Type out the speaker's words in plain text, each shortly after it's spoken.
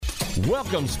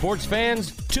Welcome, sports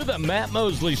fans, to the Matt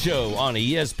Mosley Show on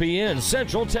ESPN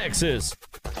Central Texas.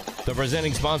 The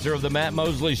presenting sponsor of the Matt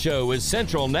Mosley Show is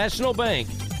Central National Bank,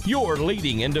 your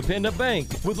leading independent bank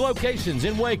with locations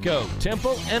in Waco,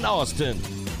 Temple, and Austin.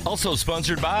 Also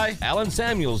sponsored by Allen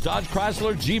Samuels, Dodge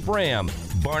Chrysler Jeep Ram,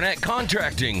 Barnett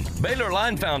Contracting, Baylor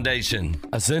Line Foundation,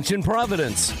 Ascension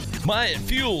Providence, Myatt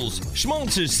Fuels,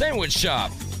 Schmaltz's Sandwich Shop,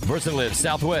 VersaLive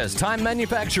Southwest Time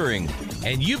Manufacturing,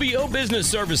 and UBO Business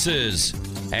Services.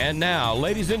 And now,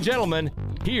 ladies and gentlemen,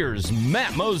 here's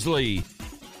Matt Mosley.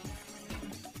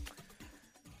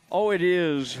 Oh, it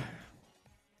is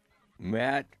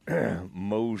Matt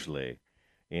Mosley.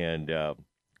 And,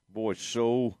 boy,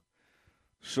 so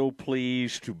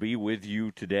pleased to be with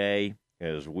you today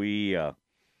as we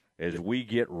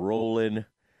get rolling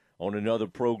on another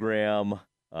program.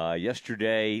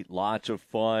 Yesterday, lots of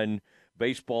fun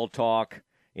baseball talk,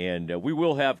 and we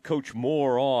will have Coach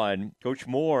Moore on. Coach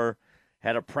Moore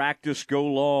had a practice go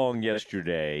long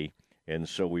yesterday, and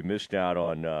so we missed out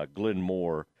on Glenn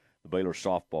Moore, the Baylor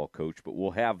softball coach, but we'll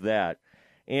have that.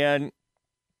 And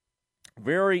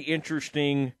very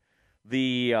interesting,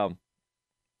 the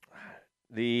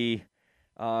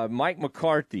Mike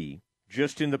McCarthy,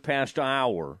 just in the past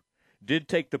hour, did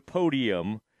take the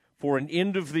podium for an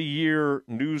end-of-the-year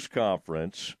news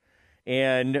conference,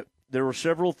 and there were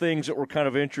several things that were kind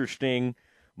of interesting.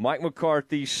 Mike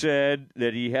McCarthy said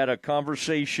that he had a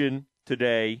conversation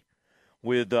today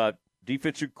with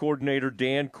defensive coordinator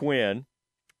Dan Quinn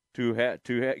to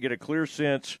get a clear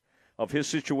sense of his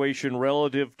situation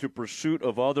relative to pursuit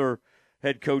of other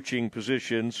head coaching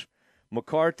positions.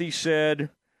 McCarthy said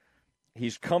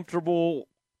he's comfortable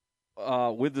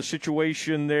with the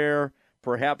situation there,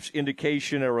 perhaps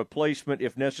indication a replacement,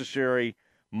 if necessary,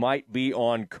 might be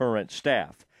on current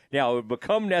staff. Now, it would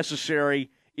become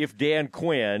necessary if Dan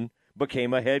Quinn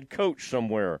became a head coach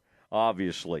somewhere,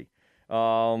 obviously.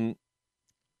 There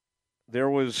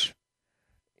was,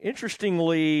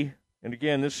 interestingly, and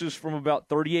again, this is from about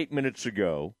 38 minutes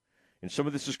ago, and some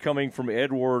of this is coming from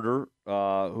Ed Werder,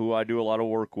 who I do a lot of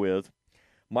work with.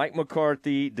 Mike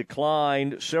McCarthy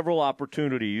declined several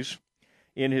opportunities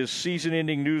in his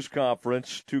season-ending news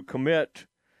conference to commit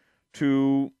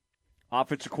to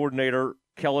offensive coordinator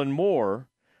Kellen Moore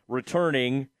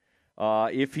returning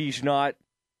if he's not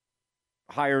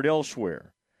hired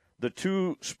elsewhere. The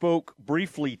two spoke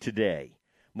briefly today.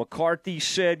 McCarthy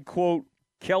said, quote,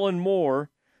 Kellen Moore,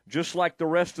 just like the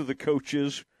rest of the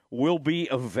coaches, will be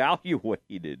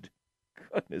evaluated.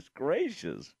 Goodness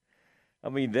gracious. I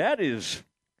mean, that is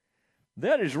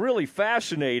really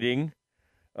fascinating.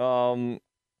 And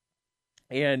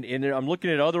I'm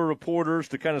looking at other reporters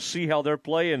to kind of see how they're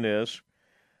playing this.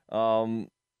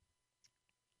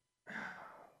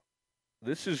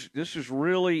 This is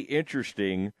really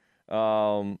interesting.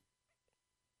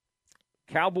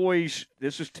 Cowboys,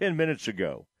 this is 10 minutes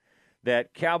ago,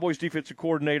 that Cowboys defensive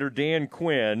coordinator Dan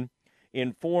Quinn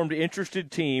informed interested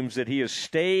teams that he is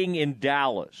staying in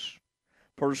Dallas.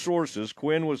 Per sources,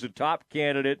 Quinn was the top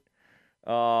candidate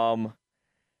for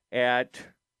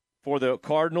the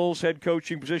Cardinals head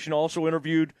coaching position, also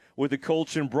interviewed with the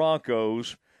Colts and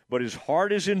Broncos, but his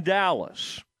heart is in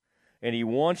Dallas, and he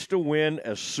wants to win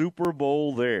a Super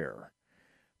Bowl there.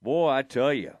 Boy, I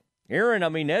tell you, Aaron, I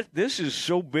mean, this is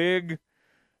so big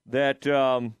that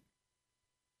and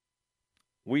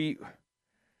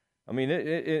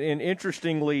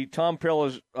interestingly, Tom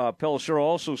Pelissero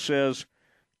also says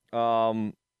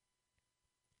there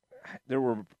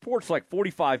were reports like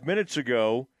 45 minutes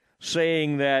ago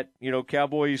saying that,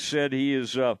 Cowboys said he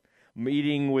is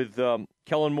meeting with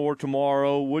Kellen Moore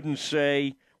tomorrow, wouldn't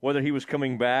say whether he was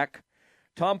coming back.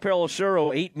 Tom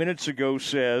Pelissero 8 minutes ago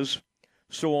says,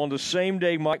 so on the same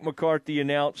day Mike McCarthy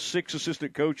announced 6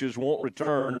 assistant coaches won't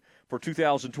return for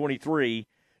 2023,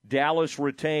 Dallas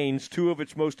retains 2 of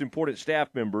its most important staff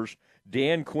members,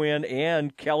 Dan Quinn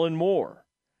and Kellen Moore,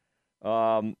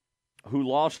 who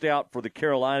lost out for the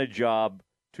Carolina job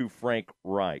to Frank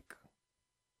Reich.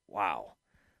 Wow.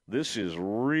 This is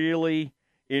really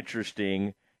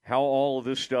interesting how all of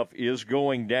this stuff is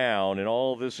going down, and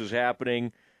all of this is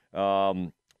happening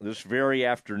this very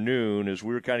afternoon as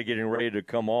we were kind of getting ready to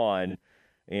come on,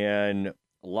 and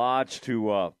lots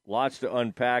to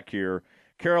unpack here.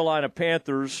 Carolina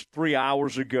Panthers 3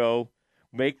 hours ago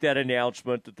make that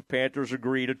announcement that the Panthers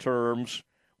agree to terms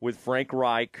with Frank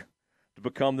Reich to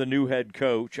become the new head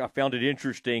coach. I found it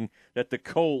interesting that the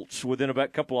Colts, within about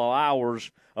a couple of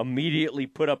hours, immediately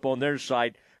put up on their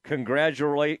site,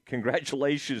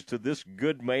 congratulations to this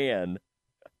good man.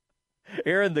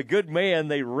 Aaron, the good man,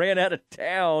 they ran out of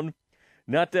town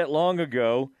not that long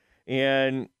ago,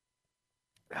 and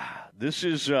this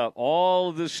is all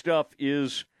of this stuff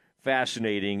is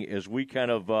fascinating as we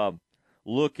kind of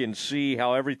look and see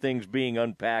how everything's being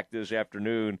unpacked this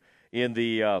afternoon in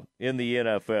the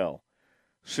NFL.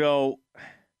 So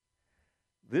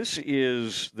this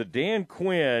is the Dan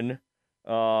Quinn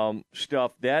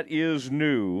stuff that is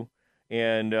new,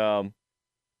 and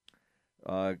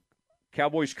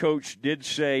Cowboys coach did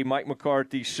say, Mike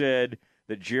McCarthy said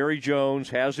that Jerry Jones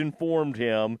has informed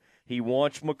him he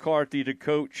wants McCarthy to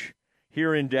coach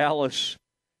here in Dallas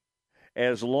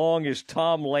as long as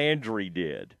Tom Landry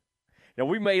did. Now,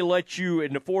 we may let you,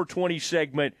 in the 420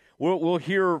 segment, we'll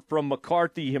hear from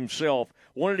McCarthy himself.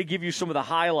 Wanted to give you some of the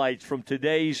highlights from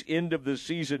today's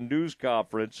end-of-the-season news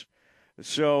conference.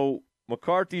 So,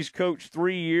 McCarthy's coached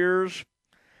 3 years.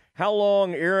 How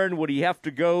long, Aaron, would he have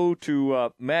to go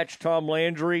to match Tom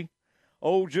Landry?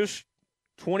 Oh, just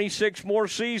 26 more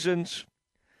seasons.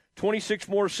 26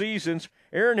 more seasons.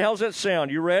 Aaron, how's that sound?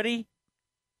 You ready?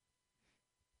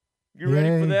 You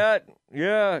ready for that?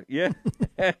 Yeah.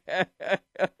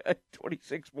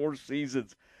 26 more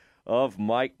seasons of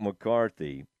Mike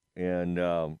McCarthy. And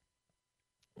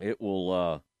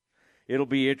it'll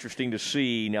be interesting to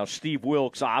see. Now, Steve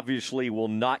Wilkes obviously will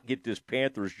not get this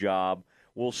Panthers job.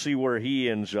 We'll see where he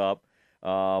ends up.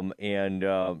 And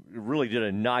really did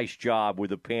a nice job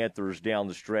with the Panthers down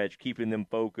the stretch, keeping them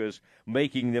focused,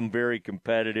 making them very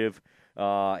competitive,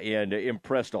 and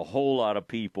impressed a whole lot of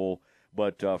people.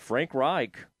 But Frank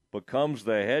Reich becomes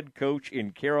the head coach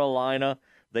in Carolina.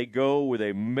 They go with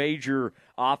a major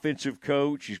offensive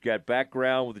coach. He's got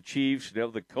background with the Chiefs,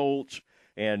 the Colts.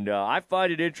 And I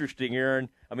find it interesting, Aaron.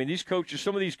 I mean, these coaches,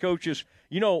 some of these coaches,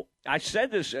 I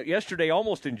said this yesterday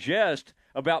almost in jest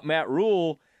about Matt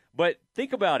Rule, but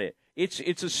think about it. It's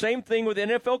the same thing with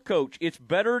NFL coach. It's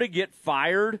better to get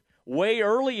fired way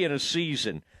early in a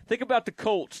season. Think about the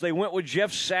Colts. They went with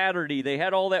Jeff Saturday. They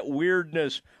had all that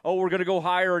weirdness. Oh, we're going to go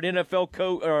hire an NFL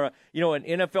coach or an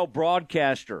NFL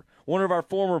broadcaster, one of our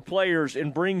former players,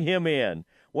 and bring him in.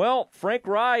 Well, Frank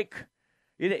Reich,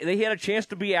 they had a chance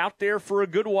to be out there for a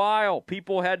good while.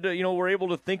 People had to, were able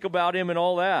to think about him and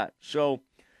all that. So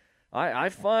I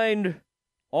find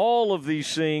all of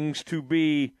these things to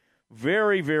be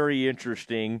very, very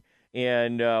interesting,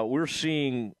 and we're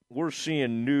seeing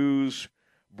news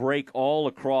break all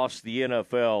across the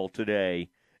NFL today,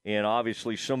 and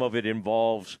obviously some of it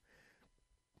involves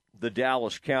the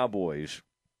Dallas Cowboys.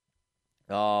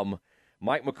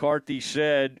 Mike McCarthy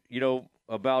said,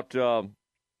 about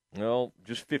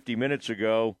just 50 minutes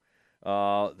ago,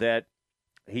 that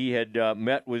he had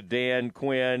met with Dan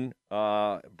Quinn,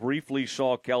 briefly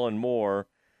saw Kellen Moore,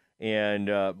 and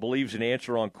believes an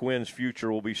answer on Quinn's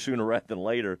future will be sooner rather than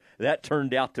later. That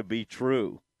turned out to be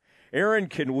true. Aaron,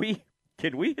 can we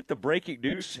hit the breaking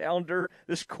news sounder?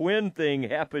 This Quinn thing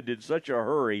happened in such a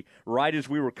hurry right as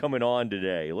we were coming on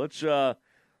today. Let's go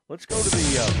to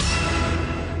the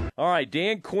all right,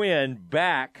 Dan Quinn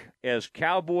back as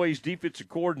Cowboys defensive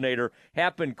coordinator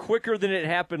happened quicker than it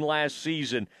happened last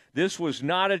season. This was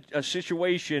not a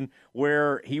situation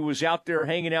where he was out there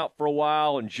hanging out for a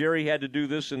while and Jerry had to do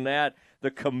this and that.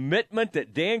 The commitment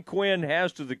that Dan Quinn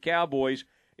has to the Cowboys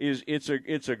it's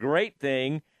a great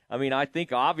thing. I mean, I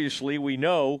think obviously we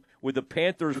know with the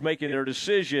Panthers making their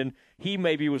decision, he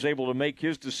maybe was able to make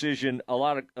his decision a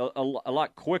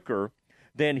lot quicker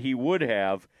than he would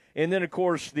have. And then, of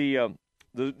course, the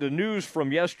news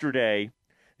from yesterday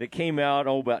that came out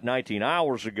about 19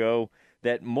 hours ago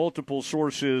that multiple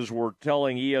sources were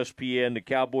telling ESPN the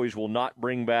Cowboys will not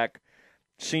bring back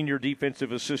senior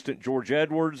defensive assistant George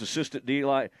Edwards, assistant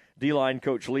D-line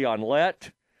coach Leon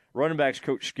Lett, running backs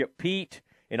coach Skip Peete,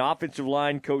 and offensive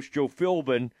line coach Joe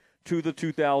Philbin to the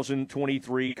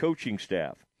 2023 coaching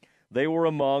staff. They were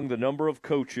among the number of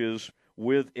coaches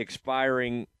with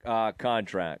expiring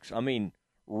contracts. I mean,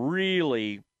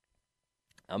 really,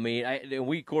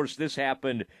 of course, this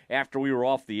happened after we were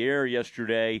off the air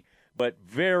yesterday, but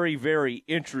very, very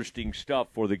interesting stuff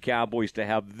for the Cowboys to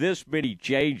have this many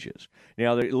changes.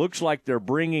 Now, it looks like they're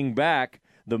bringing back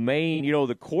the main,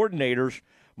 the coordinators.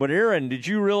 But, Aaron, did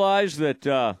you realize that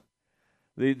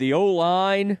the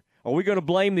O-line, are we going to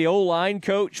blame the O-line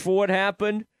coach for what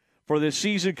happened, for this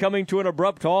season coming to an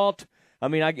abrupt halt? I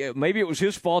mean, maybe it was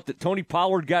his fault that Tony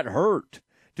Pollard got hurt.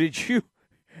 Did you,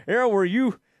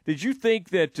 Aaron, did you think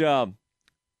that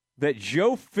that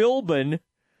Joe Philbin,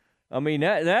 I mean,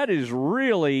 that is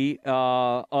really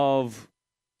of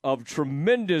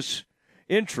tremendous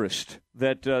interest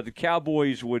that the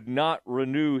Cowboys would not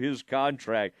renew his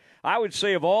contract? I would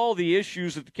say of all the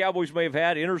issues that the Cowboys may have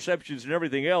had, interceptions and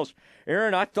everything else,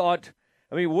 Aaron, I thought,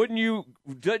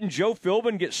 doesn't Joe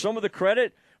Philbin get some of the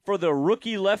credit for the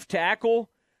rookie left tackle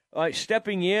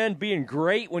stepping in, being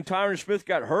great when Tyron Smith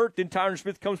got hurt. Then Tyron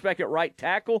Smith comes back at right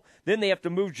tackle. Then they have to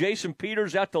move Jason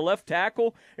Peters out to left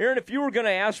tackle. Aaron, if you were going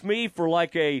to ask me for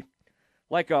like a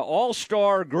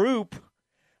all-star group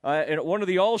and one of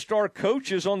the all-star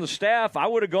coaches on the staff, I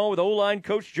would have gone with O-line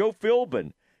coach Joe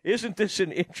Philbin. Isn't this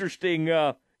an interesting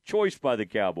choice by the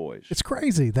Cowboys? It's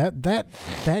crazy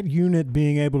that unit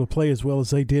being able to play as well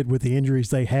as they did with the injuries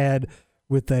they had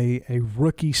with a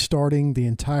rookie starting the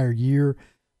entire year.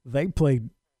 They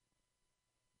played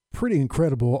pretty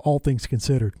incredible, all things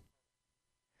considered.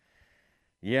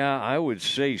 Yeah, I would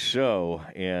say so.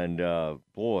 And,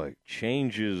 boy,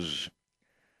 changes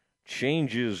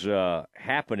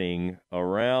happening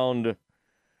around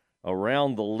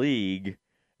the league.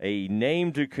 A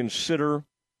name to consider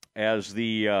as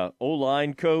the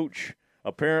O-line coach,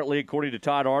 apparently, according to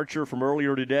Todd Archer from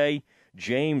earlier today,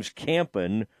 James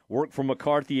Campen worked for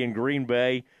McCarthy in Green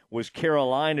Bay, was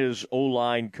Carolina's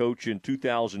O-line coach in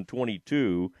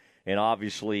 2022, and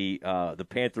obviously the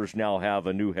Panthers now have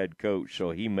a new head coach,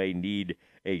 so he may need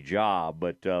a job.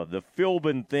 But the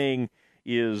Philbin thing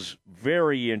is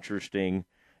very interesting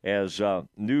as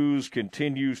news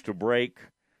continues to break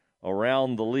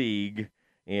around the league,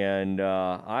 and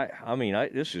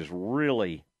this is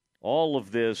really all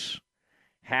of this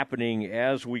happening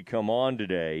as we come on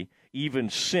today, even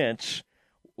since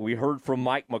we heard from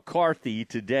Mike McCarthy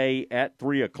today at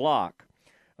 3 o'clock.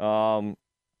 And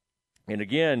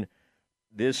again,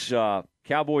 this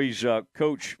Cowboys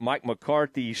coach Mike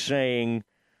McCarthy saying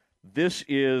this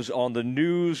is on the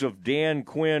news of Dan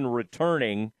Quinn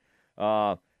returning.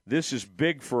 This is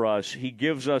big for us. He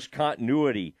gives us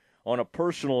continuity. On a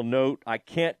personal note, I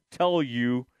can't tell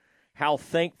you how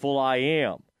thankful I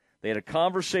am. They had a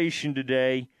conversation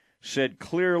today, said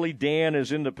clearly Dan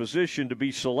is in the position to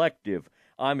be selective.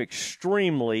 I'm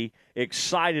extremely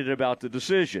excited about the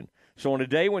decision. So on a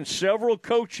day when several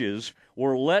coaches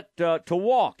were let to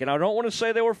walk, and I don't want to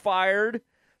say they were fired,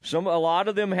 a lot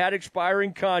of them had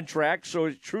expiring contracts, so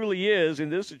it truly is, in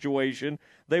this situation,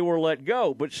 they were let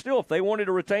go. But still, if they wanted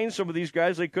to retain some of these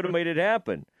guys, they could have made it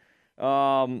happen.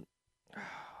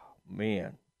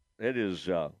 Man, it is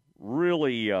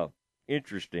really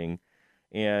interesting.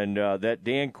 And that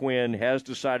Dan Quinn has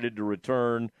decided to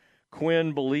return.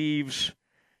 Quinn believes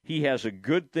he has a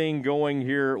good thing going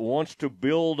here, wants to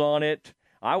build on it.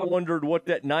 I wondered what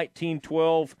that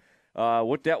 1912,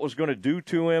 what that was going to do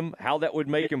to him, how that would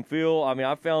make him feel. I mean,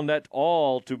 I found that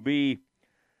all to be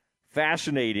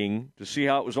fascinating to see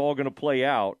how it was all going to play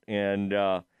out. And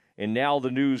now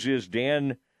the news is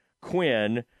Dan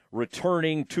Quinn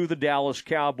returning to the Dallas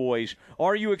Cowboys.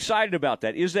 Are you excited about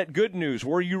that? Is that good news?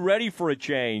 Were you ready for a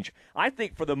change? I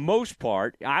think for the most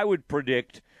part, I would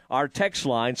predict our text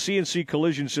line, CNC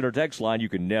Collision Center text line, you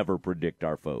can never predict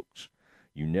our folks.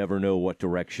 You never know what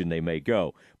direction they may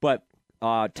go. But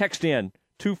text in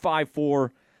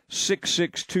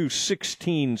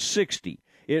 254-662-1660.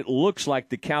 It looks like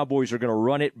the Cowboys are going to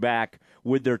run it back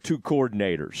with their two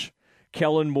coordinators,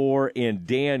 Kellen Moore and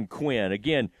Dan Quinn.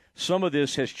 Again, some of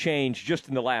this has changed just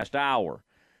in the last hour.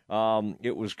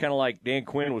 It was kind of like Dan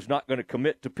Quinn was not going to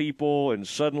commit to people, and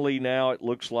suddenly now it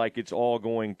looks like it's all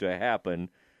going to happen.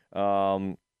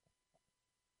 All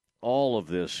of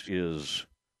this is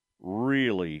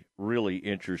really, really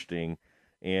interesting.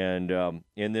 And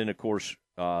then, of course,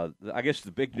 I guess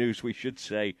the big news we should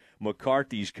say,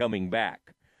 McCarthy's coming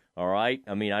back. All right?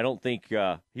 I mean, I don't think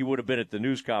he would have been at the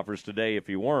news conference today if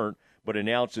he weren't, but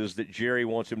announces that Jerry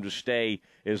wants him to stay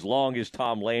as long as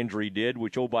Tom Landry did,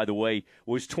 which, oh, by the way,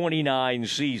 was 29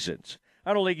 seasons.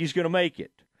 I don't think he's going to make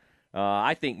it.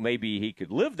 I think maybe he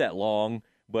could live that long,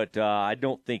 but I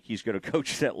don't think he's going to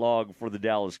coach that long for the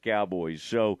Dallas Cowboys.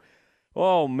 So,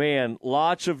 oh, man,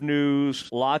 lots of news,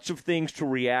 lots of things to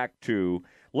react to.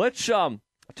 Let's I'll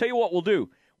tell you what we'll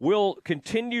do. We'll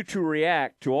continue to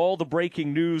react to all the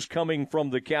breaking news coming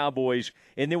from the Cowboys,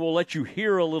 and then we'll let you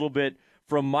hear a little bit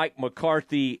from Mike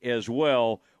McCarthy as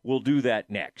well. We'll do that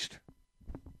next.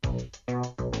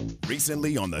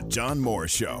 Recently on the John Moore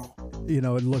Show. You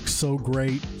know, it looks so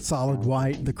great, solid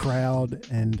white, the crowd,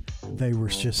 and they were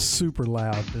just super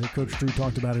loud. Coach Drew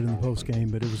talked about it in the postgame,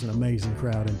 but it was an amazing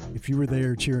crowd. And if you were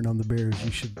there cheering on the Bears,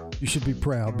 you should be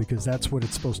proud, because that's what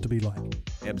it's supposed to be like.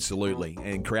 Absolutely.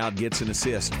 And crowd gets an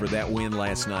assist for that win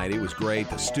last night. It was great.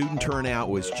 The student turnout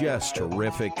was just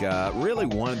terrific. Really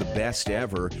one of the best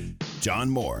ever. John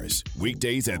Moore's,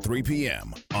 weekdays at 3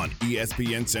 p.m. on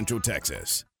ESPN Central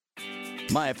Texas.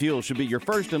 Myatt Fuel should be your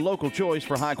first and local choice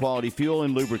for high-quality fuel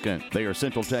and lubricant. They are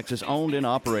Central Texas owned and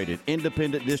operated,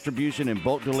 independent distribution and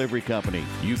bulk delivery company.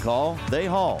 You call, they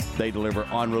haul. They deliver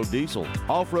on-road diesel,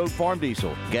 off-road farm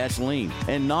diesel, gasoline,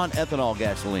 and non-ethanol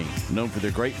gasoline. Known for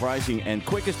their great pricing and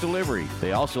quickest delivery,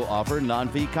 they also offer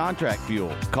non-fee contract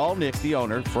fuel. Call Nick, the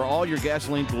owner, for all your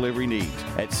gasoline delivery needs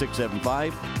at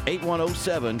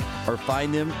 675-8107 or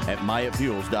find them at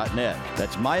MyattFuels.net.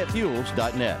 That's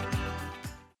MyattFuels.net.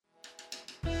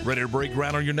 Ready to break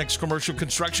ground on your next commercial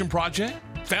construction project?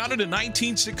 Founded in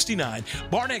 1969,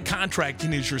 Barnett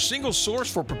Contracting is your single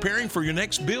source for preparing for your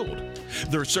next build.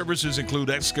 Their services include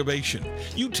excavation,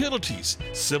 utilities,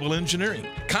 civil engineering,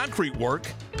 concrete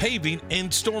work, paving,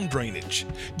 and storm drainage.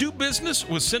 Do business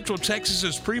with Central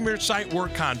Texas's premier site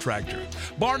work contractor,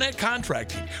 Barnett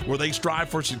Contracting, where they strive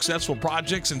for successful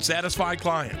projects and satisfy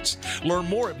clients. Learn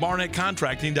more at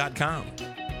barnettcontracting.com.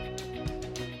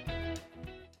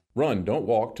 Run, don't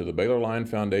walk to the Baylor Line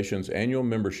Foundation's annual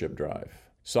membership drive.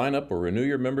 Sign up or renew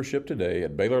your membership today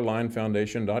at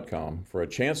BaylorLineFoundation.com for a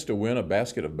chance to win a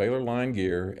basket of Baylor Line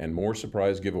gear and more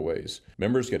surprise giveaways.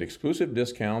 Members get exclusive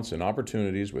discounts and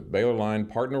opportunities with Baylor Line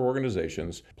partner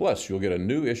organizations, plus you'll get a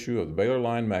new issue of the Baylor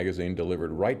Line magazine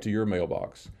delivered right to your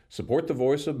mailbox. Support the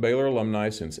voice of Baylor alumni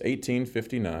since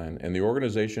 1859 and the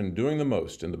organization doing the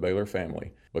most in the Baylor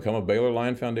family. Become a Baylor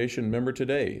Line Foundation member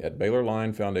today at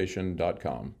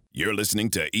BaylorLineFoundation.com. You're listening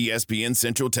to ESPN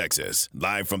Central Texas,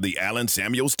 live from the Allen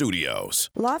Samuel Studios.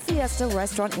 La Fiesta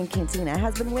Restaurant and Cantina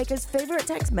has been Waco's favorite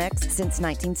Tex-Mex since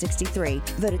 1963.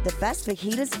 Voted the best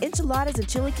fajitas, enchiladas, and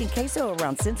chili con queso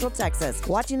around Central Texas.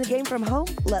 Watching the game from home?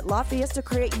 Let La Fiesta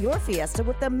create your fiesta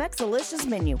with the Mexalicious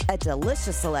menu, a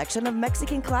delicious selection of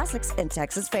Mexican classics and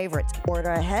Texas favorites. Order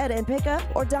ahead and pick up,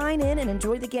 or dine in and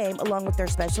enjoy the game along with their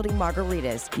specialty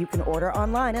margaritas. You can order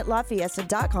online at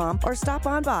LaFiesta.com or stop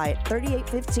on by at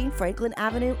 3815 Franklin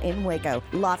Avenue in Waco.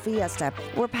 La Fiesta,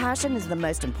 where passion is the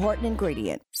most important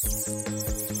ingredient.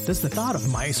 Does the thought of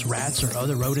mice, rats, or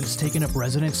other rodents taking up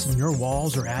residence in your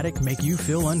walls or attic make you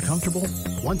feel uncomfortable?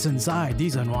 Once inside,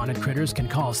 these unwanted critters can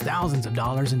cause thousands of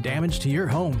dollars in damage to your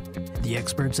home. The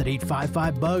experts at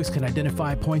 855 Bugs can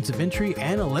identify points of entry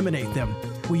and eliminate them.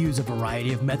 We use a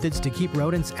variety of methods to keep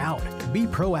rodents out. Be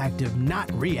proactive,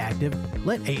 not reactive.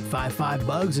 Let 855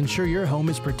 Bugs ensure your home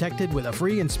is protected with a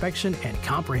free inspection and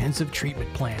comprehensive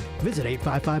treatment plan. Visit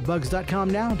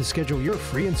 855bugs.com now to schedule your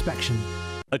free inspection.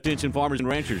 Attention farmers and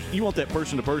ranchers, you want that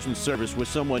person-to-person service with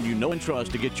someone you know and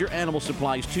trust to get your animal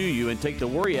supplies to you and take the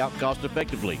worry out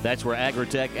cost-effectively. That's where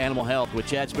Agritech Animal Health with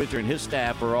Chad Spitzer and his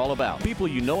staff are all about. People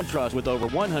you know and trust with over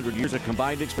 100 years of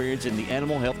combined experience in the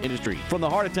animal health industry. From the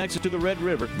heart of Texas to the Red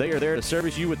River, they are there to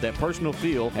service you with that personal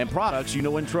feel and products you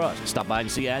know and trust. Stop by and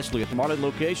see Ashley at the Marlin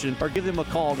location or give them a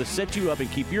call to set you up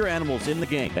and keep your animals in the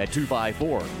game at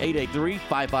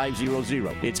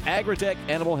 254-883-5500. It's Agritech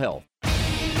Animal Health.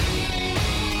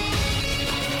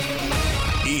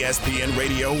 ESPN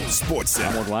Radio Sports Center.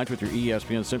 I'm Ward Light with your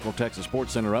ESPN Central Texas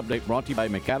Sports Center update brought to you by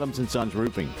McAdams & Sons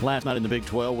Roofing. Last night in the Big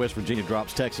 12, West Virginia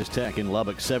drops Texas Tech in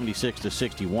Lubbock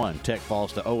 76-61. Tech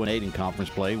falls to 0-8 in conference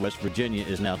play. West Virginia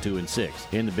is now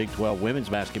 2-6. In the Big 12 women's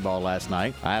basketball last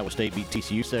night, Iowa State beat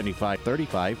TCU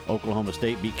 75-35. Oklahoma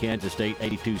State beat Kansas State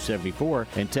 82-74.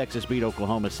 And Texas beat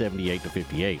Oklahoma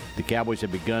 78-58. The Cowboys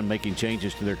have begun making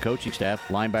changes to their coaching staff.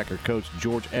 Linebacker coach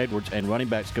George Edwards and running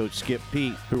backs coach Skip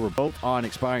Peete, who were both on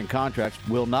expiring contracts,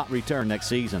 will not return next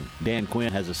season. Dan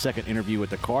Quinn has a second interview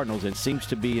with the Cardinals and seems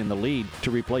to be in the lead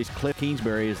to replace Cliff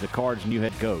Kingsbury as the Cards' new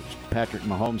head coach. Patrick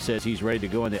Mahomes says he's ready to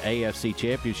go in the AFC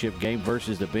Championship game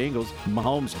versus the Bengals.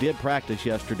 Mahomes did practice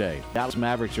yesterday. Dallas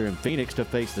Mavericks are in Phoenix to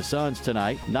face the Suns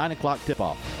tonight, 9 o'clock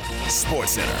tip-off.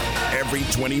 Sports Center, every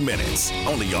 20 minutes,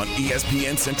 only on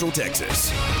ESPN Central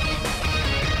Texas.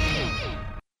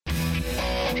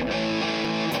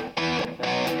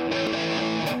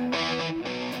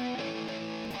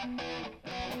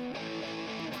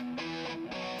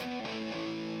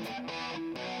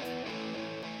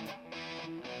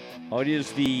 Oh, it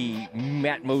is the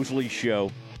Matt Mosley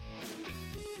Show,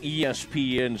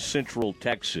 ESPN Central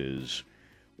Texas.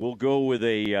 We'll go with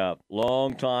a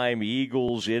longtime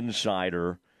Eagles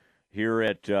insider here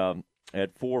at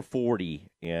 440,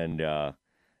 and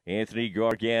Anthony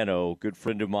Gargano, good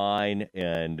friend of mine,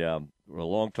 and a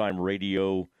longtime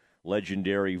radio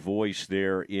legendary voice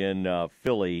there in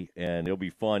Philly, and it'll be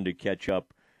fun to catch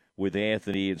up with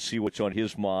Anthony and see what's on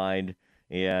his mind.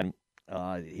 And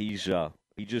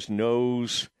he just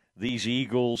knows these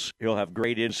Eagles. He'll have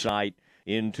great insight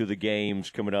into the games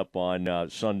coming up on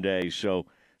Sunday. So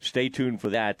stay tuned for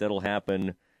that. That'll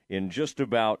happen in just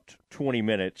about 20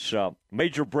 minutes.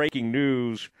 Major breaking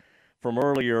news from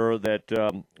earlier that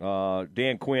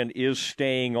Dan Quinn is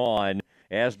staying on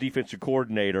as defensive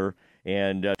coordinator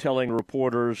and telling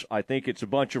reporters, I think it's a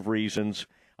bunch of reasons.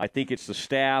 I think it's the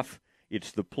staff,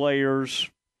 it's the players.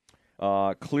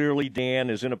 Clearly, Dan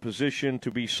is in a position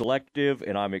to be selective,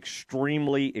 and I'm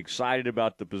extremely excited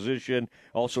about the position.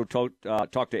 Also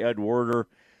talked to Ed Werder,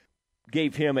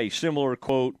 gave him a similar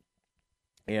quote,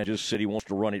 and just said he wants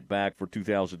to run it back for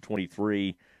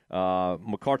 2023.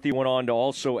 McCarthy went on to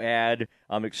also add,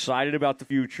 I'm excited about the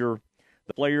future.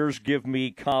 The players give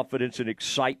me confidence and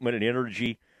excitement and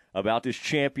energy about this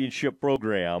championship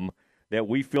program that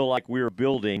we feel like we're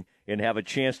building and have a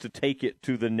chance to take it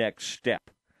to the next step.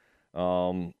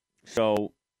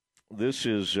 So this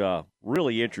is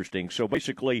really interesting. So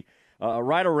basically,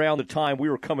 right around the time we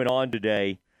were coming on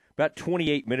today, about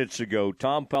 28 minutes ago,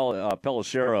 Tom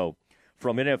Pelissero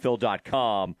from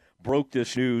NFL.com broke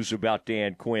this news about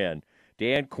Dan Quinn.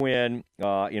 Dan Quinn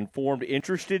informed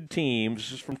interested teams,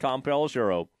 this is from Tom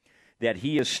Pelissero, that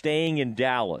he is staying in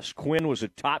Dallas. Quinn was a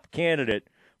top candidate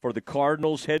for the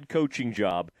Cardinals head coaching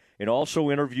job and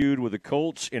also interviewed with the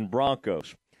Colts and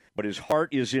Broncos. But his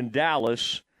heart is in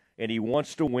Dallas, and he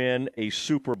wants to win a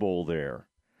Super Bowl there.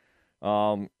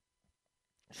 So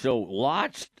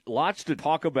lots to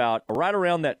talk about. Right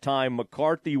around that time,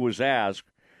 McCarthy was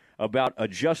asked about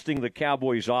adjusting the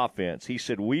Cowboys' offense. He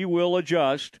said, we will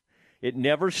adjust. It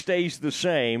never stays the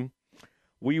same.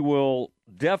 We will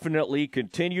definitely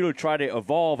continue to try to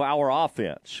evolve our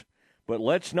offense. But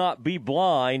let's not be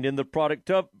blind in the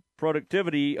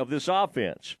productivity of this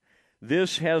offense.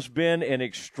 This has been an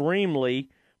extremely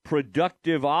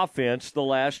productive offense the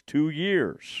last 2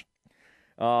 years.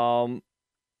 And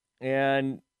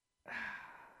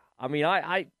I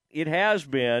mean, it has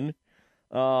been.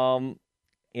 And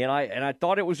I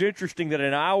thought it was interesting that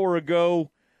an hour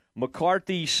ago,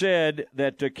 McCarthy said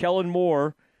that Kellen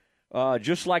Moore,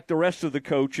 just like the rest of the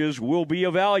coaches, will be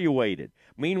evaluated.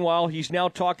 Meanwhile, he's now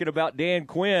talking about Dan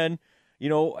Quinn, you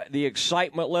know, the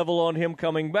excitement level on him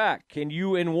coming back. Can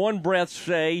you in one breath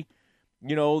say,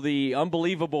 you know, the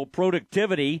unbelievable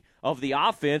productivity of the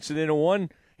offense, and then in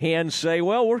one hand say,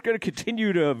 well, we're going to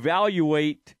continue to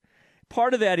evaluate?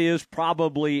 Part of that is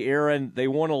probably, Aaron, they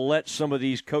want to let some of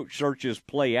these coach searches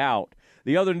play out.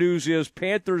 The other news is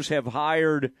Panthers have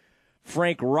hired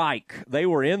Frank Reich. They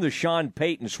were in the Sean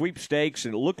Payton sweepstakes,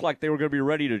 and it looked like they were going to be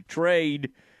ready to trade.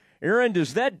 Aaron,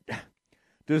 does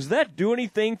that do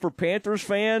anything for Panthers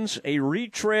fans? A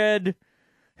retread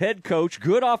head coach,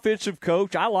 good offensive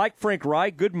coach. I like Frank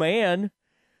Reich, good man.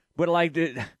 But, like,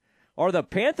 are the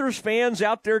Panthers fans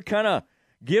out there kind of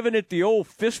giving it the old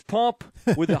fist pump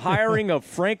with the hiring of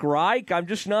Frank Reich? I'm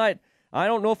just not – I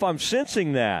don't know if I'm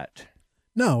sensing that.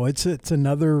 No, it's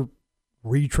another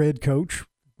retread coach,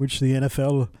 which the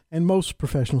NFL and most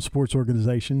professional sports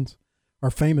organizations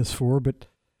are famous for. But,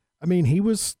 I mean, he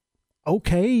was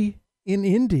okay in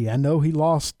Indy. I know he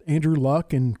lost Andrew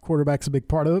Luck, and quarterback's a big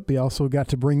part of it, but he also got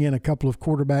to bring in a couple of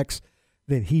quarterbacks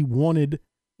that he wanted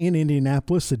in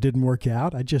Indianapolis that didn't work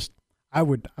out. I'm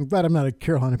glad I'm not a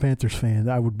Carolina Panthers fan.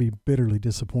 I would be bitterly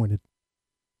disappointed.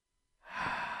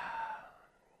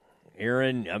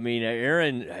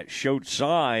 Aaron showed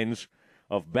signs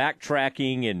of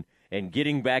backtracking and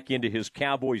getting back into his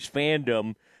Cowboys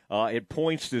fandom at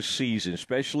points this season,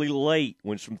 especially late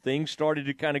when some things started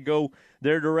to kind of go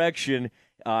their direction.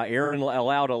 Aaron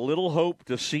allowed a little hope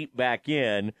to seep back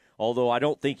in, although I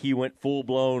don't think he went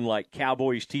full-blown like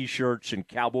Cowboys T-shirts and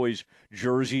Cowboys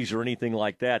jerseys or anything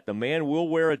like that. The man will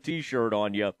wear a T-shirt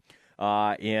on you.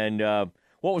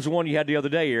 What was the one you had the other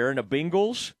day, Aaron? A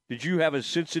Bengals? Did you have a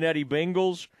Cincinnati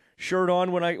Bengals shirt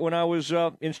on when I was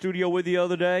in studio with you the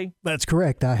other day? That's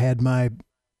correct. I had my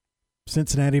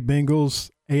Cincinnati Bengals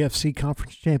AFC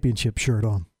Conference Championship shirt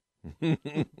on.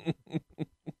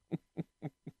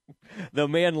 The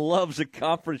man loves a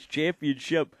conference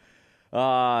championship shirt.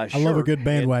 I love a good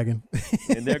bandwagon.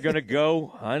 And they're going to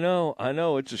go. I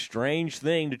know. It's a strange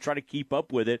thing to try to keep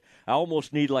up with it. I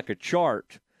almost need like a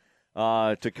chart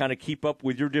to kind of keep up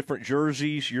with your different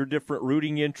jerseys, your different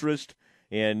rooting interest,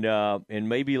 and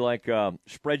maybe like a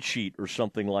spreadsheet or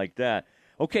something like that.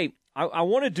 Okay, I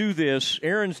want to do this.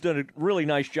 Aaron's done a really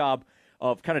nice job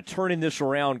of kind of turning this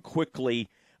around quickly.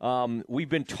 We've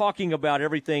been talking about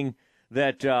everything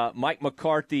that Mike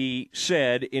McCarthy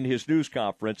said in his news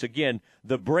conference. Again,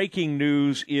 the breaking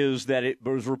news is that it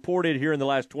was reported here in the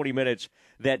last 20 minutes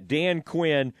that Dan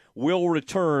Quinn will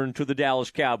return to the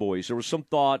Dallas Cowboys. There was some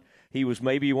thought he was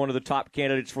maybe one of the top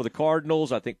candidates for the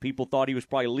Cardinals. I think people thought he was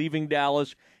probably leaving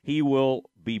Dallas. He will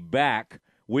be back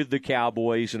with the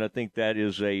Cowboys, and I think that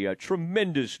is a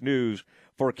tremendous news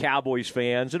for Cowboys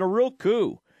fans and a real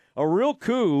coup A real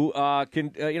coup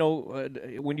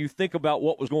when you think about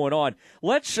what was going on.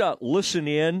 Let's listen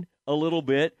in a little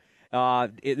bit.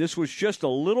 This was just a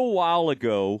little while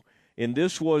ago, and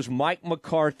this was Mike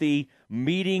McCarthy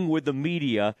meeting with the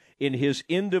media in his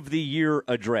end-of-the-year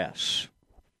address.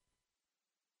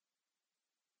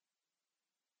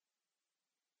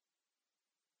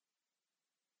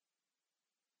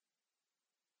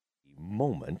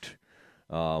 Moment.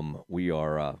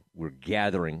 We're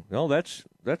gathering. No, that's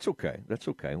okay. That's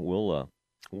okay. We'll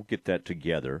get that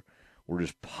together. We're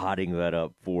just potting that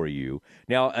up for you.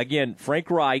 Now, again, Frank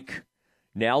Reich,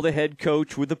 now the head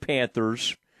coach with the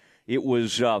Panthers. It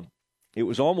was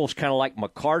almost kind of like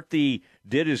McCarthy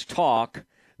did his talk.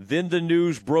 Then the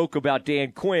news broke about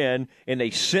Dan Quinn, and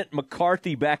they sent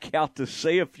McCarthy back out to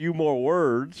say a few more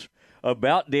words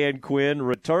about Dan Quinn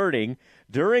returning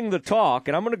during the talk.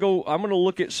 And I'm going to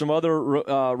look at some other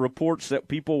reports that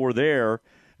people were there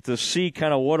to see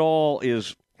kind of what all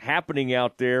is happening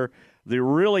out there. The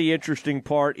really interesting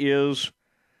part is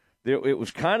that it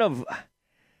was kind of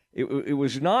it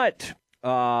was not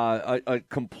a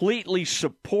completely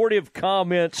supportive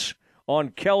comments on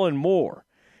Kellen Moore.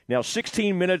 Now,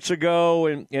 16 minutes ago,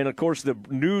 and of course the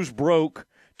news broke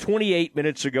 28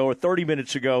 minutes ago or 30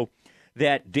 minutes ago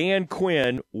that Dan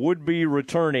Quinn would be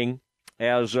returning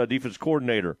as defense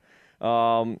coordinator.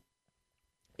 And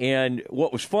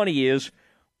what was funny is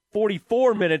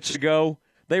 44 minutes ago,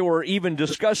 they were even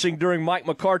discussing during Mike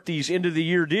McCarthy's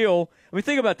end-of-the-year deal. I mean,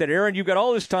 think about that, Aaron. You've got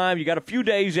all this time. You got a few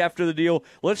days after the deal.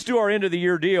 Let's do our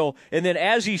end-of-the-year deal. And then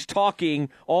as he's talking,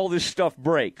 all this stuff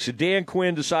breaks. Dan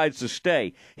Quinn decides to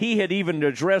stay. He had even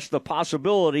addressed the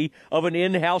possibility of an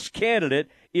in-house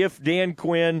candidate if Dan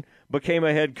Quinn became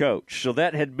a head coach. So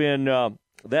that had been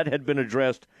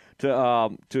addressed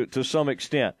to some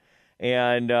extent.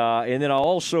 And then I'll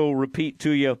also repeat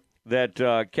to you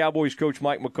that Cowboys coach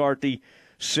Mike McCarthy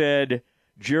said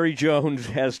Jerry Jones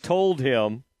has told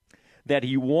him that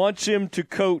he wants him to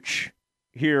coach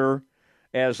here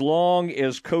as long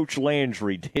as Coach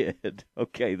Landry did.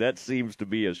 Okay, that seems to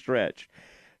be a stretch.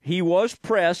 He was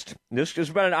pressed, this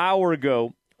is about an hour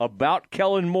ago, about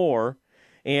Kellen Moore,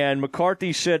 and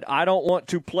McCarthy said, I don't want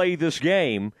to play this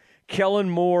game. Kellen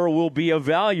Moore will be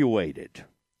evaluated.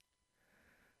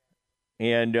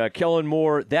 And Kellen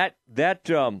Moore, that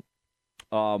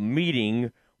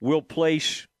meeting will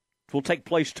take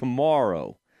place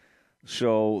tomorrow.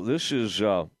 So this is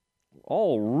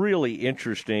all really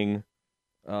interesting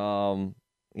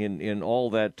in all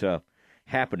that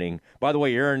happening. By the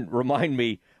way, Aaron, remind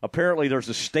me, apparently there's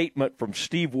a statement from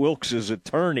Steve Wilkes'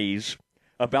 attorneys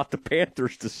about the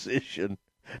Panthers' decision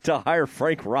to hire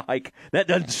Frank Reich. That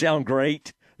doesn't sound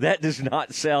great. That does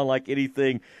not sound like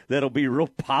anything that'll be real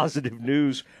positive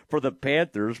news for the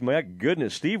Panthers. My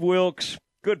goodness, Steve Wilkes,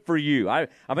 good for you. I mean,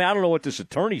 I don't know what this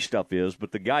attorney stuff is,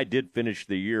 but the guy did finish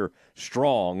the year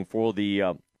strong for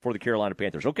the Carolina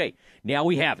Panthers. Okay, now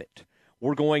we have it.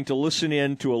 We're going to listen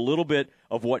in to a little bit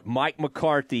of what Mike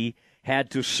McCarthy had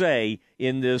to say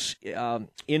in this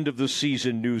end of the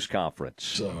season news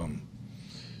conference.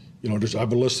 I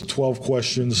have a list of 12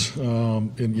 questions,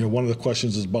 and one of the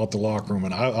questions is about the locker room.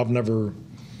 And I've never,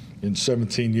 in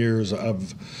 17 years,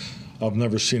 I've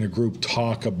never seen a group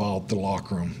talk about the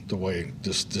locker room the way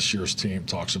this year's team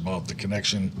talks about the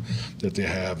connection that they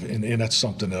have, and that's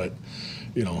something that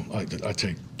I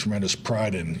take tremendous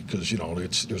pride in because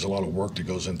there's a lot of work that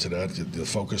goes into that, the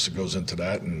focus that goes into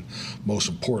that, and most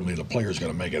importantly, the players got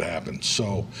to make it happen.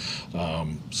 So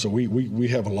we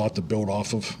have a lot to build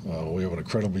off of. We have an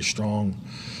incredibly strong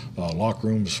locker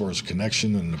room as far as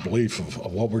connection and the belief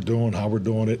of what we're doing, how we're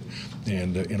doing it,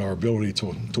 and in our ability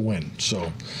to win.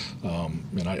 So,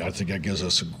 and I think that gives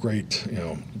us a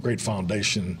great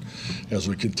foundation as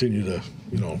we continue to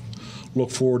look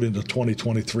forward into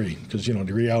 2023, because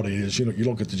the reality is you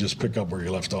don't get to just pick up where you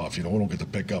left off. We don't get to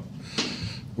pick up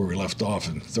where we left off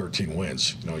in 13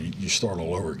 wins. You start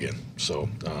all over again. So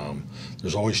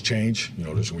there's always change.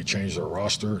 We changed our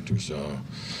roster. There's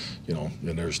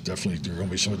and there's going to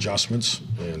be some adjustments,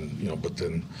 and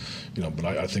but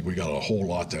I think we got a whole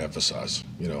lot to emphasize.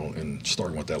 And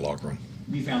starting with that locker room.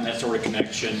 We found that sort of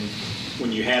connection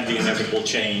when you have the inevitable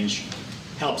change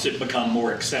helps it become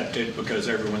more accepted because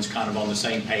everyone's kind of on the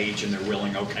same page and they're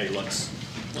willing, okay, let's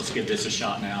give this a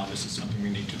shot now. This is something we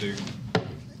need to do.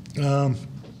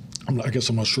 I guess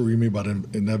I'm not sure what you mean by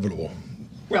inevitable.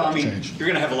 Well, I mean, change. You're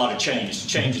going to have a lot of change.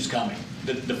 Change is coming.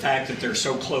 The fact that they're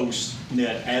so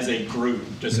close-knit as a group,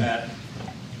 does that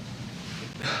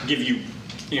give you,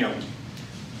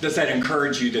 does that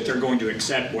encourage you that they're going to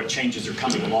accept what changes are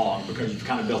coming along because you've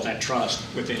kind of built that trust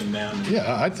within them?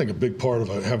 Yeah, I think a big part of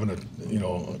having a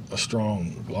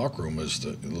strong locker room is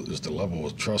the level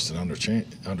of trust and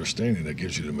understanding that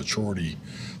gives you the maturity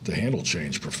to handle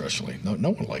change professionally.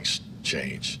 No one likes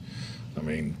change. I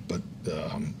mean, but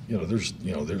there's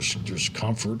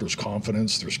comfort, there's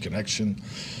confidence, there's connection.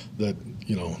 That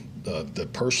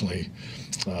personally,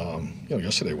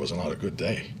 yesterday was not a good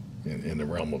day in the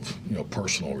realm of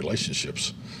personal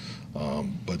relationships,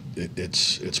 but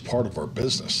it's part of our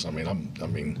business. I don't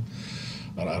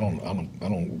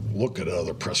look at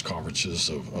other press conferences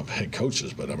of head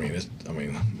coaches, but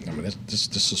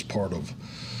this is part of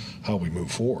how we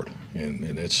move forward,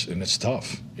 and it's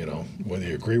tough, whether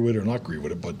you agree with it or not agree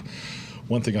with it. But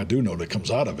one thing I do know that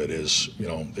comes out of it is,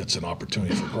 it's an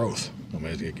opportunity for growth.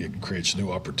 It creates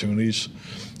new opportunities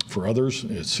for others.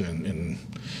 And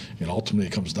ultimately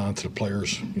it comes down to the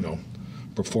players,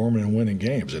 performing and winning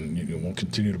games, and we'll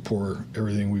continue to pour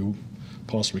everything we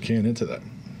possibly can into that.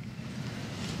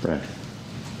 Brad.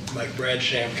 Mike, Brad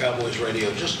Sham, Cowboys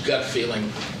Radio. Just gut feeling.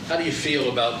 How do you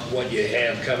feel about what you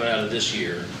have coming out of this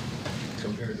year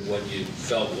compared to what you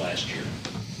felt last year?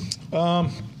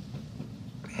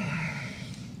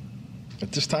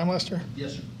 At this time last year?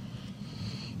 Yes, sir.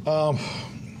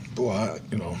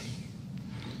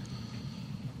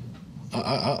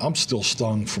 I'm still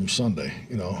stung from Sunday,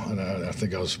 and I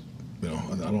think I was, I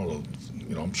don't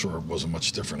know, I'm sure it wasn't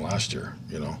much different last year,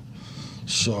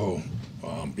 So,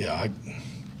 I'm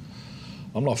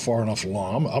not far enough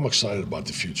along. I'm excited about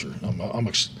the future.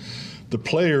 The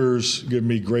players give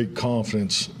me great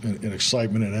confidence and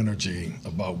excitement and energy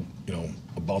about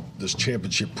this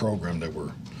championship program that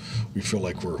we feel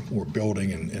like we're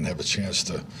building and have a chance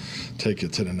to take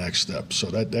it to the next step. So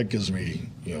that gives me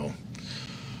a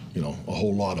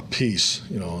whole lot of peace.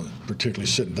 Particularly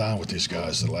sitting down with these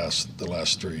guys the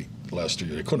last three years.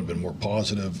 They couldn't have been more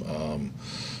positive.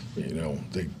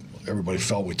 Everybody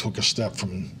felt we took a step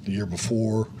from the year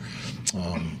before.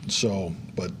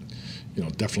 But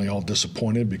definitely all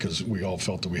disappointed because we all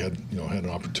felt that we had an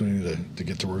opportunity to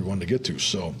get to where we wanted to get to.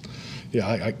 So, yeah,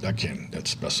 I can.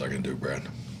 That's the best I can do, Brad.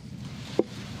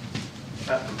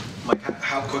 Mike,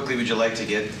 how quickly would you like to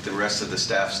get the rest of the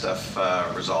staff stuff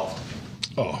resolved?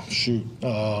 Oh, shoot.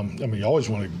 You always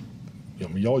want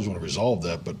to resolve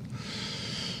that, but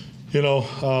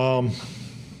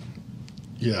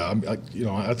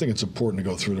I think it's important to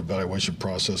go through the evaluation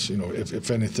process.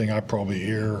 If anything, I probably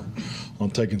err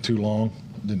on taking too long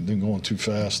than going too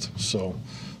fast. So,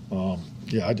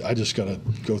 I just got to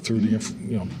go through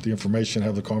the information,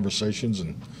 have the conversations,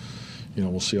 and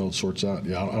we'll see how it sorts out.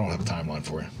 Yeah, I don't have a timeline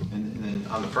for you. And then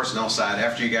on the personnel side,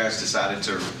 after you guys decided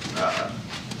to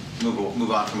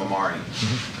move on from Amari,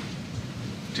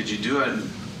 did you do it?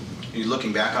 You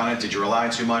looking back on it, did you rely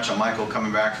too much on Michael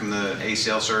coming back from the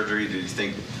ACL surgery? Did you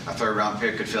think a third-round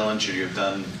pick could fill in? Should you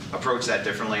have approached that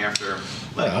differently after?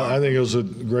 I think those are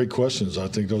great questions. I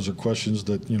think those are questions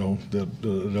that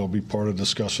that'll be part of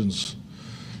discussions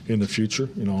in the future.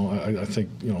 I think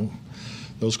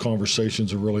those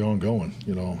conversations are really ongoing.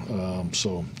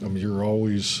 You're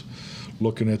always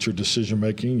looking at your decision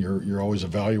making. You're always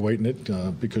evaluating it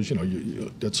because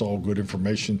that's all good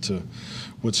information to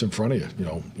what's in front of you.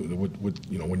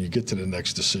 When you get to the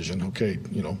next decision, okay,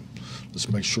 let's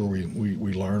make sure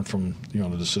we learn from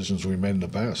the decisions we made in the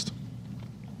past.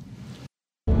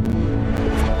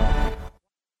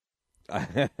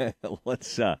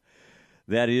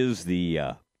 That is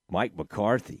the Mike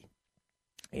McCarthy.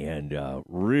 And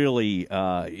really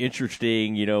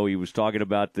interesting, he was talking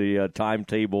about the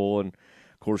timetable and,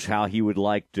 of course, how he would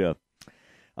like to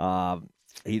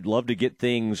he'd love to get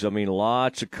things.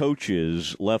 Lots of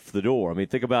coaches left the door.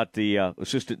 Think about the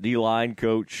assistant D-line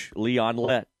coach, Leon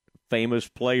Lett, famous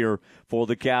player for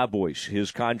the Cowboys.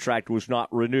 His contract was not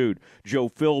renewed. Joe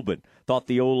Philbin thought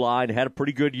the O-line had a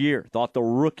pretty good year, thought the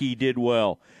rookie did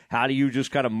well. How do you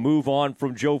just kind of move on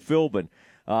from Joe Philbin?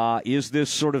 Is this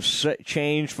sort of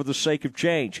change for the sake of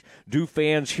change? Do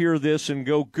fans hear this and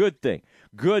go, good thing,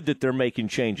 good that they're making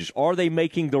changes? Are they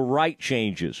making the right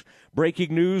changes?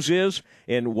 Breaking news is,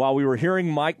 and while we were hearing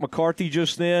Mike McCarthy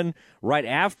just then, right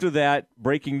after that,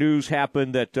 breaking news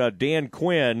happened that Dan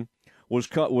Quinn was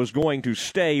going to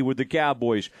stay with the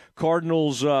Cowboys.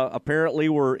 Cardinals apparently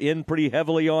were in pretty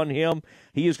heavily on him.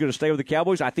 He is going to stay with the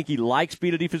Cowboys. I think he likes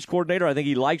being a defense coordinator. I think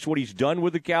he likes what he's done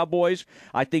with the Cowboys.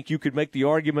 I think you could make the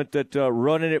argument that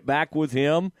running it back with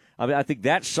him, I think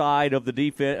that side of the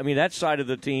defense, that side of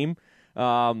the team,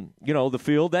 the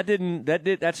field,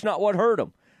 that's not what hurt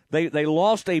them. They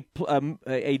lost a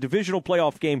divisional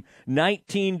playoff game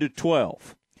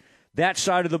 19-12. that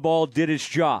side of the ball did its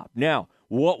job. Now,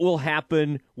 what will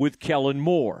happen with Kellen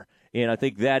Moore? And I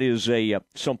think that is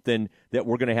something that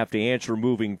we're going to have to answer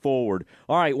moving forward.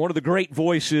 All right, one of the great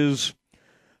voices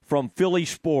from Philly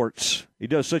sports. He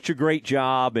does such a great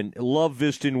job, and love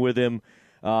visiting with him.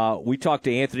 We talked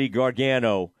to Anthony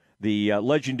Gargano, the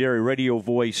legendary radio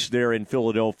voice there in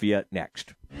Philadelphia,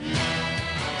 next.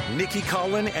 Nikki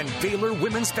Collin and Baylor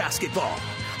women's basketball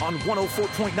on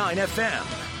 104.9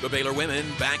 FM. The Baylor women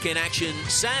back in action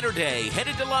Saturday,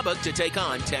 headed to Lubbock to take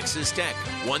on Texas Tech.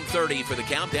 1:30 for the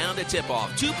countdown to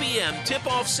tip-off. 2 p.m.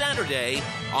 tip-off Saturday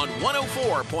on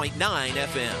 104.9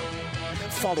 FM.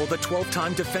 Follow the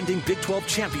 12-time defending Big 12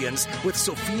 champions with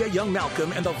Sophia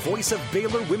Young-Malcolm and the voice of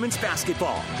Baylor women's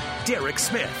basketball, Derek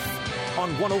Smith,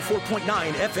 on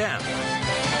 104.9 FM.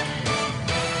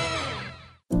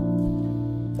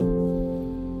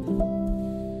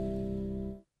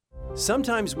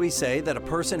 Sometimes we say that a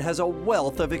person has a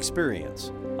wealth of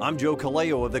experience. I'm Joe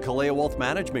Kaleo of the Kaleo Wealth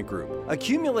Management Group.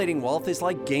 Accumulating wealth is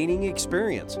like gaining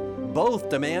experience. Both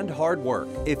demand hard work.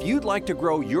 If you'd like to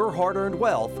grow your hard-earned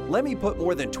wealth, let me put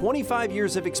more than 25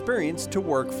 years of experience to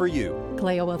work for you.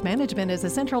 Kaleo Wealth Management is a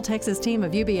Central Texas team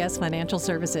of UBS Financial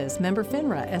Services, member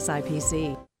FINRA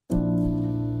SIPC.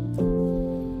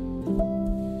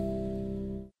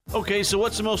 Okay, so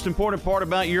what's the most important part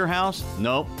about your house?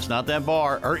 Nope, it's not that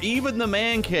bar or even the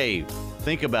man cave.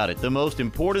 Think about it. The most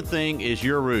important thing is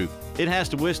your roof. It has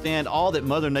to withstand all that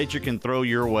Mother Nature can throw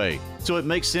your way. So it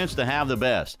makes sense to have the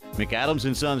best.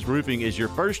 McAdams & Sons Roofing is your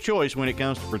first choice when it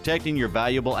comes to protecting your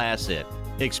valuable asset.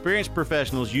 Experienced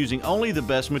professionals using only the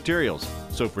best materials.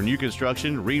 So for new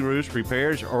construction, re-roofs,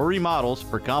 repairs, or remodels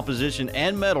for composition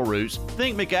and metal roofs,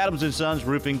 think McAdams & Sons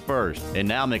Roofing first. And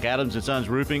now McAdams & Sons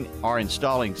Roofing are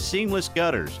installing seamless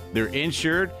gutters. They're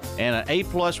insured and an A+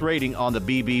 rating on the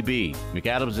BBB.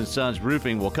 McAdams & Sons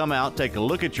Roofing will come out, take a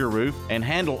look at your roof, and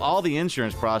handle all the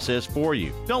insurance process for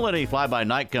you. Don't let any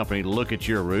fly-by-night company look at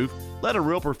your roof. Let a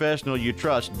real professional you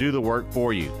trust do the work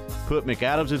for you. Put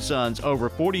McAdams & Sons over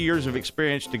 40 years of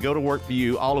experience to go to work for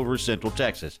you all over Central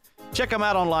Texas. Check them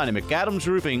out online at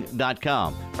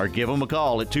McAdamsRoofing.com or give them a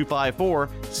call at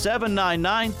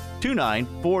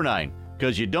 254-799-2949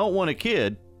 because you don't want a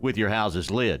kid with your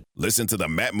house's lid. Listen to the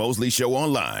Matt Mosley Show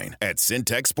online at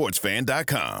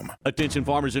syntechsportsfan.com. Attention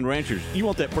farmers and ranchers, you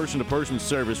want that person-to-person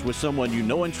service with someone you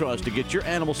know and trust to get your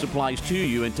animal supplies to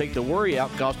you and take the worry out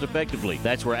cost-effectively.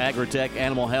 That's where Agritech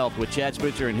Animal Health with Chad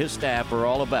Spitzer and his staff are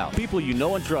all about. People you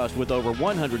know and trust with over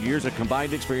 100 years of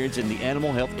combined experience in the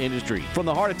animal health industry. From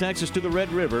the heart of Texas to the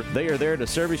Red River, they are there to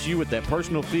service you with that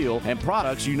personal feel and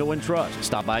products you know and trust.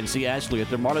 Stop by and see Ashley at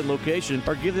their Marlin location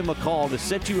or give them a call to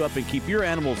set you up and keep your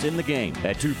animals in the game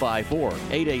at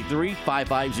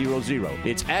 254-883-5500.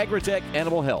 It's Agritech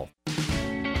Animal Health.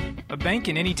 A bank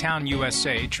in any town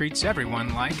USA treats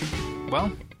everyone like, well,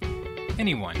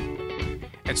 anyone.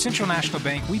 At Central National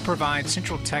Bank, we provide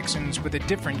Central Texans with a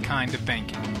different kind of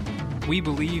banking. We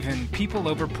believe in people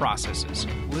over processes,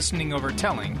 listening over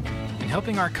telling, and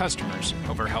helping our customers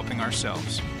over helping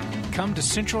ourselves. Come to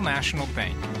Central National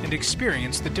Bank and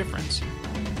experience the difference.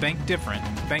 Bank different.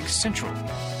 Bank Central.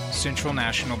 Central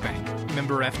National Bank.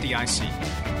 Member FDIC.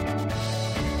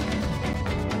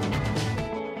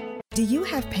 Do you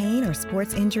have pain or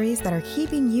sports injuries that are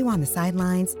keeping you on the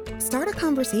sidelines? Start a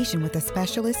conversation with a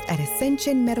specialist at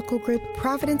Ascension Medical Group,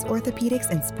 Providence Orthopedics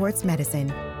and Sports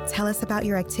Medicine. Tell us about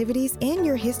your activities and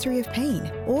your history of pain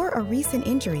or a recent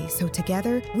injury so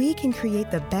together we can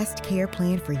create the best care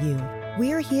plan for you.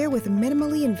 We're here with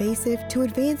minimally invasive to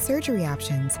advanced surgery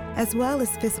options, as well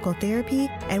as physical therapy,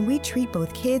 and we treat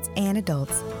both kids and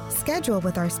adults. Schedule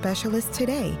with our specialist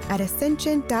today at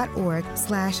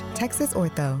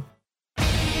ascension.org/TexasOrtho.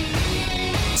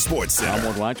 Sports Center. I'm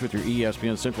Ward Lights with your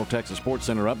ESPN Central Texas Sports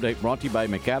Center update brought to you by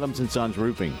McAdams & Sons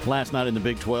Roofing. Last night in the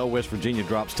Big 12, West Virginia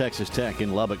drops Texas Tech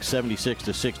in Lubbock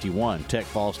 76-61. Tech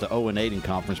falls to 0-8 in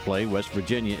conference play. West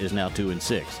Virginia is now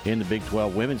 2-6. In the Big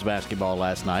 12 women's basketball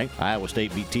last night, Iowa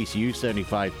State beat TCU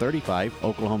 75-35.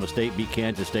 Oklahoma State beat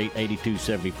Kansas State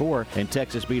 82-74. And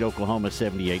Texas beat Oklahoma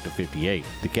 78-58.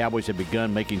 The Cowboys have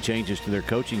begun making changes to their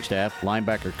coaching staff.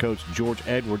 Linebacker coach George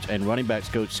Edwards and running backs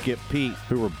coach Skip Peete,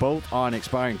 who were both on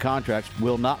expiring contracts,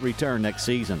 will not return next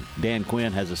season. Dan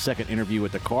Quinn has a second interview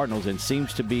with the Cardinals and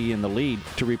seems to be in the lead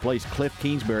to replace Cliff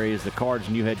Kingsbury as the Cards'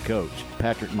 new head coach.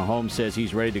 Patrick Mahomes says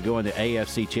he's ready to go in the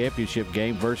AFC Championship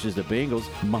game versus the Bengals.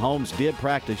 Mahomes did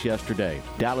practice yesterday.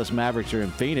 Dallas Mavericks are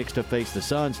in Phoenix to face the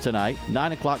Suns tonight,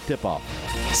 9 o'clock tip-off.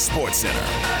 Sports Center,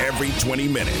 every 20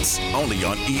 minutes, only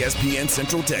on ESPN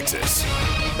Central Texas.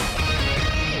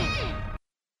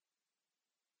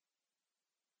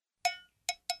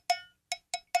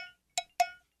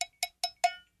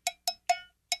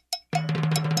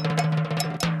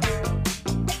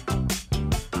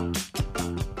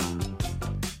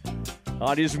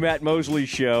 On his Matt Mosley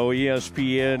Show,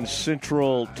 ESPN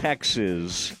Central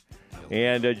Texas.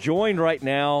 And joined right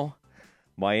now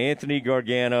by Anthony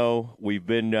Gargano. We've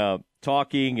been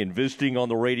talking and visiting on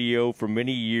the radio for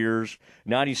many years.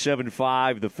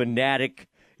 97.5, The Fanatic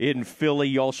in Philly.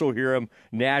 You also hear him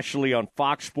nationally on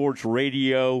Fox Sports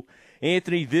Radio.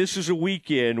 Anthony, this is a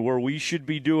weekend where we should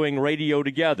be doing radio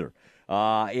together.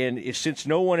 And since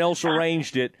no one else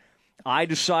arranged it, I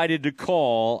decided to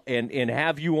call and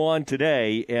have you on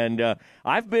today. And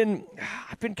I've been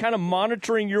kind of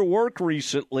monitoring your work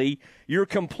recently. You're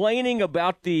complaining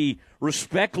about the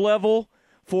respect level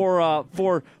for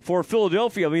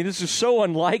Philadelphia. I mean, this is so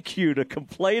unlike you to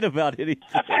complain about anything.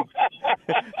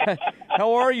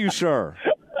 How are you, sir?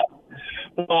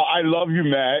 Well, I love you,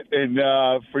 Matt.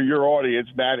 And for your audience,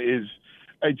 Matt is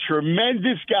a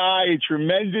tremendous guy, a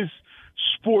tremendous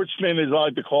sportsman, as I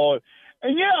like to call it.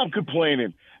 And, yeah, I'm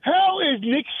complaining. How is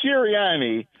Nick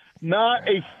Sirianni not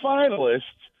a finalist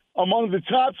among the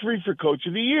top 3 for Coach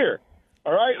of the Year?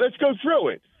 All right, let's go through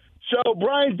it. So,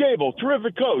 Brian Dable,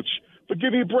 terrific coach, but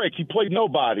give me a break. He played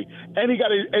nobody. And he got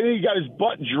his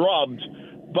butt drubbed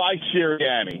by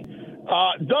Sirianni.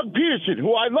 Doug Peterson,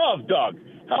 who I love, Doug.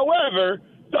 However,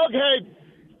 Doug had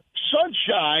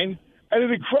sunshine and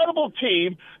an incredible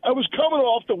team and was coming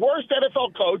off the worst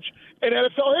NFL coach in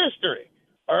NFL history.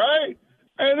 All right?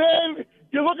 And then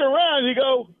you look around and you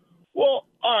go, well,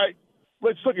 all right,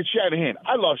 let's look at Shanahan.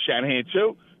 I love Shanahan,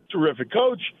 too. Terrific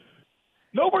coach.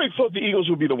 Nobody thought the Eagles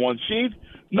would be the 1 seed.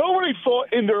 Nobody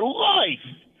thought in their life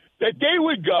that they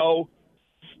would go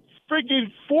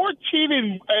freaking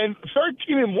 14 and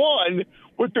 13-1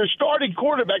 with their starting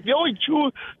quarterback. The only two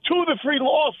of the 3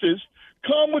 losses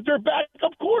come with their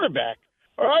backup quarterback.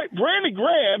 All right? Brandon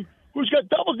Graham, who's got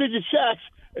double-digit sacks,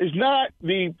 is not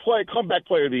the comeback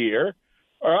player of the year.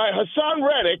 All right, Hassan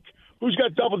Reddick, who's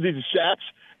got double-digit sacks,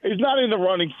 is not in the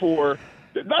running for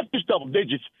not just double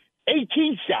digits,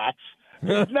 18 sacks.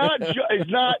 Is not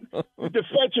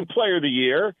defensive player of the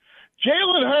year.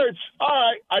 Jalen Hurts, all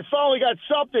right, I finally got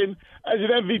something as an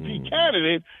MVP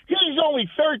candidate. He's only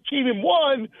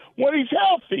 13-1 when he's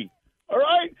healthy. All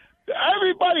right,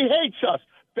 everybody hates us.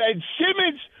 Ben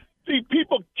Simmons, the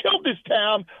people killed this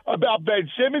town about Ben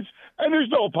Simmons, and there's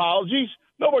no apologies.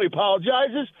 Nobody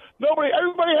apologizes.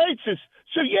 Everybody hates us.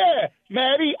 So, yeah,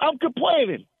 Maddie, I'm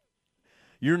complaining.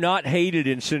 You're not hated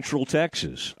in Central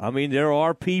Texas. I mean, there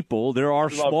are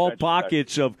small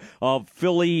pockets of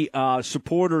Philly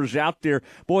supporters out there.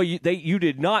 Boy, you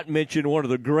did not mention one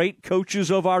of the great coaches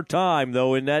of our time,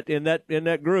 though, in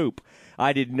that group.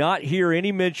 I did not hear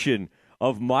any mention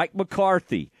of Mike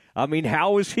McCarthy. I mean,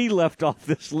 how is he left off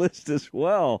this list as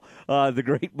well? The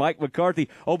great Mike McCarthy.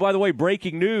 Oh, by the way,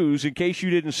 breaking news, in case you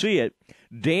didn't see it,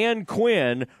 Dan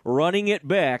Quinn running it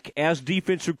back as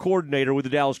defensive coordinator with the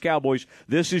Dallas Cowboys.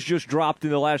 This has just dropped in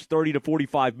the last 30 to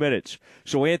 45 minutes.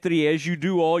 So, Anthony, as you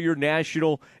do all your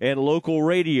national and local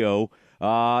radio,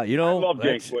 I love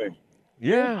Dan Quinn.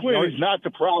 Yeah. Dan Quinn is not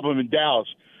the problem in Dallas.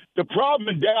 The problem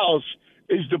in Dallas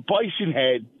is the Bison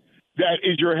head that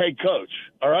is your head coach,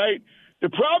 all right? The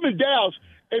problem in Dallas,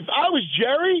 if I was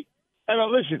Jerry,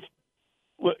 and listen,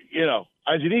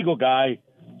 as an Eagle guy,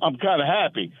 I'm kind of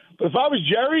happy. But if I was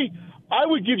Jerry, I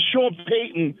would give Sean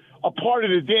Payton a part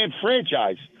of the damn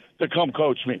franchise to come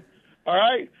coach me. All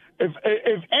right?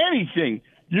 If anything,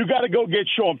 you got to go get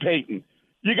Sean Payton.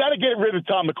 You got to get rid of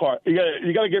Tom McCarthy.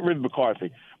 You got to get rid of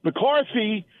McCarthy.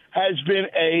 McCarthy has been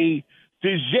a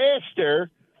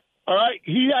disaster. All right?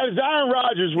 He has Aaron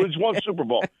Rodgers wins 1 Super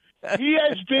Bowl. He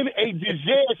has been a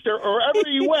disaster wherever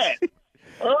he went.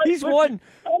 All right? He's won.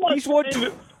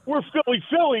 We're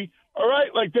Philly. All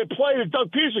right, like that play that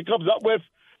Doug Peterson comes up with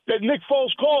that Nick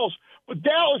Foles calls. But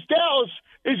Dallas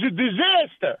is a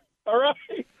disaster. All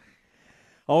right.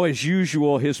 Oh, as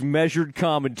usual, his measured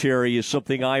commentary is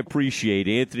something I appreciate.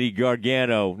 Anthony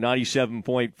Gargano,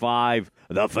 97.5,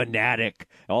 The Fanatic,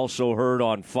 also heard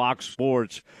on Fox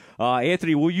Sports.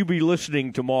 Anthony, will you be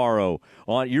listening tomorrow?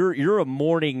 You're a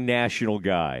morning national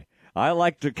guy. I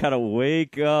like to kind of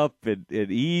wake up and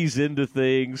ease into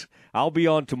things. I'll be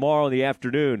on tomorrow in the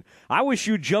afternoon. I wish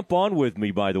you'd jump on with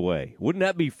me, by the way. Wouldn't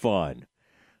that be fun?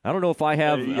 I don't know if I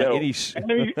have any.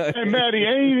 Hey, Matty,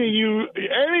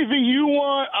 anything you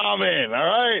want, I'm in. All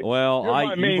right.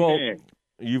 Well,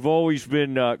 you've always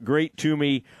been great to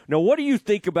me. Now, what do you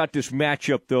think about this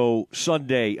matchup, though,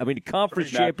 Sunday? I mean, the conference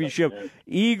championship,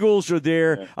 Eagles are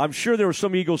there. Yeah. I'm sure there were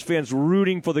some Eagles fans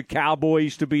rooting for the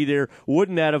Cowboys to be there.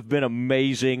 Wouldn't that have been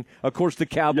amazing? Of course, the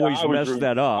Cowboys messed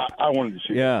that up. I wanted to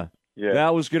see that. Yeah,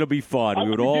 that was going to be fun. We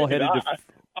would all head into.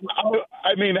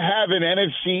 I mean, have an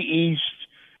NFC East,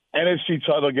 NFC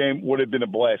title game would have been a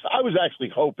blast. I was actually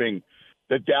hoping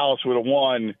that Dallas would have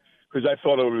won because I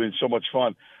thought it would have been so much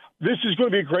fun. This is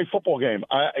going to be a great football game.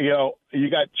 You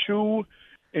got two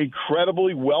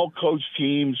incredibly well-coached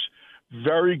teams,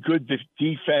 very good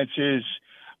defenses.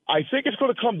 I think it's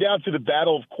going to come down to the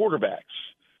battle of quarterbacks.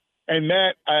 And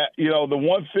Matt, the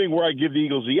one thing where I give the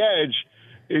Eagles the edge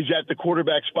is at the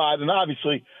quarterback spot. And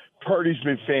obviously, Purdy's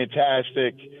been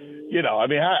fantastic.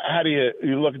 How do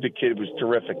you look at the kid? It was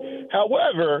terrific.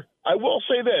 However, I will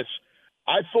say this.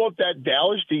 I thought that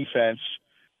Dallas defense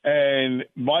and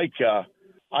Micah,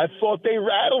 I thought they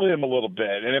rattled him a little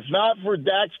bit. And if not for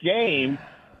Dak's game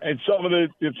and some of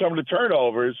the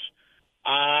turnovers,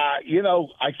 I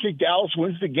think Dallas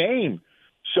wins the game.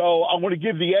 So I'm going to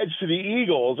give the edge to the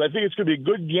Eagles. I think it's going to be a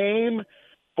good game,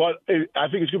 but I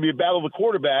think it's going to be a battle of the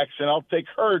quarterbacks, and I'll take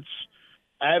Hurts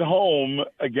at home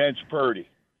against Purdy.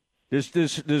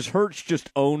 Does Hurts just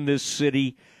own this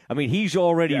city? I mean, he's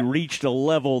already reached a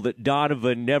level that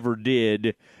Donovan never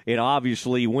did, and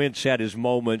obviously Wentz had his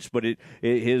moments, but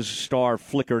his star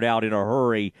flickered out in a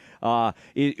hurry.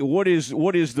 What is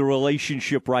the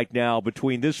relationship right now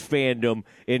between this fandom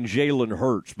and Jalen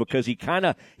Hurts? Because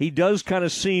he does kind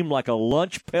of seem like a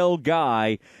lunch pail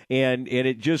guy, and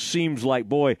it just seems like,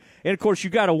 boy. And of course, you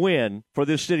got to win for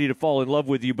this city to fall in love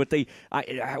with you. But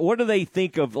what do they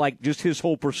think of like just his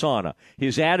whole persona,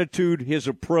 his attitude, his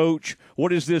approach?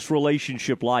 What is this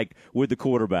relationship like with the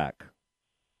quarterback?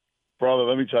 Brother,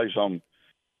 let me tell you something.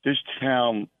 This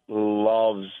town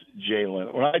loves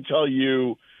Jalen. When I tell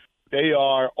you, they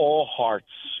are all hearts.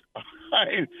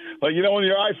 Right? Like, on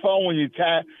your iPhone, when you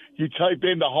type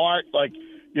in the heart,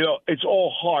 it's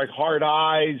all heart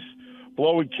eyes,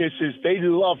 blowing kisses. They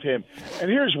love him.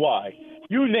 And here's why.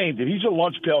 You named it. He's a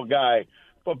lunch pail guy.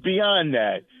 But beyond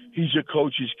that, he's a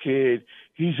coach's kid.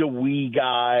 He's a wee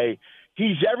guy.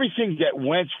 He's everything that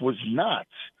Wentz was not.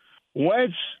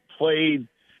 Wentz played,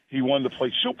 he wanted to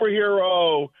play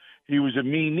superhero. He was a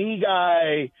me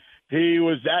guy. He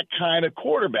was that kind of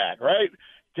quarterback, right?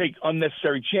 Take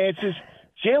unnecessary chances.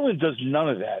 Jalen does none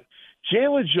of that.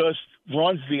 Jalen just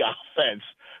runs the offense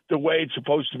the way it's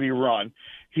supposed to be run.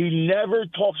 He never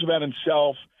talks about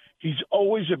himself. He's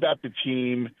always about the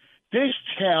team. This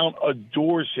town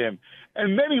adores him.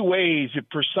 In many ways, it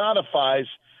personifies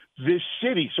this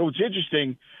city. So it's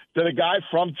interesting that a guy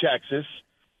from Texas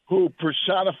who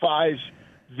personifies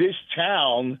this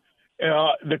town,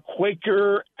 the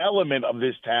Quaker element of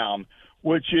this town,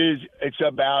 which is it's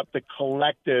about the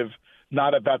collective,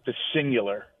 not about the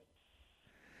singular.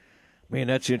 Man,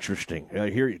 that's interesting.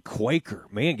 Here, Quaker.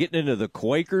 Man, getting into the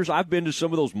Quakers. I've been to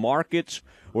some of those markets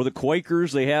where the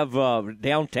Quakers, they have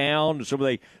downtown,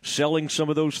 they selling some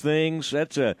of those things.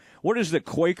 What is the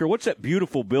Quaker? What's that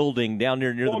beautiful building down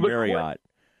there near the Marriott?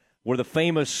 Where the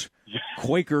famous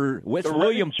Quaker, with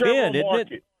William Penn,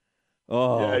 isn't it?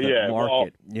 Oh, yeah.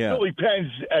 Market. Well, Billy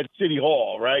Penn's at City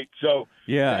Hall, right? So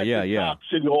yeah.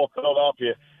 City Hall,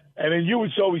 Philadelphia. And then you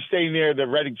would always stay near the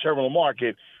Reading Terminal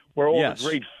Market, where all the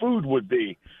great food would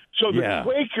be. So the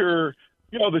Quaker,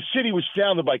 the city was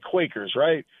founded by Quakers,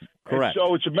 right? Correct. And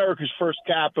so it's America's first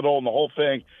capital and the whole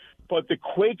thing. But the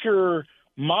Quaker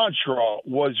mantra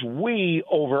was we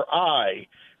over I.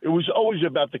 It was always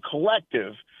about the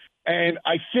collective. And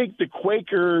I think the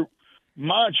Quaker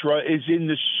mantra is in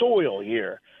the soil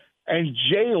here. And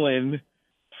Jalen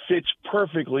fits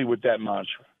perfectly with that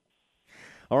mantra.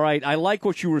 All right, I like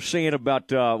what you were saying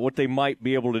about what they might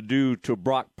be able to do to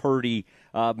Brock Purdy.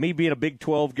 Me being a Big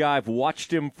 12 guy, I've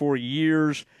watched him for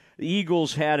years. The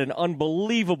Eagles had an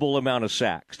unbelievable amount of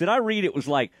sacks. Did I read it was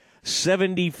like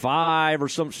 75 or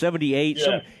 78,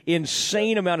 some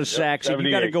insane amount of sacks, and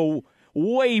you got to go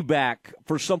way back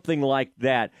for something like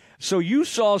that. So you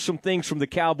saw some things from the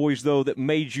Cowboys, though, that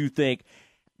made you think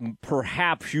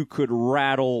perhaps you could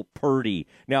rattle Purdy.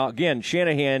 Now, again,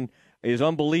 Shanahan is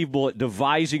unbelievable at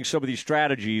devising some of these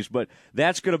strategies, but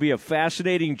that's going to be a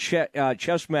fascinating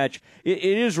chess match. It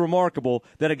is remarkable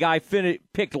that a guy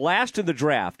picked last in the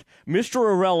draft, Mr.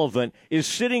 Irrelevant, is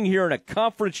sitting here in a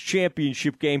conference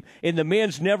championship game, and the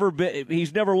man's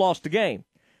he's never lost a game.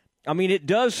 I mean, it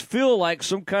does feel like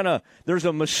some kind of, there's a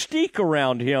mystique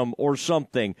around him or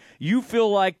something. You feel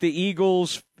like the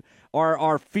Eagles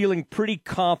are feeling pretty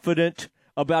confident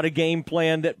about a game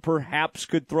plan that perhaps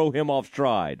could throw him off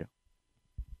stride.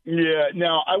 Yeah.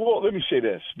 Now, let me say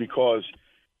this, because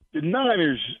the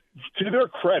Niners, to their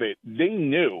credit, they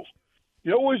knew.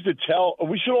 We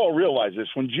should all realize this.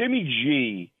 When Jimmy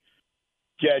G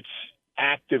gets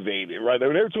activated, right? They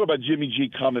were talking about Jimmy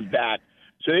G coming back,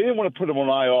 so they didn't want to put him on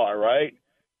IR, right?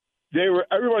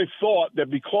 Everybody thought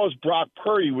that because Brock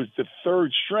Purdy was the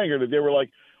third stringer, that they were like,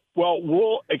 well,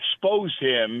 we'll expose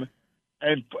him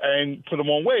and put them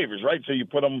on waivers, right? So you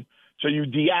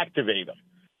deactivate them.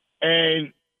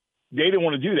 And they didn't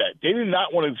want to do that. They did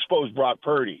not want to expose Brock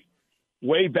Purdy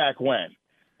way back when.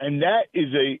 And that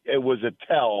it was a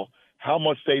tell how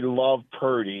much they love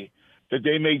Purdy, that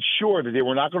they made sure that they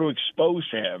were not going to expose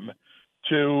him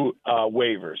to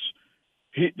waivers.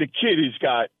 The kid has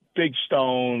got big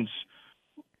stones.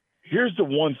 Here's the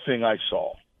one thing I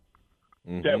saw,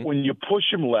 that when you push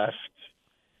him left,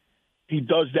 he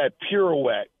does that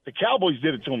pirouette. The Cowboys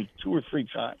did it to him 2 or 3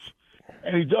 times.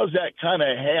 And he does that kind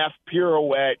of half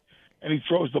pirouette, and he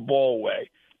throws the ball away.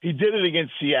 He did it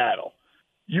against Seattle.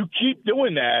 You keep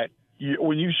doing that,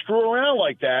 when you screw around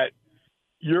like that,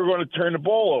 you're going to turn the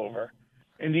ball over.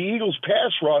 And the Eagles'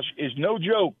 pass rush is no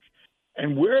joke.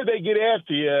 And where they get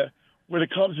after you when it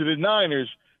comes to the Niners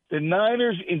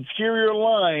interior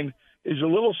line is a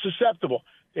little susceptible.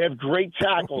 They have great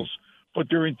tackles, but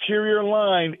their interior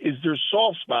line is their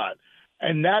soft spot.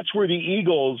 And that's where the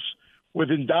Eagles, with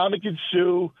Ndamukong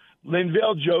Suh,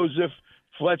 Linval Joseph,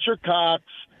 Fletcher Cox,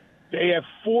 they have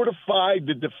fortified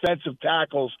the defensive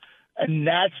tackles, and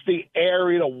that's the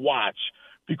area to watch.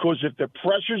 Because if the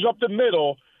pressure's up the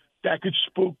middle, that could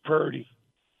spook Purdy.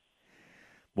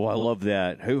 Boy, I love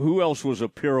that. Who else was a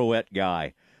pirouette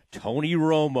guy? Tony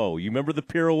Romo. You remember the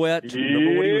pirouette?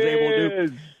 Remember what he was able to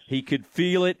do? He could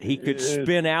feel it. He could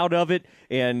spin out of it.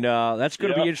 And that's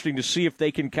going to be interesting to see if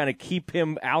they can kind of keep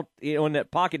him out in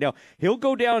that pocket. Now, he'll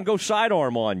go down and go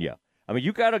sidearm on you. I mean,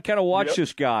 you got to kind of watch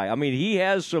this guy. I mean, he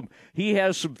has some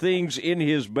things in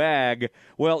his bag.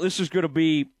 Well, this is going to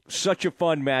be such a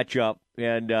fun matchup,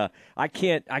 and I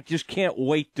just can't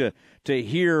wait to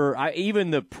hear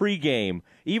even the pregame,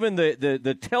 even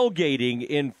the tailgating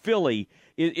in Philly.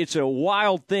 It's a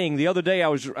wild thing. The other day I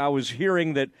was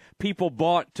hearing that people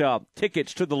bought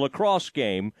tickets to the lacrosse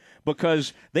game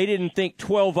because they didn't think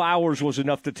 12 hours was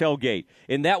enough to tailgate,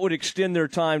 and that would extend their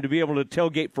time to be able to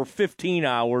tailgate for 15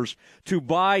 hours to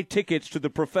buy tickets to the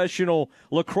professional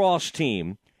lacrosse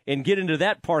team and get into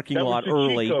that parking lot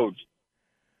early.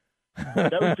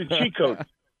 That was the cheat code.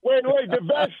 Wait, the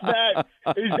best, Matt,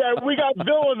 is that we got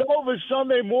Villanova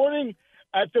Sunday morning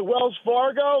at the Wells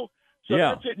Fargo. So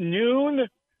that's at noon.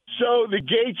 So the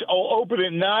gates will open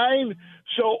at 9.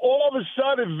 So all of a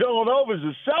sudden, Villanova's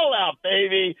a sellout,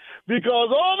 baby, because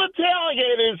all the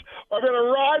tailgaters are going to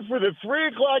arrive for the 3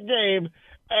 o'clock game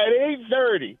at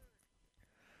 8:30.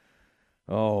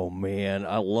 Oh, man,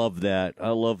 I love that.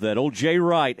 Old Jay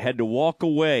Wright had to walk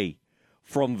away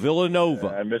from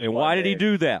Villanova. And why did he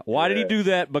do that? Why did he do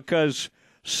that? Because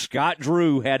Scott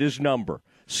Drew had his number.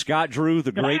 Scott Drew,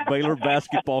 the great Baylor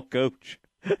basketball coach.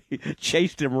 He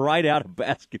chased him right out of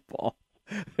basketball.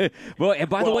 Well, and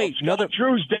by the way, Scott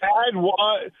Drew's dad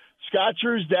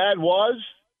was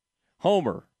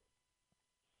Homer.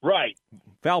 Right.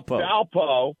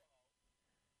 Valpo.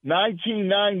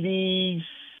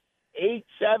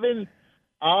 1998-7.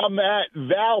 I'm at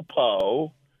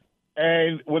Valpo,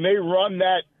 and when they run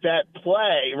that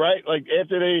play, right, like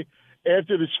after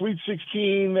the Sweet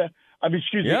 16,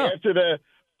 after the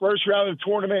first round of the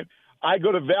tournament, I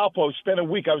go to Valpo, spend a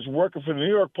week. I was working for the New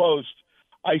York Post.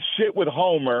 I sit with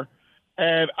Homer,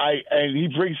 and he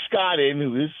brings Scott in,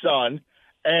 who's his son,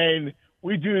 and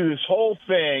we do this whole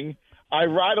thing. I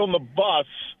ride on the bus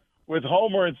with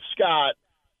Homer and Scott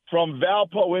from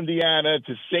Valpo, Indiana,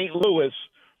 to St. Louis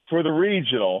for the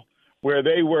regional, where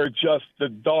they were just the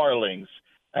darlings.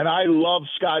 And I love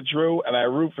Scott Drew, and I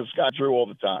root for Scott Drew all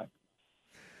the time.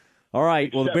 All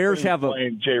right. Well, the Bears have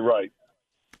Jay Wright.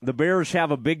 The Bears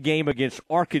have a big game against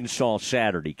Arkansas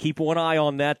Saturday. Keep one eye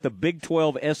on that. The Big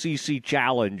 12 SEC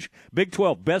Challenge. Big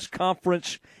 12, best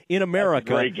conference in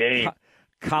America. That's a great game.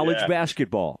 College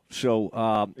basketball. So,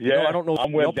 I don't know.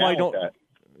 I'm with that.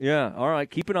 Yeah, all right.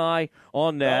 Keep an eye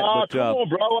on that. Come on,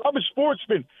 bro. I'm a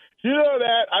sportsman. You know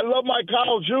that. I love my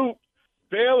college hoop,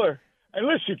 Baylor. And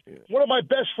listen, one of my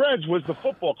best friends was the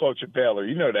football coach at Baylor.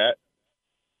 You know that.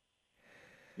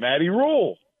 Matty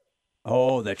Rule.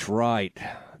 Oh, that's right.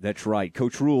 That's right.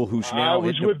 Coach Rule, who's now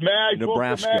in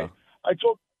Nebraska. I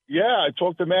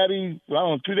talked to Matty,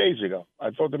 2 days ago.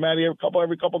 I talked to Matty every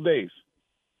couple of days.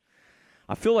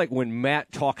 I feel like when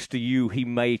Matt talks to you, he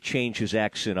may change his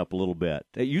accent up a little bit.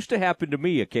 It used to happen to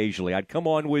me occasionally. I'd come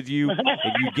on with you, and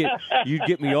you'd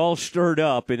get me all stirred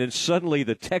up, and then suddenly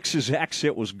the Texas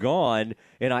accent was gone,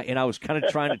 and I was kind of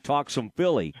trying to talk some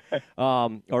Philly,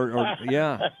 some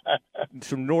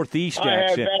Northeast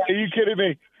accent. Are you kidding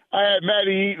me? I had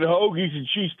Matty eating hoagies and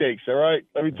cheesesteaks, all right?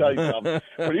 Let me tell you something.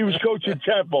 When he was coaching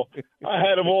Temple, I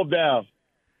had him all down.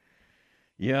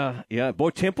 Yeah. Boy,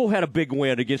 Temple had a big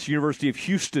win against the University of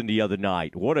Houston the other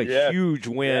night. What a huge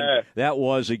win that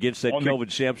was against that Kelvin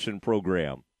Sampson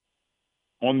program.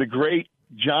 On the great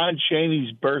John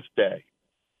Chaney's birthday.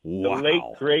 Wow. The late,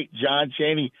 great John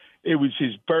Chaney. It was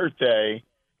his birthday,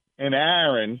 and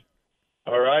Aaron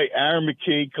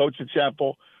McKee, coach at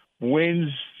Temple,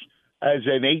 wins as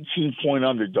an 18-point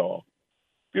underdog.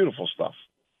 Beautiful stuff.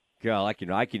 God, I can.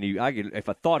 If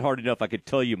I thought hard enough, I could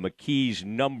tell you McKee's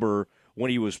number when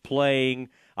he was playing.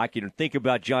 I can think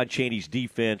about John Chaney's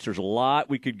defense. There's a lot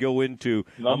we could go into.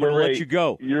 I'm going to let you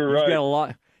go. You're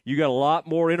right. You got a lot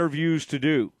more interviews to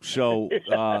do. So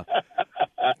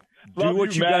do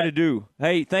what you got to do.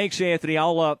 Hey, thanks, Anthony.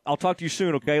 I'll talk to you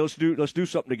soon. Okay, let's do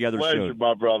something together Pleasure, soon.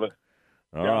 my brother.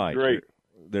 All right, great.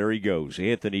 There he goes,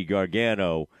 Anthony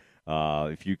Gargano.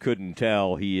 If you couldn't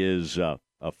tell, he is a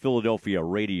Philadelphia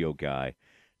radio guy.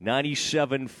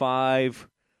 97.5,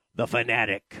 The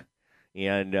Fanatic,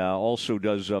 and also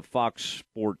does Fox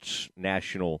Sports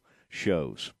national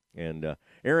shows. And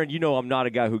Aaron, you know I'm not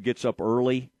a guy who gets up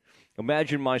early.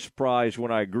 Imagine my surprise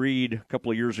when I agreed a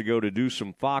couple of years ago to do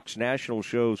some Fox national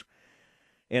shows,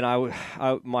 and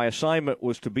my assignment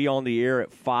was to be on the air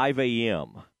at 5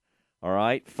 a.m., all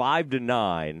right, 5 to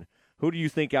 9. Who do you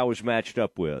think I was matched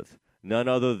up with? None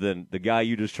other than the guy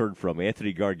you just heard from,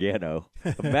 Anthony Gargano.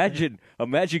 Imagine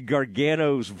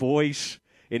Gargano's voice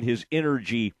and his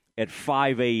energy at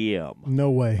 5 a.m. No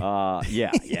way.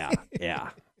 Yeah.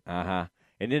 Uh-huh.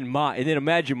 And then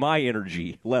imagine my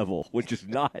energy level, which is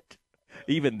not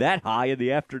even that high in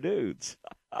the afternoons.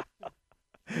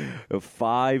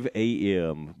 5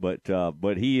 a.m.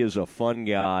 But he is a fun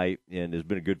guy and has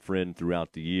been a good friend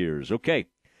throughout the years. Okay,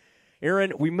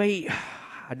 Aaron,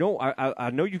 I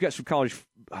know you've got some college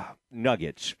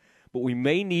nuggets, but we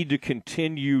may need to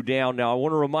continue down. Now, I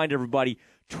want to remind everybody,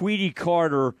 Tweety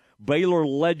Carter, Baylor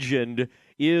legend,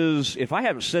 is, if I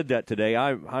haven't said that today,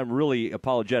 I'm really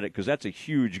apologetic because that's a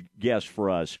huge guess for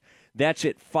us. That's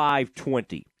at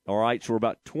 5:20, all right? So we're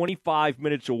about 25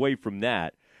 minutes away from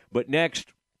that. But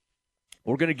next,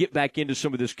 we're going to get back into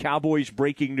some of this Cowboys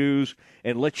breaking news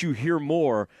and let you hear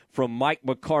more from Mike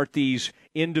McCarthy's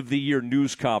end-of-the-year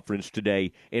news conference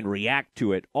today and react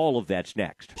to it. All of that's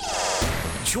next.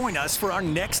 Join us for our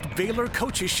next Baylor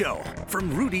Coaches Show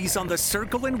from Rudy's on the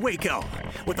Circle in Waco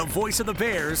with the voice of the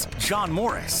Bears, John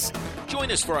Morris.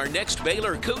 Join us for our next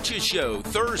Baylor Coaches Show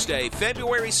Thursday,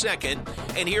 February 2nd,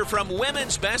 and hear from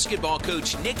women's basketball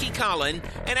coach Nikki Collin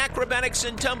and acrobatics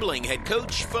and tumbling head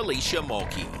coach Felicia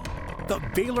Mulkey. The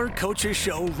Baylor Coaches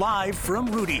Show live from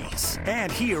Rudy's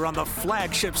and here on the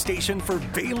flagship station for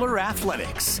Baylor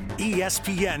Athletics,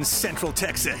 ESPN Central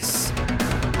Texas.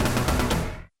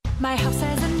 My house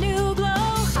has a new glow.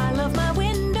 I love my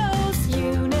windows.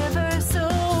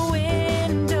 Universal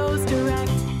Windows Direct.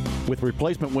 With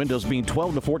replacement windows being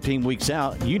 12 to 14 weeks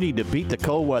out, you need to beat the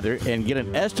cold weather and get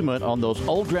an estimate on those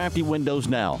old drafty windows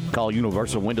now. Call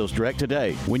Universal Windows Direct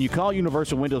today. When you call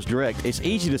Universal Windows Direct, it's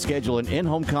easy to schedule an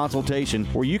in-home consultation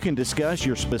where you can discuss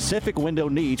your specific window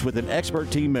needs with an expert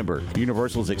team member.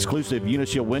 Universal's exclusive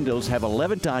Unishield windows have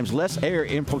 11 times less air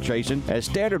infiltration as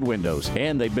standard windows,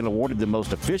 and they've been awarded the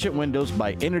most efficient windows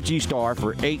by Energy Star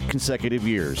for 8 consecutive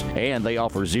years. And they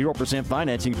offer 0%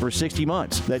 financing for 60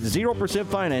 months. That's 0%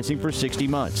 financing for 60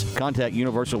 months. Contact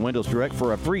Universal Windows Direct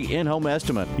for a free in-home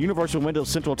estimate.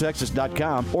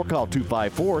 UniversalWindowsCentralTexas.com or call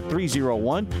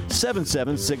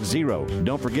 254-301-7760.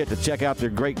 Don't forget to check out their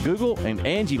great Google and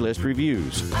Angie List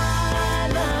reviews.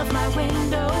 I love my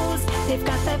windows. They've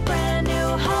got that brand new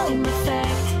home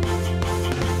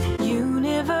effect.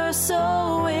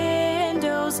 Universal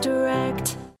Windows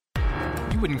Direct.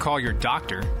 You wouldn't call your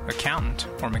doctor, accountant,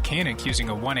 or mechanic using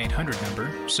a 1-800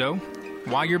 number, so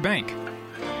why your bank?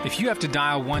 If you have to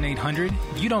dial 1-800,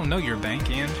 you don't know your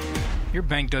bank, and your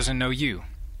bank doesn't know you.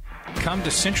 Come to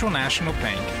Central National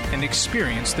Bank and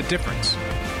experience the difference.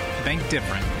 Bank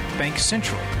different. Bank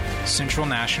Central. Central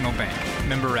National Bank.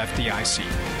 Member FDIC.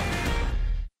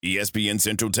 ESPN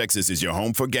Central Texas is your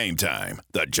home for Game Time,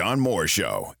 The John Moore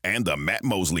Show, and The Matt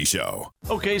Mosley Show.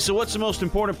 Okay, so what's the most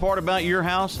important part about your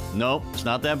house? Nope, it's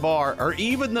not that bar or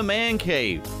even the man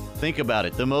cave. Think about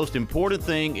it. The most important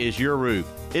thing is your roof.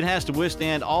 It has to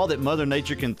withstand all that Mother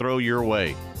Nature can throw your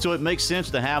way. So it makes sense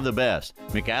to have the best.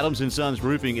 McAdams & Sons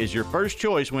Roofing is your first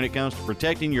choice when it comes to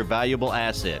protecting your valuable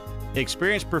asset.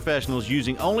 Experienced professionals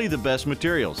using only the best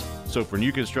materials. So for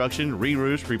new construction,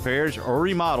 re-roofs, repairs, or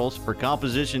remodels for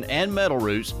composition and metal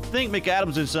roofs, think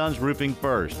McAdams & Sons Roofing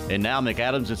first. And now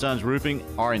McAdams & Sons Roofing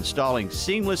are installing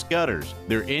seamless gutters.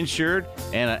 They're insured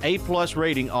and an A+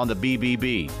 rating on the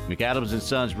BBB. McAdams &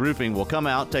 Sons Roofing will come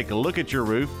out, take a look at your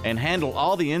roof, and handle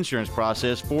all the insurance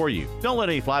process for you. Don't let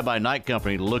any fly-by-night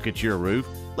company look at your roof.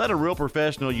 Let a real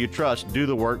professional you trust do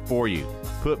the work for you.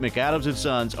 Put McAdams &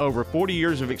 Sons over 40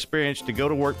 years of experience to go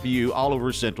to work for you all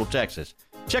over Central Texas.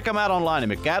 Check them out online at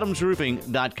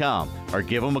McAdamsRoofing.com or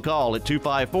give them a call at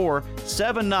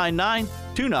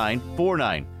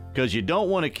 254-799-2949 because you don't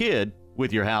want a kid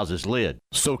with your house's lid.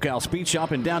 SoCal Speed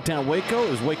Shop in downtown Waco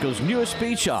is Waco's newest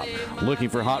speed shop. Looking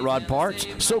for hot rod parts?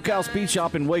 SoCal Speed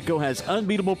Shop in Waco has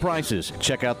unbeatable prices.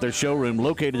 Check out their showroom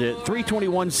located at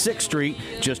 321 6th Street,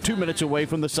 just 2 minutes away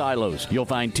from the silos. You'll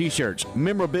find t-shirts,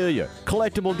 memorabilia,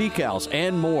 collectible decals,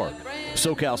 and more.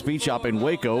 SoCal Speed Shop in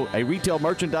Waco, a retail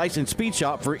merchandise and speed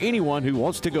shop for anyone who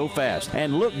wants to go fast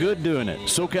and look good doing it.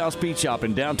 SoCal Speed Shop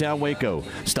in downtown Waco.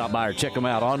 Stop by or check them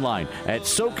out online at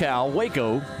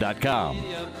SoCalWaco.com.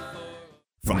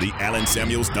 From the Allen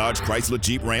Samuels Dodge Chrysler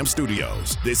Jeep Ram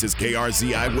Studios, this is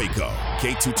KRZI Waco,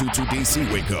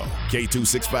 K222DC Waco,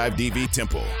 K265DV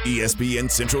Temple, ESPN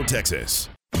Central Texas.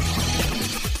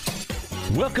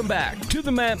 Welcome back to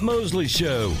the Matt Mosley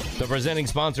Show. The presenting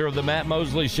sponsor of the Matt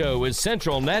Mosley Show is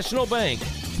Central National Bank,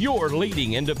 your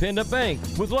leading independent bank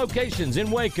with locations in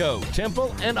Waco,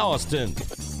 Temple, and Austin.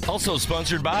 Also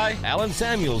sponsored by Allen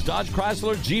Samuels Dodge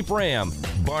Chrysler Jeep Ram,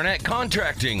 Barnett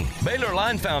Contracting, Baylor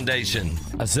Line Foundation,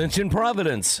 Ascension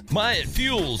Providence, Myatt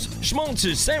Fuels,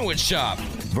 Schmaltz's Sandwich Shop,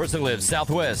 VersaLive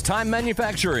Southwest Time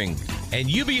Manufacturing, and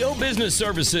UBO Business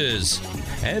Services.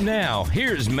 And now,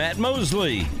 here's Matt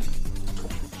Mosley.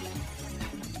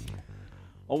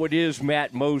 Oh, it is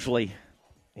Matt Mosley,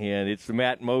 and it's the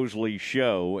Matt Mosley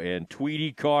Show, and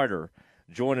Tweety Carter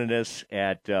joining us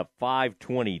at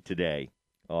 5:20 today.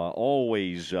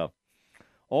 Always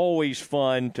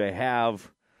fun to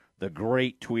have the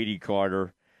great Tweety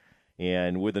Carter.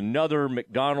 And with another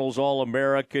McDonald's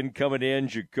All-American coming in,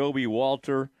 Jacoby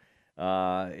Walter,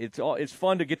 it's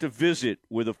fun to get to visit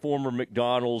with a former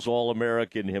McDonald's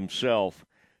All-American himself,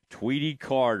 Tweety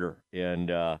Carter.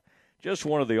 And just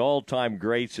one of the all-time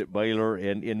greats at Baylor.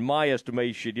 And in my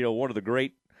estimation, one of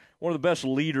the best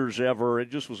leaders ever. It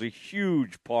just was a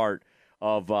huge part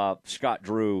of Scott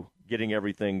Drew getting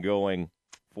everything going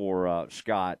for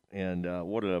Scott, and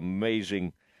what an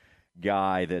amazing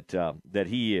guy that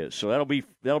he is. So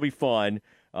that'll be fun.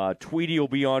 Tweety will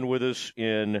be on with us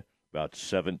in about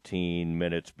 17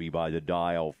 minutes. Be by the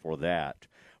dial for that.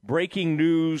 Breaking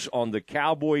news on the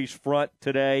Cowboys front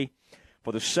today.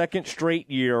 For the second straight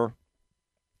year,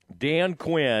 Dan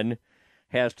Quinn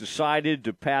has decided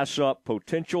to pass up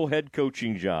potential head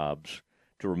coaching jobs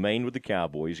to remain with the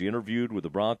Cowboys. He interviewed with the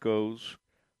Broncos,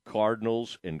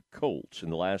 Cardinals, and Colts in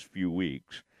the last few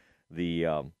weeks.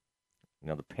 Now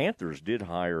the Panthers did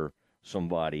hire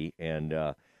somebody, and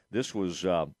this was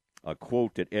a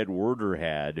quote that Ed Werder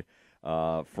had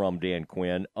from Dan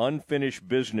Quinn: "Unfinished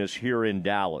business here in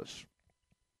Dallas.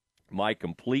 My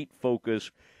complete focus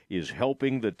is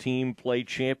helping the team play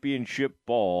championship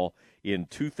ball in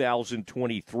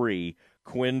 2023,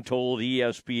 Quinn told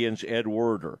ESPN's Ed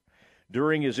Werder.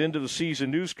 During his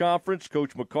end-of-the-season news conference,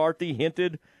 Coach McCarthy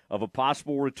hinted of a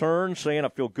possible return, saying, "I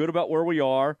feel good about where we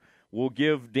are. We'll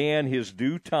give Dan his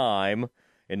due time."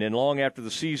 And then not long after the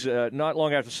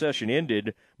session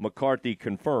ended, McCarthy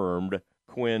confirmed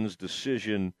Quinn's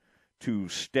decision to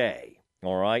stay.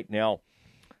 All right. Now,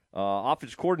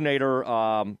 offense coordinator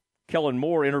Kellen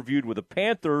Moore interviewed with the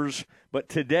Panthers, but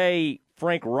today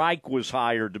Frank Reich was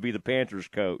hired to be the Panthers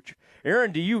coach.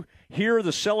 Aaron, do you hear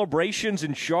the celebrations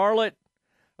in Charlotte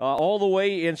all the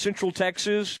way in Central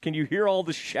Texas? Can you hear all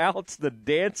the shouts, the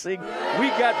dancing? We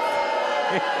got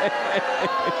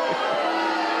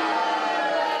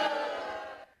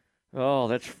oh,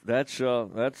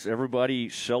 that's everybody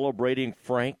celebrating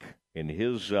Frank and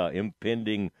his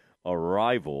impending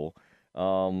arrival.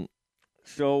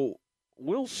 So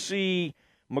we'll see.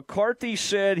 McCarthy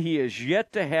said he has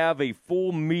yet to have a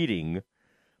full meeting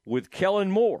with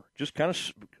Kellen Moore. Just kind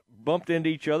of bumped into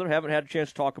each other. Haven't had a chance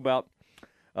to talk about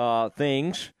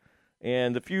things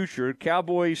and the future.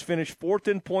 Cowboys finished 4th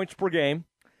in points per game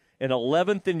and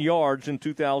 11th in yards in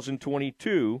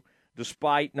 2022,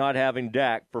 despite not having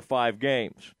Dak for 5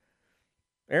 games.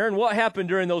 Aaron, what happened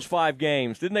during those 5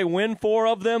 games? Didn't they win 4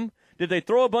 of them? Did they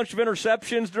throw a bunch of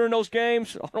interceptions during those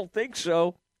games? I don't think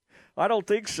so. How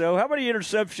many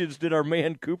interceptions did our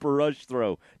man Cooper Rush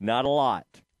throw? Not a lot.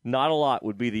 Not a lot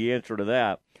would be the answer to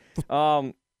that.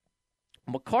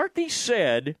 McCarthy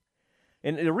said,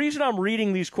 and the reason I'm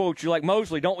reading these quotes, you're like,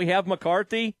 Mosley, don't we have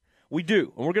McCarthy? We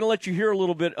do. And we're going to let you hear a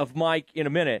little bit of Mike in a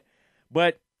minute.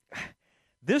 But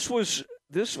this,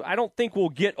 I don't think we'll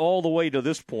get all the way to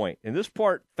this point. And this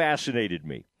part fascinated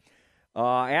me.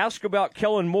 Ask about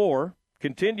Kellen Moore.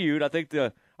 Continued. I think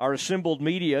our assembled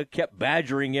media kept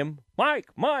badgering him.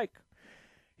 Mike.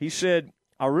 He said,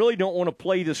 I really don't want to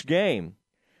play this game.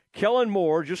 Kellen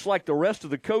Moore, just like the rest of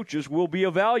the coaches, will be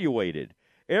evaluated.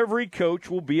 Every coach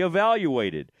will be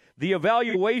evaluated. The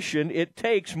evaluation, it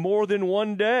takes more than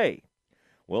one day.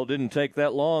 Well, it didn't take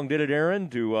that long, did it, Aaron,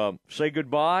 to say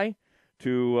goodbye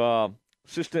to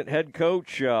assistant head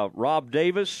coach Rob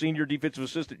Davis, senior defensive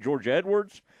assistant George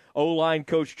Edwards, O-line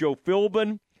coach Joe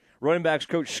Philbin, running backs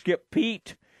coach Skip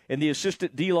Peete, and the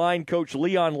assistant D-line coach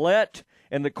Leon Lett,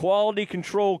 and the quality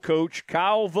control coach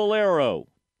Kyle Valero.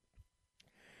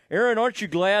 Aaron, aren't you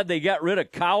glad they got rid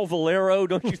of Kyle Valero?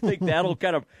 Don't you think that'll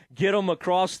kind of get them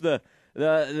across the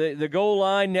goal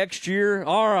line next year?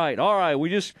 All right.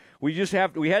 We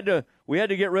had to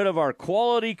get rid of our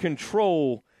quality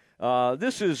control. I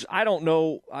don't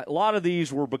know. A lot of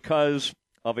these were because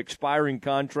of expiring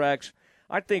contracts.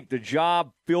 I think the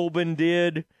job Philbin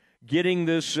did getting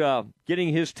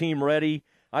his team ready.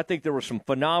 I think there were some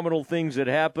phenomenal things that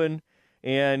happened,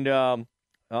 and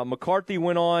McCarthy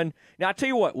went on. Now I tell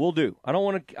you what we'll do. I don't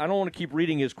want to keep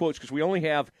reading his quotes because we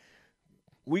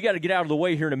got to get out of the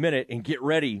way here in a minute and get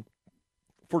ready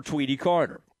for Tweety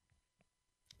Carter,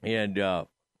 and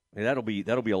that'll be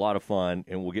a lot of fun.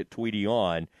 And we'll get Tweety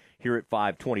on here at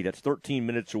 5:20. That's 13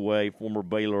 minutes away. Former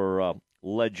Baylor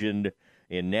legend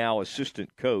and now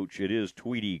assistant coach. It is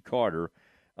Tweety Carter.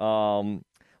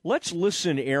 Let's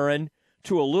listen, Aaron,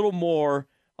 to a little more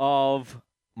of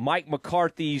Mike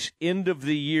McCarthy's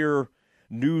end-of-the-year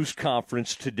news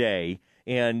conference today,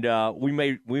 and we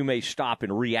may stop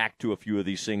and react to a few of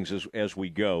these things as we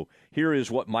go. Here is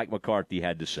what Mike McCarthy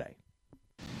had to say.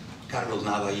 Carlos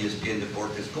Nava, ESPN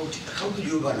Deportes. Coach, how do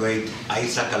you evaluate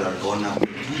Isaac Alarcón after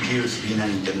 2 years being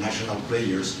an international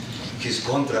player? His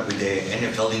contract with the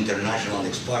NFL International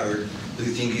expired. Do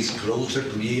you think he's closer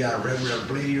to be a regular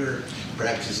player,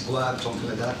 practice squad, something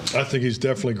like that? I think he's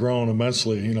definitely grown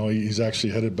immensely. He's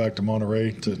actually headed back to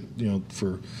Monterey to,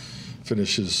 for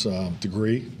finish his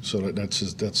degree. So that's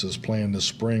his plan this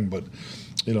spring. But,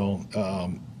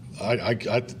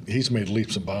 he's made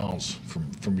leaps and bounds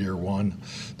from year 1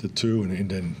 to 2, and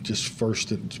then just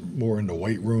first more in the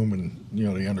weight room and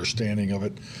the understanding of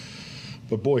it.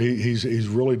 But boy, he's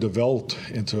really developed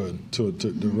into a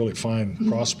really fine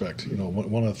prospect.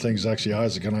 One of the things actually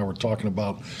Isaac and I were talking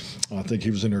about, I think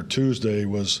he was in there Tuesday,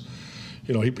 was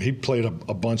he played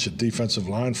a bunch of defensive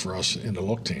line for us in the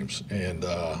look teams, and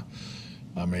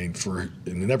and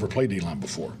he never played D-line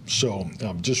before, so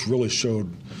just really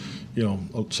showed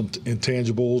some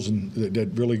intangibles and that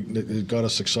really got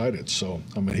us excited. So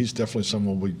he's definitely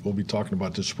someone we'll be talking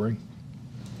about this spring.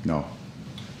 No.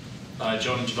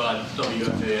 Jonah Javad,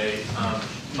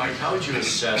 WFAA. Mike, how would you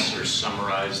assess or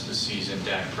summarize the season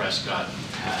Dak Prescott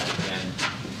had, and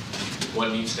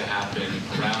what needs to happen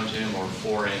around him or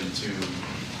for him to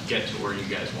get to where you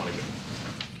guys want to go?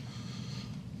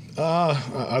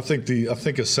 I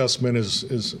think assessment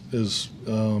is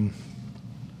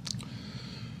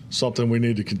something we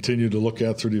need to continue to look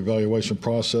at through the evaluation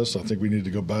process. I think we need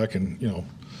to go back and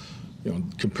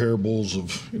comparables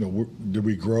of did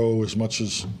we grow as much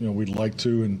as we'd like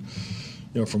to, and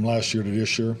from last year to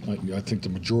this year. I think the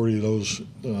majority of those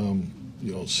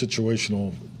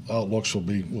situational outlooks will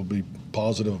be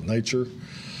positive of nature.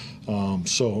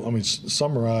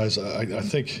 Summarize. I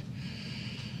think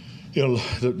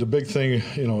the big thing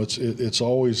it's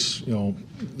always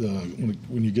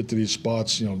when you get to these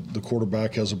spots the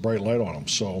quarterback has a bright light on him.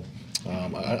 So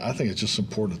I think it's just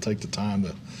important to take the time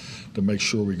to make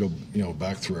sure we go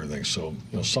back through everything. So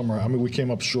summarize. We came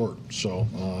up short. So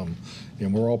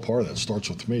and we're all part of that. It starts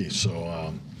with me.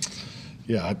 So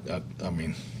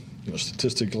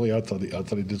statistically, I thought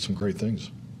he did some great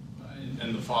things.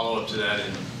 And the follow-up to that,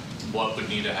 and what would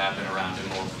need to happen around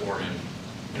him or for him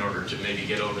in order to maybe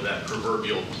get over that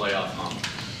proverbial playoff hump?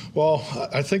 Well,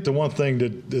 I think the one thing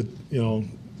that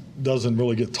doesn't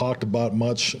really get talked about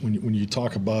much when you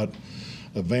talk about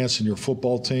advancing your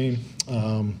football team,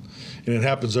 and it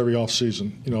happens every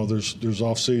offseason. There's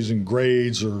offseason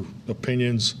grades or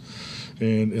opinions,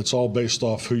 and it's all based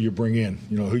off who you bring in,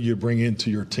 who you bring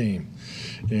into your team.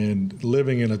 And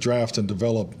living in a draft and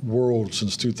develop world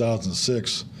since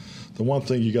 2006, the one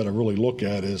thing you got to really look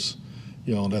at is,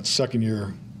 that second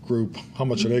year group, how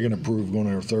much are they going to improve going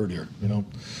into their third year?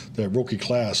 That rookie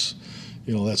class,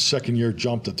 that second-year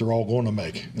jump that they're all going to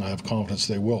make, and I have confidence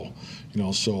they will.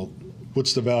 So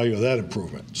what's the value of that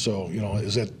improvement? So,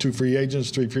 is that 2 free agents,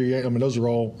 3 free agents? I mean, those are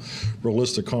all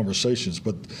realistic conversations,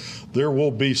 but there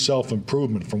will be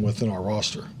self-improvement from within our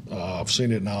roster. I've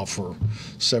seen it now for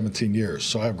 17 years,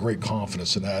 so I have great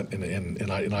confidence in that,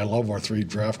 and I love our 3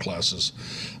 draft classes.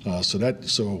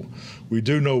 So we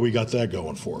do know we got that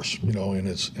going for us, and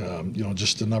it's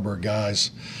just the number of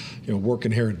guys.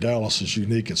 Working here in Dallas is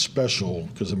unique and special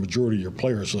because the majority of your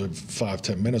players live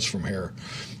 5-10 minutes from here.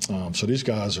 So these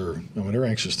guys they're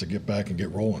anxious to get back and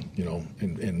get rolling,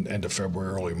 in end of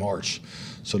February, early March.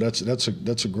 So that's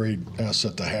a great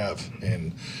asset to have,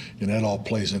 and that all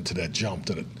plays into that jump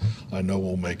that I know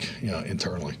we'll make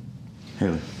internally.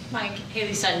 Haley. Mike,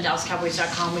 Haley Sutton,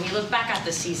 DallasCowboys.com. When you look back at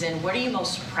the season, what are you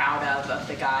most proud of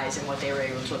the guys and what they were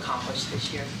able to accomplish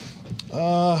this year?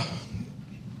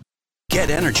 Get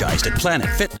energized at Planet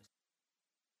Fitness.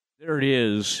 There it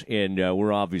is, and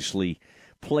we're obviously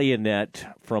playing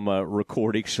that from a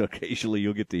recording, so occasionally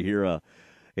you'll get to hear an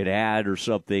ad or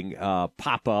something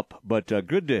pop up. But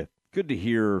good to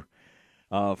hear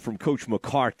from Coach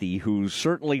McCarthy, who's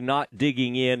certainly not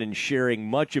digging in and sharing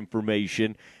much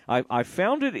information. I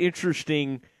found it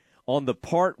interesting on the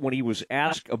part when he was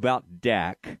asked about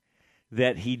Dak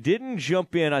that he didn't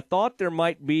jump in. I thought there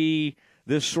might be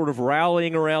this sort of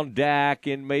rallying around Dak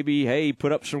and maybe, hey,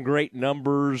 put up some great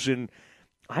numbers. And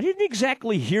I didn't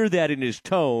exactly hear that in his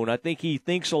tone. I think he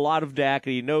thinks a lot of Dak,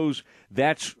 and he knows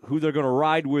that's who they're going to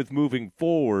ride with moving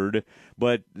forward.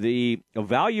 But the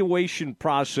evaluation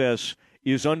process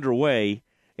is underway,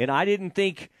 and I didn't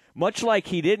think, much like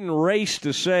he didn't race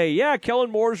to say, yeah,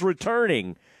 Kellen Moore's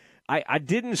returning, I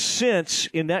didn't sense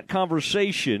in that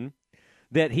conversation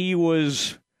that he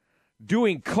was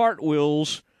doing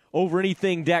cartwheels over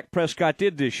anything Dak Prescott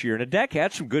did this year. And Dak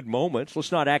had some good moments.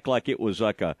 Let's not act like it was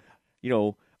like a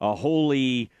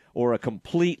wholly or a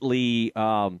completely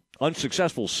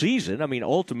unsuccessful season. I mean,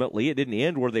 ultimately, it didn't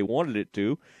end where they wanted it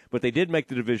to, but they did make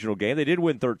the divisional game. They did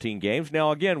win 13 games.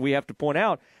 Now, again, we have to point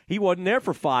out he wasn't there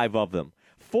for 5 of them.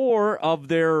 4 of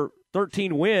their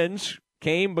 13 wins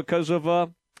came because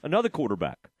of another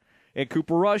quarterback. And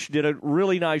Cooper Rush did a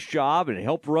really nice job and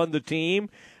helped run the team,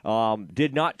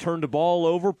 did not turn the ball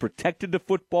over, protected the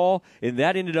football, and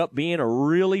that ended up being a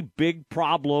really big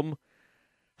problem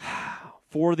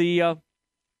for the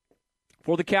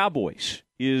Cowboys,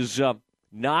 is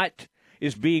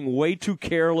being way too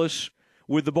careless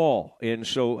with the ball. And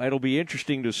so it'll be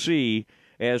interesting to see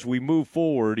as we move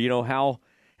forward, how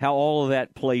all of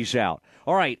that plays out.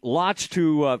 All right, lots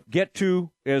to get to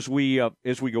as we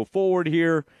go forward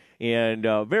here. And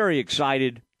very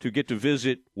excited to get to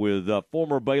visit with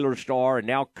former Baylor star and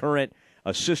now current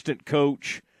assistant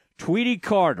coach Tweety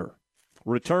Carter.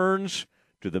 Returns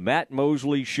to the Matt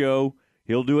Mosley Show.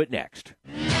 He'll do it next.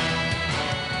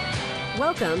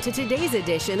 Welcome to today's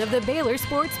edition of the Baylor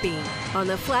Sports Beat on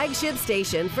the flagship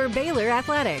station for Baylor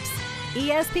Athletics,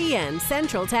 ESPN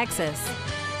Central Texas.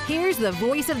 Here's the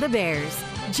voice of the Bears,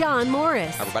 John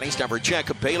Morris. Everybody, it's time for a check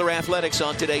of Baylor Athletics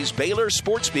on today's Baylor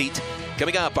Sports Beat.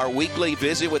 Coming up, our weekly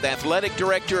visit with Athletic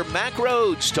Director Mack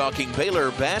Rhodes, talking Baylor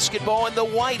basketball in the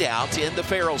whiteout in the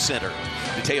Farrell Center.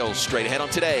 Details straight ahead on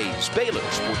today's Baylor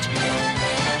Sports Beat.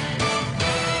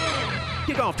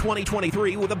 Kick off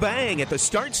 2023 with a bang at the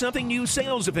Start Something New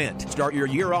sales event. Start your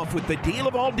year off with the deal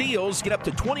of all deals. Get up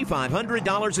to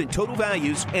 $2,500 in total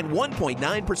values and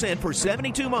 1.9% for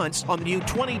 72 months on the new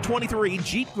 2023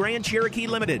 Jeep Grand Cherokee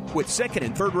Limited with second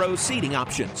and third row seating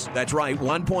options. That's right,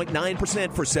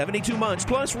 1.9% for 72 months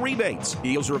plus rebates.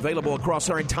 Deals are available across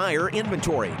our entire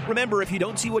inventory. Remember, if you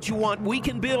don't see what you want, we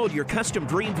can build your custom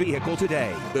dream vehicle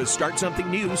today. The Start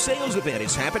Something New sales event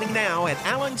is happening now at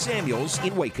Allen Samuels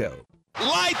in Waco.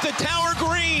 Light the tower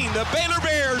green. The Baylor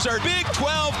Bears are Big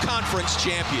 12 Conference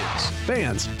champions.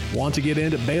 Fans, want to get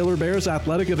into Baylor Bears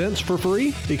athletic events for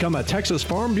free? Become a Texas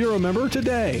Farm Bureau member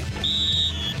today.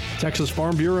 Texas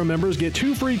Farm Bureau members get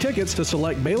 2 free tickets to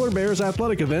select Baylor Bears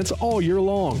athletic events all year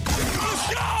long.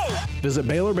 Let's go! Visit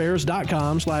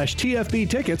BaylorBears.com/TFB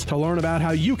tickets to learn about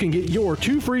how you can get your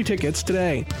 2 free tickets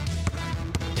today.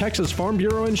 Texas Farm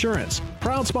Bureau Insurance,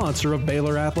 proud sponsor of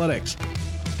Baylor Athletics.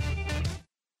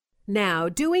 Now,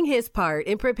 doing his part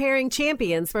in preparing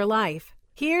champions for life,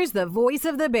 here's the voice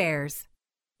of the Bears.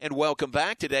 And welcome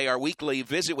back. Today, our weekly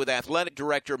visit with Athletic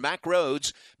Director Mack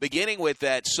Rhodes, beginning with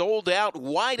that sold-out,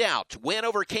 whiteout win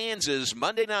over Kansas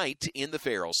Monday night in the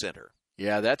Farrell Center.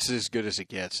 Yeah, that's as good as it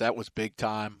gets. That was big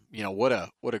time. What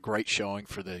a great showing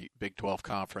for the Big 12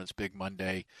 Conference, Big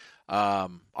Monday.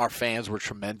 Our fans were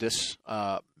tremendous.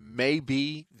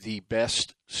 Maybe the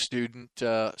best student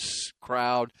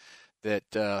crowd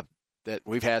that that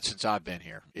we've had since I've been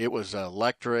here. It was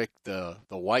electric, the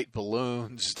white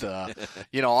balloons,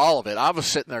 all of it. I was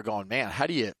sitting there going, man, how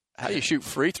do you shoot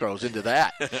free throws into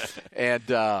that?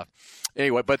 And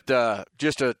anyway, but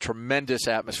just a tremendous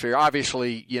atmosphere.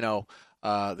 Obviously,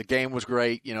 the game was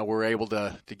great. We were able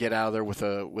to get out of there with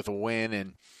a win,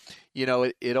 and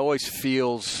it always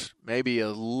feels maybe a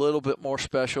little bit more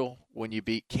special when you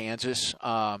beat Kansas.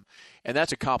 And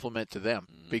that's a compliment to them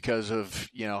because of,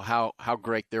 how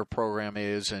great their program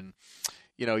is. And,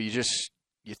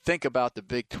 you think about the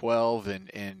Big 12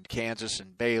 and Kansas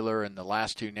and Baylor and the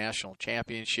last two national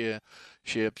championships.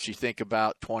 You think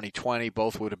about 2020,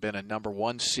 both would have been a number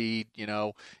 1 seed,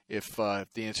 if the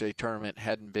NCAA tournament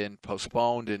hadn't been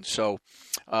postponed. And so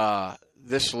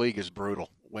this league is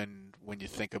brutal when you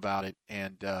think about it.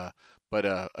 And but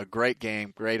a great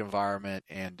game, great environment,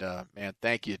 and man,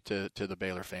 thank you to the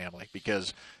Baylor family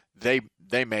because they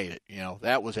made it.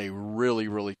 That was a really,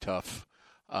 really tough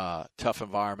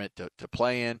environment to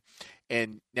play in.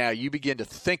 And now you begin to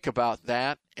think about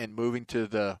that and moving to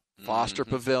the Foster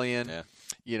Pavilion,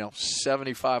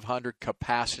 7,500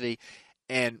 capacity,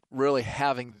 and really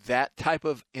having that type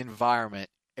of environment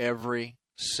every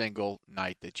single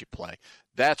night that you play.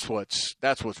 That's what's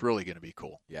really going to be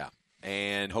cool. Yeah.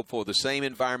 And hopeful of the same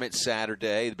environment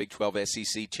Saturday, the Big 12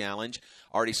 SEC Challenge,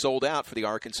 already sold out for the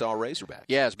Arkansas Razorbacks.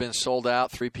 Yeah, it's been sold out,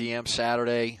 3 p.m.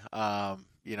 Saturday.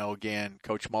 Again,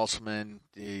 Coach Musselman,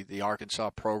 the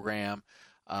Arkansas program,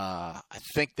 I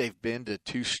think they've been to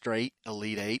 2 straight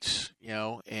Elite Eights,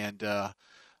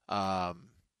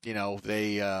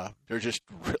 they're just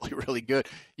really, really good.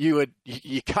 You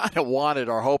kind of wanted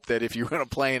or hoped that if you were going to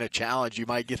play in a challenge, you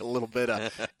might get a little bit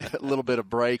of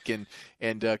break, and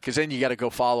because then you got to go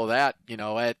follow that,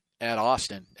 at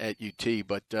Austin at UT.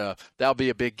 But that'll be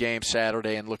a big game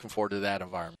Saturday, and looking forward to that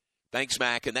environment. Thanks,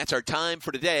 Mac, and that's our time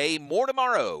for today. More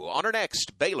tomorrow on our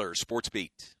next Baylor Sports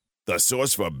Beat. The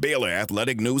source for Baylor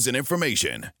athletic news and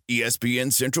information,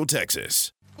 ESPN Central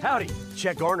Texas. Howdy,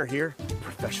 Chet Garner here,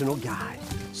 professional guide,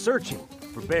 searching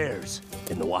for bears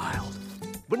in the wild.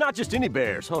 But not just any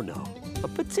bears, oh no, a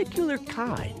particular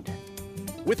kind.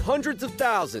 With hundreds of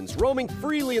thousands roaming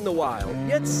freely in the wild,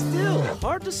 yet still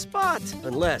hard to spot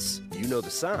unless you know the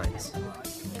signs.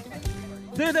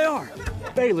 There they are,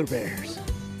 Baylor bears.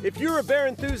 If you're a bear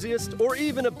enthusiast or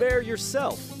even a bear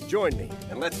yourself, join me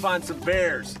and let's find some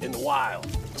bears in the wild.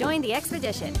 Join the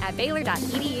expedition at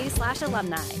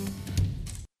baylor.edu/alumni.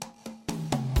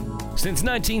 Since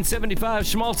 1975,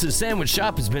 Schmaltz's Sandwich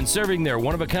Shop has been serving their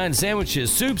one-of-a-kind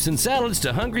sandwiches, soups, and salads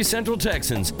to hungry Central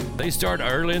Texans. They start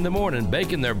early in the morning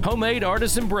baking their homemade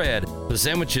artisan bread. The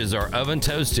sandwiches are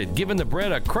oven-toasted, giving the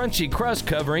bread a crunchy crust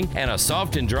covering and a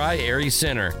soft and dry, airy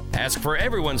center. Ask for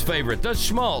everyone's favorite, the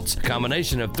Schmaltz,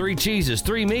 combination of 3 cheeses,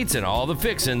 3 meats, and all the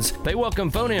fixins. They welcome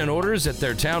phone-in orders at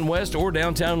their Town West or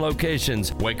downtown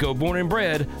locations. Waco born and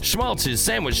bred, Schmaltz's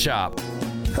Sandwich Shop.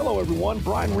 Hello everyone,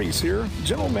 Brian Reese here,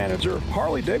 General Manager,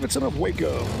 Harley-Davidson of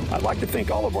Waco. I'd like to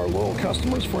thank all of our loyal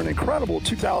customers for an incredible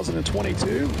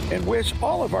 2022 and wish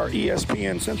all of our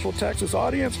ESPN Central Texas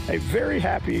audience a very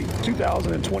happy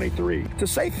 2023. To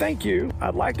say thank you,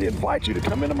 I'd like to invite you to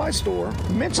come into my store,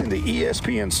 mention the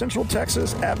ESPN Central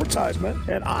Texas advertisement,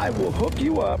 and I will hook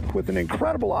you up with an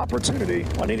incredible opportunity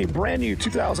on any brand new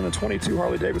 2022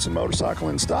 Harley-Davidson motorcycle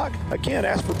in stock. Again,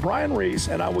 ask for Brian Reese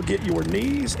and I will get your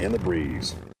knees in the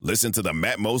breeze. Listen to the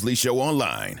Matt Mosley Show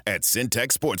online at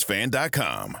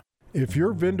syntechsportsfan.com. If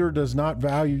your vendor does not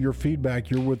value your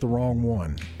feedback, you're with the wrong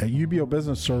one. At UBO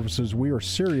Business Services, we are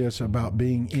serious about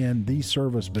being in the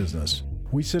service business.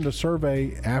 We send a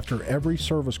survey after every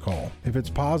service call. If it's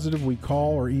positive, we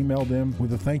call or email them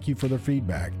with a thank you for their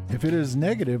feedback. If it is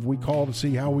negative, we call to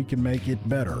see how we can make it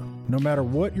better. No matter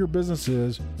what your business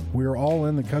is, we are all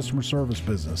in the customer service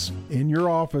business. In your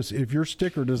office, if your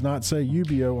sticker does not say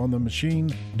UBO on the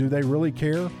machine, do they really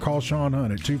care? Call Sean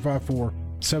Hunt at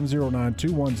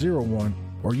 254-709-2101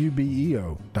 or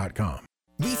ubeo.com.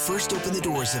 We first opened the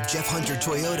doors of Jeff Hunter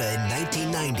Toyota in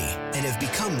 1990 and have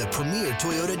become the premier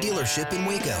Toyota dealership in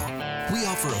Waco. We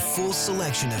offer a full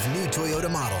selection of new Toyota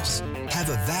models, have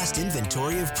a vast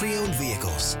inventory of pre-owned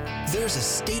vehicles. There's a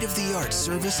state-of-the-art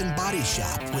service and body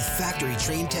shop with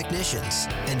factory-trained technicians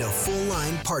and a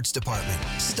full-line parts department.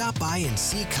 Stop by and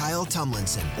see Kyle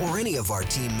Tumlinson or any of our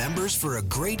team members for a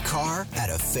great car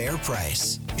at a fair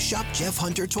price. Shop Jeff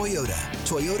Hunter Toyota.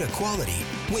 Toyota quality,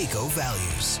 Waco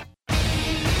values.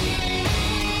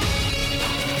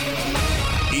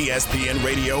 ESPN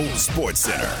Radio Sports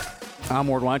Center. I'm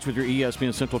Ward Weitz with your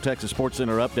ESPN Central Texas Sports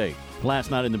Center update.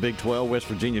 Last night in the Big 12, West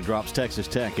Virginia drops Texas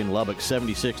Tech in Lubbock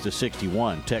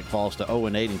 76-61. Tech falls to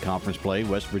 0-8 in conference play.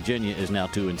 West Virginia is now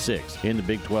 2-6. In the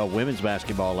Big 12 women's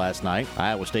basketball last night,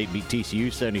 Iowa State beat TCU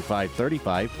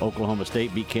 75-35. Oklahoma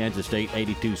State beat Kansas State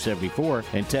 82-74.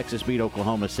 And Texas beat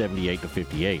Oklahoma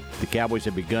 78-58. The Cowboys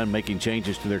have begun making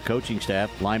changes to their coaching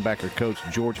staff. Linebacker coach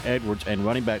George Edwards and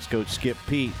running backs coach Skip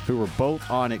Peete, who were both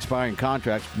on expiring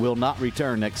contracts, will not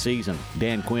return next season.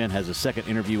 Dan Quinn has a second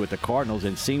interview with the Cardinals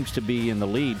and seems to be in the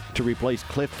lead to replace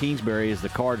Cliff Kingsbury as the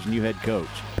Cards' new head coach.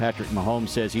 Patrick Mahomes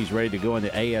says he's ready to go in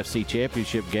the AFC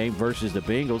Championship game versus the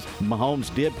Bengals.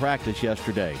 Mahomes did practice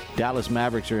yesterday. Dallas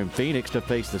Mavericks are in Phoenix to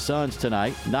face the Suns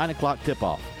tonight, 9 o'clock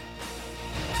tip-off.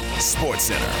 Sports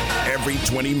Center, every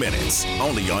 20 minutes,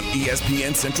 only on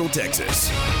ESPN Central Texas.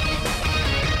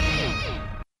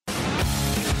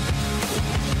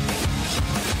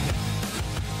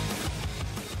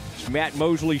 It's Matt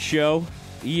Mosley Show.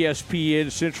 ESPN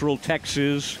Central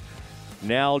Texas,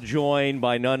 now joined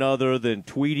by none other than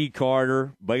Tweety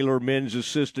Carter, Baylor men's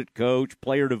assistant coach,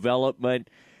 player development.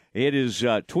 It is,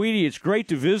 Tweety, it's great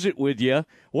to visit with you.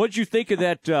 What did you think of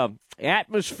that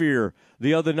atmosphere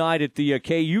the other night at the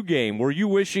KU game? Were you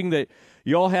wishing that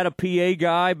y'all had a PA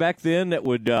guy back then that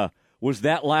would was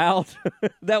that loud?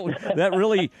 that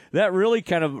really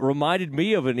kind of reminded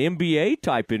me of an NBA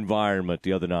type environment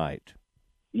the other night.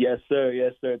 Yes, sir.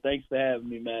 Yes, sir. Thanks for having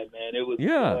me, Matt. Man, it was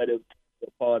quite a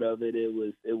part of it. It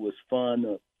was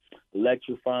fun,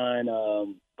 electrifying.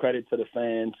 Credit to the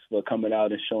fans for coming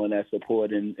out and showing that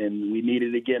support, and we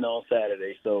needed it again on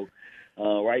Saturday. So,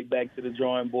 right back to the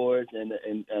drawing boards, and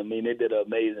I mean, they did an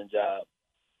amazing job.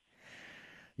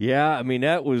 Yeah, I mean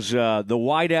that was the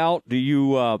whiteout. Do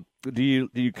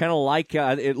you kind of like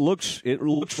it?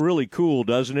 Looks really cool,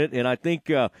 doesn't it? And I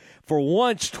think for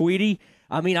once, Tweety,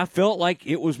 I mean, I felt like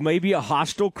it was maybe a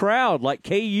hostile crowd, like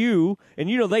KU, and,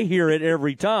 they hear it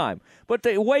every time. But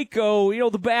the Waco,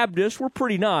 the Baptists were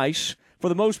pretty nice for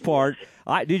the most part.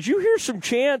 Did you hear some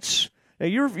chants? Now,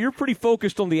 you're pretty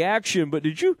focused on the action, but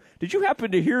did you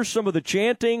happen to hear some of the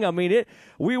chanting? I mean,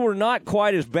 we were not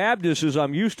quite as Baptist as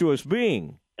I'm used to us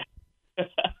being.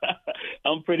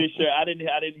 I'm pretty sure I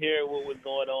didn't hear what was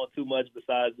going on too much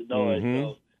besides the noise. Mm-hmm.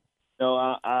 So. No,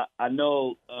 I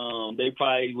know they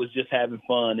probably was just having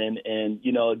fun, and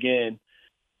again,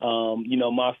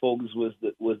 my focus was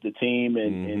the team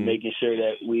and making sure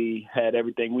that we had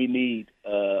everything we need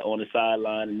on the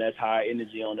sideline, and that's high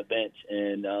energy on the bench.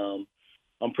 And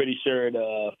I'm pretty sure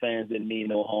the fans didn't mean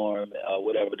no harm,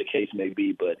 whatever the case may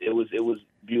be. But it was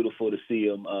beautiful to see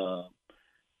them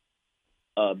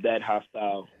that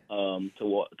hostile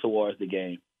towards the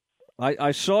game.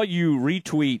 I saw you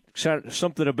retweet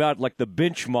something about like the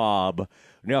bench mob.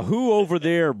 Now, who over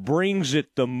there brings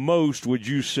it the most, would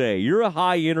you say? You're a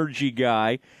high-energy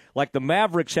guy. Like the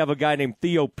Mavericks have a guy named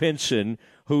Theo Pinson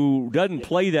who doesn't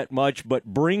play that much but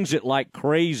brings it like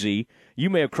crazy.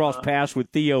 You may have crossed paths with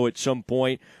Theo at some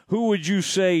point. Who would you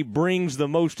say brings the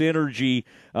most energy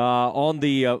on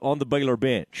the Baylor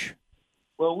bench?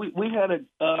 Well, we had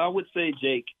I would say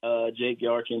Jake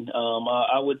Yarkin.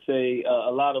 I would say a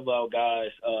lot of our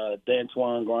guys,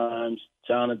 D'Antoine Grimes,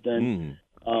 Jonathan,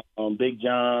 Big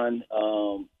John,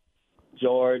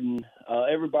 Jordan,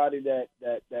 everybody that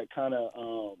kind of,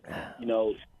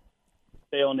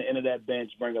 stay on the end of that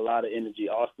bench, bring a lot of energy.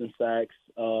 Austin Sachs,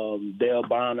 Dale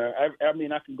Bonner. I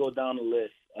mean, I can go down the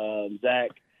list.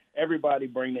 Zach. Everybody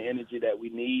bring the energy that we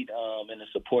need and the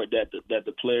support that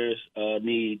the players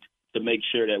need to make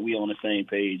sure that we on the same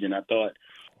page. And I thought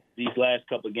these last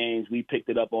couple of games we picked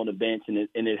it up on the bench, and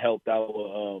it helped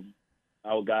our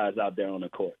guys out there on the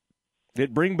court. Did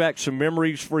it bring back some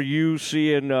memories for you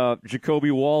seeing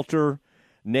Jacoby Walter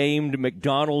named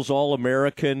McDonald's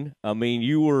All-American? I mean,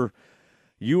 you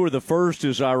were the first,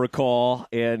 as I recall,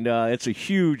 and it's a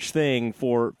huge thing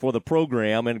for the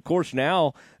program. And, of course,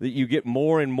 now that you get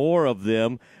more and more of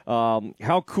them,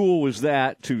 how cool was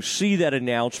that to see that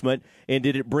announcement, and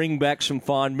did it bring back some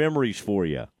fond memories for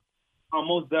you?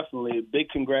 Most definitely. Big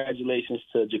congratulations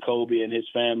to Jacoby and his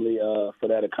family for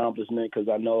that accomplishment, because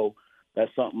I know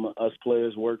that's something us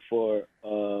players work for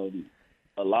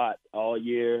a lot all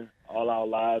year, all our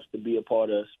lives, to be a part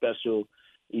of special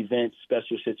events,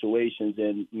 special situations,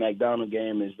 and McDonald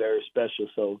game is very special.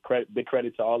 So big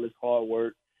credit to all his hard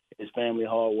work, his family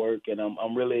hard work, and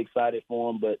I'm really excited for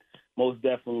him. But most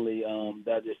definitely,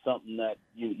 that is something that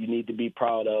you need to be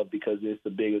proud of, because it's a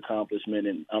big accomplishment,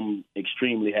 and I'm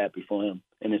extremely happy for him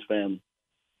and his family.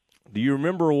 Do you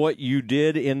remember what you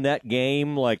did in that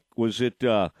game? Like, was it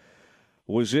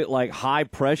Was it like high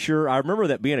pressure? I remember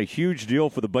that being a huge deal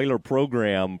for the Baylor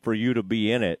program for you to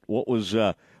be in it. What was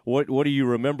what do you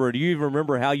remember? Do you even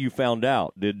remember how you found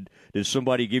out? Did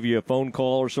somebody give you a phone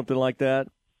call or something like that?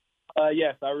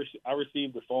 Yes, I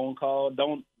received a phone call.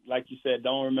 Don't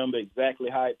remember exactly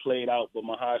how it played out, but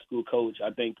my high school coach,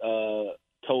 I think,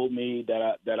 told me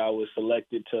that I was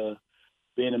selected to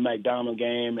be in the McDonald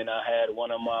game, and I had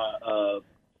one of my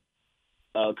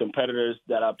competitors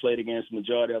that I played against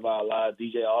majority of our lives,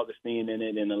 DJ Augustine, in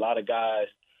it, and a lot of guys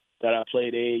that I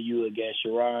played AAU against,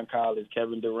 Sharon Collins,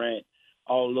 Kevin Durant,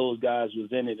 all those guys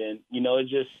was in it. And,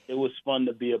 it was fun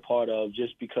to be a part of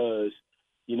just because,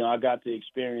 I got to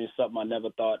experience something I never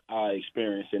thought I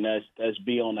experienced, and that's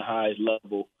be on the highest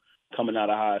level coming out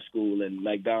of high school, and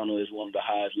McDonald is one of the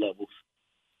highest levels.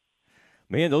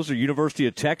 Man, those are University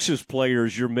of Texas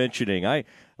players you're mentioning. I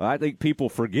think people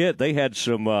forget they had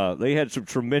some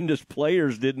tremendous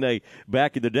players, didn't they,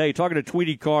 back in the day? Talking to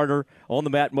Tweety Carter on the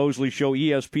Matt Mosley Show,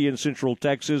 ESPN Central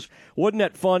Texas. Wasn't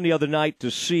that fun the other night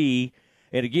to see?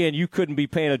 And again, you couldn't be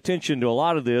paying attention to a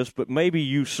lot of this, but maybe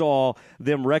you saw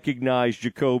them recognize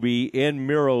Jacoby and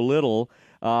Miro Little.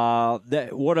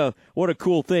 What a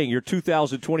cool thing! Your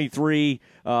 2023,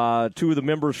 two of the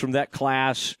members from that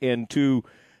class, and to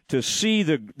see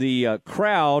the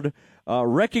crowd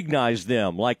recognize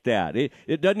them like that.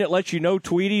 Doesn't it let you know,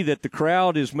 Tweety, that the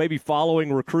crowd is maybe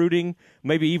following recruiting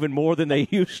maybe even more than they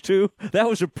used to? That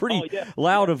was a pretty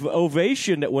loud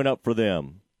ovation that went up for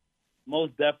them.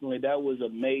 Most definitely. That was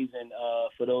amazing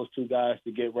for those two guys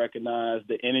to get recognized.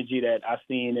 The energy that I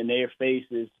seen in their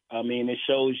faces, I mean, it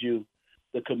shows you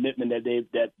the commitment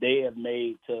that they have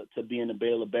made to being a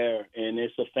Baylor Bear. And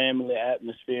it's a family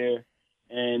atmosphere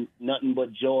and nothing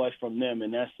but joy from them.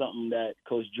 And that's something that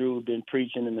Coach Drew been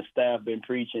preaching and the staff been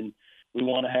preaching. We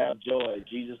want to have joy,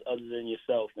 Jesus other than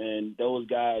yourself. And those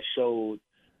guys showed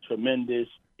tremendous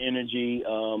energy.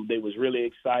 They was really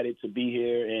excited to be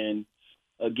here. And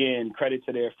again, credit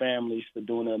to their families for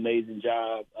doing an amazing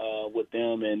job with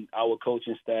them and our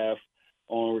coaching staff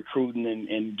on recruiting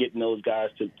and getting those guys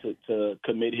to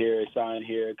commit here and sign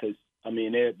here, because, I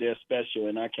mean, they're special,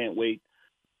 and I can't wait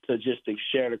to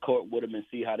share the court with them and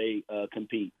see how they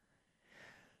compete.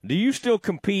 Do you still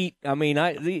compete? I mean,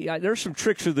 there's some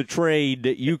tricks of the trade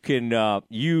that you can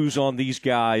use on these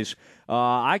guys.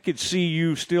 I could see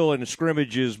you still in the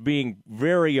scrimmages being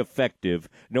very effective,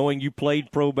 knowing you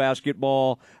played pro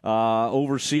basketball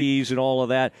overseas and all of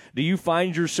that. Do you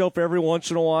find yourself every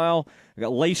once in a while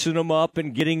lacing them up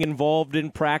and getting involved in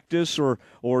practice, or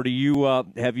do you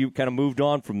have you kind of moved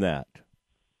on from that?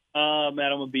 Man,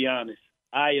 I'm going to be honest.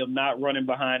 I am not running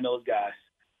behind those guys.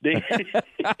 They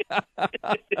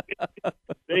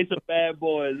some bad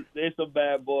boys. They're some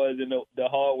bad boys, and the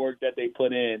hard work that they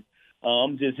put in.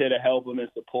 I'm just here to help them and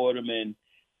support them, and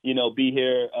be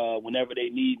here whenever they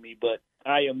need me. But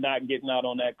I am not getting out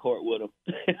on that court with them.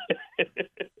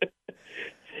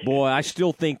 Boy, I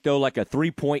still think though, like a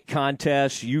 3-point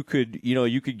contest, you could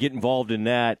get involved in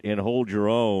that and hold your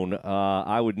own.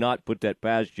 I would not put that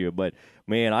past you. But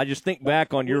man, I just think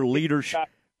back on your leadership.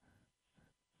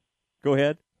 Go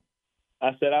ahead.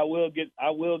 I said I will get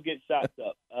shots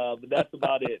up, but that's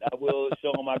about it. I will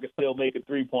show them I can still make a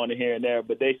 3-pointer here and there,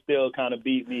 but they still kind of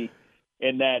beat me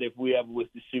in that if we ever was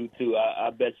to shoot too. I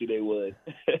bet you they would.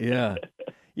 Yeah.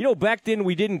 Back then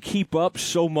we didn't keep up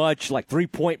so much, like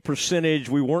 3-point percentage.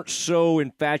 We weren't so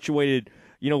infatuated,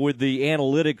 with the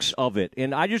analytics of it.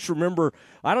 And I just remember,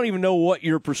 I don't even know what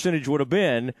your percentage would have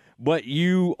been, but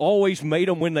you always made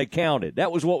them when they counted.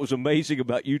 That was what was amazing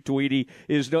about you, Tweety,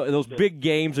 is those big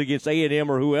games against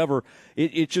A&M or whoever.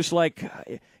 It's just like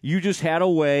you just had a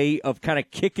way of kind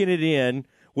of kicking it in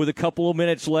with a couple of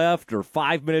minutes left or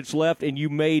 5 minutes left, and you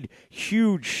made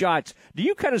huge shots. Do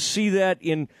you kind of see that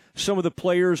in some of the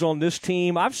players on this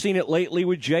team? I've seen it lately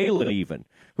with Jalen even,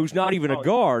 who's not even a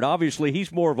guard. Obviously,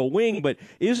 he's more of a wing, but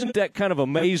isn't that kind of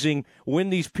amazing when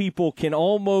these people can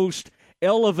almost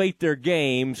elevate their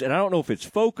games? And I don't know if it's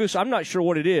focus. I'm not sure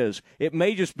what it is. It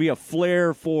may just be a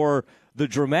flair for the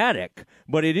dramatic,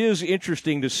 but it is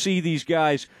interesting to see these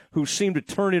guys who seem to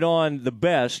turn it on the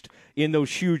best in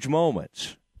those huge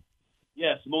moments.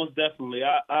 Yes, most definitely.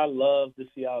 I love to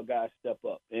see our guys step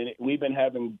up, and we've been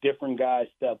having different guys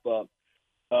step up,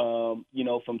 from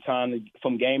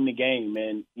game to game.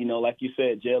 And like you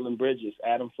said, Jalen Bridges,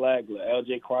 Adam Flagler,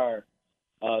 L.J. Cryer,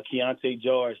 Keontae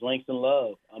George, Langston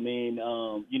Love. I mean,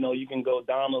 you can go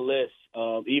down the list.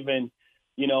 I'm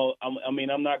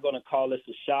not going to call this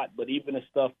a shot, but even the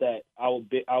stuff that our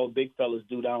big fellas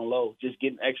do down low, just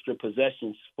getting extra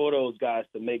possessions for those guys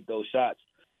to make those shots.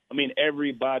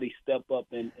 everybody step up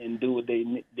and do what they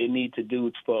need to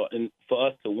do for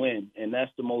us to win, and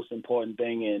that's the most important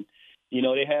thing. And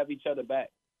they have each other back.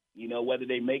 Whether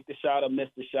they make the shot or miss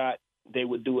the shot, they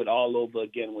would do it all over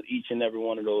again with each and every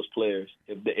one of those players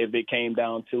if it came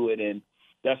down to it. And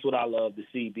that's what I love to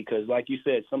see, because like you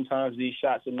said, sometimes these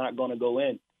shots are not going to go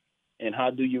in. And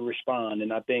how do you respond?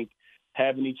 And I think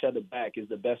having each other back is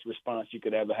the best response you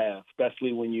could ever have,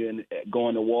 especially when you're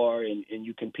going to war and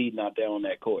you competing out there on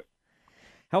that court.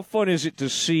 How fun is it to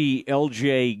see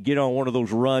LJ get on one of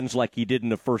those runs like he did in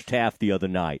the first half the other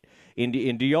night? And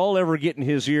do y'all ever get in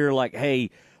his ear like, hey,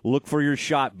 look for your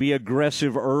shot, be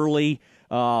aggressive early?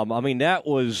 That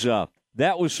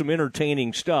was some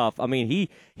entertaining stuff. He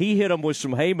hit him with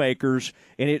some haymakers,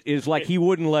 and it is like he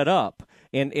wouldn't let up.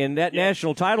 And that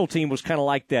national title team was kind of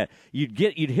like that. You'd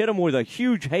hit them with a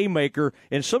huge haymaker,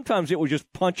 and sometimes it would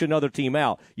just punch another team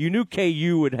out. You knew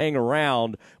KU would hang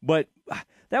around, but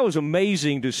that was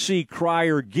amazing to see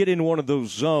Cryer get in one of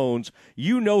those zones.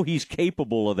 He's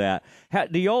capable of that.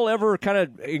 Do y'all ever kind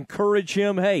of encourage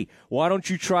him, hey, why don't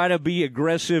you try to be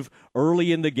aggressive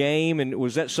early in the game? And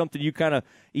was that something you kind of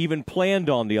even planned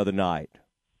on the other night?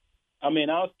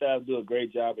 Our staff do a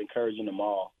great job encouraging them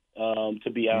all.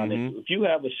 To be honest, if you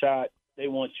have a shot, they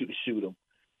want you to shoot them.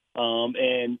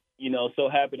 So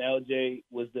happened LJ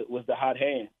was the hot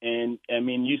hand, and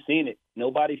you've seen it.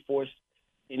 Nobody forced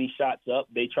any shots up.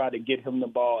 They tried to get him the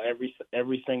ball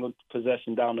every single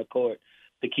possession down the court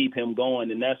to keep him going,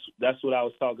 and that's what I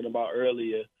was talking about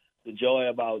earlier. The joy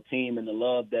of our team and the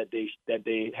love that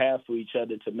they have for each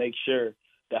other to make sure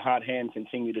the hot hand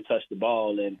continue to touch the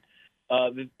ball. And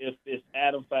if it's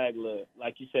Adam Fagler,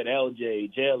 like you said,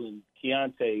 LJ, Jalen,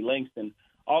 Keontae, Langston,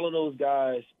 all of those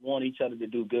guys want each other to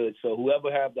do good. So whoever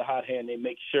have the hot hand, they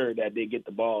make sure that they get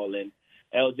the ball. And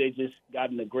LJ just got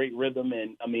in a great rhythm.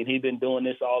 And, he's been doing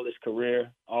this all his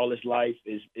career, all his life,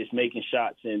 is making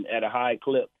shots and at a high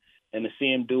clip. And to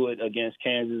see him do it against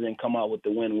Kansas and come out with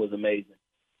the win was amazing.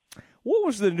 What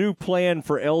was the new plan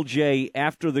for LJ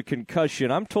after the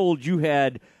concussion? I'm told you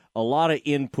had a lot of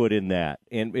input in that,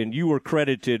 and you were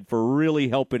credited for really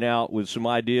helping out with some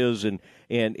ideas and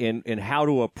how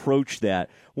to approach that.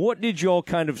 What did y'all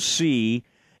kind of see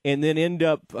and then end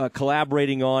up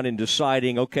collaborating on and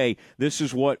deciding, okay, this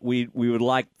is what we would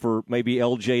like for maybe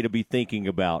LJ to be thinking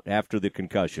about after the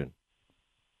concussion?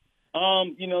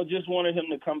 Just wanted him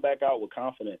to come back out with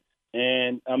confidence.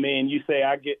 And, you say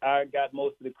I got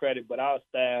most of the credit, but our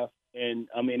staff and,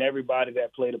 everybody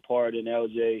that played a part in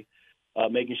LJ,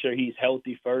 making sure he's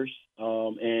healthy first.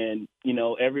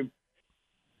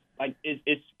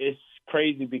 It's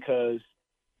crazy because,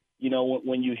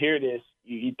 when you hear this,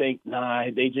 you think, nah,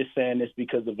 they just saying this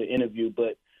because of the interview.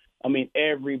 But,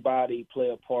 everybody play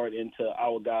a part into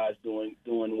our guys doing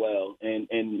well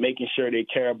and making sure they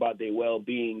care about their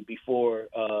well-being before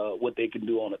what they can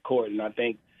do on the court. And I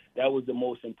think that was the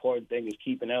most important thing, is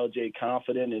keeping LJ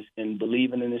confident and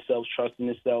believing in himself, trusting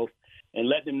himself, and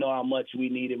let them know how much we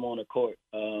need him on the court.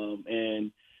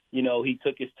 He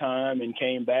took his time and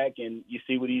came back, and you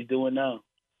see what he's doing now.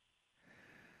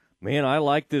 Man, I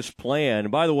like this plan.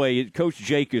 By the way, Coach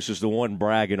Jacobs is the one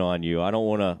bragging on you. I don't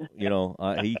want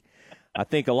to, I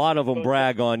think a lot of them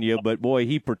brag on you, but boy,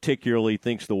 he particularly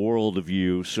thinks the world of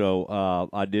you. So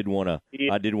I did want to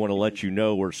let you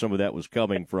know where some of that was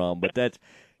coming from. But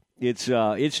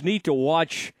it's neat to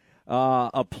watch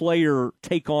a player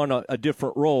take on a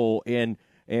different role, and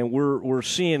we're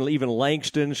seeing even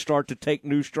Langston start to take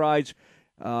new strides.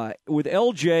 With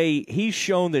LJ, he's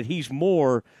shown that he's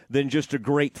more than just a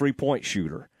great three-point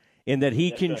shooter, and that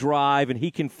he can drive and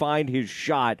he can find his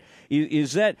shot.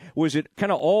 Was it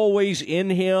kind of always in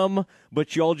him,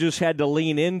 but y'all just had to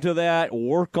lean into that,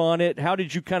 work on it? How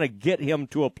did you kind of get him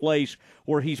to a place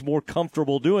where he's more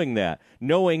comfortable doing that,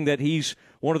 knowing that he's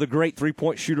one of the great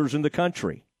three-point shooters in the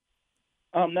country?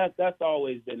 That's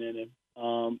always been in him.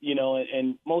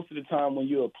 And most of the time when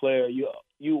you're a player, you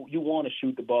want to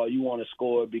shoot the ball, you want to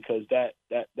score, because that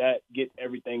get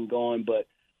everything going. But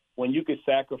when you could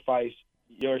sacrifice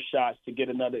your shots to get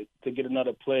another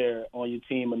player on your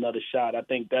team another shot, I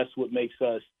think that's what makes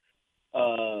us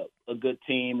a good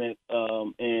team.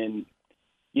 And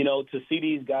to see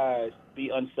these guys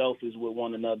be unselfish with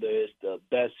one another is the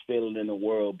best feeling in the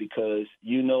world, because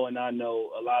and I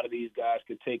know a lot of these guys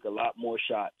could take a lot more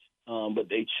shots, but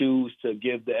they choose to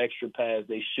give the extra pass.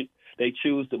 They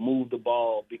choose to move the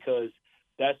ball, because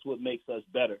that's what makes us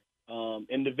better.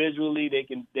 Individually, they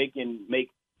can make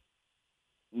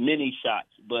many shots,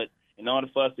 but in order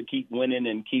for us to keep winning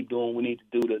and keep doing what we need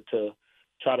to do to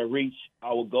try to reach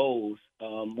our goals,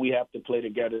 we have to play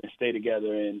together and stay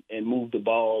together and move the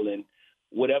ball and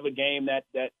whatever game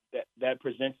that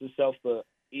presents itself for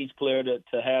each player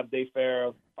to have their fair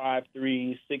of 5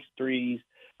 threes, 6 threes,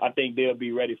 I think they'll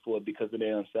be ready for it because of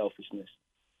their unselfishness.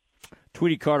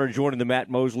 Tweety Carter joining the Matt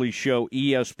Mosley Show,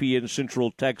 ESPN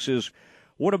Central Texas.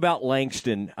 What about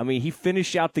Langston? I mean, he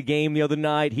finished out the game the other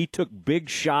night. He took big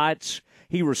shots.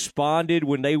 He responded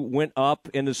when they went up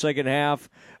in the second half.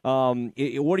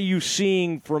 What are you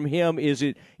seeing from him? Is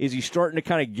he starting to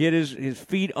kind of get his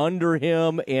feet under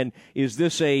him? And is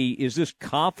this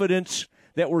confidence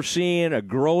that we're seeing, a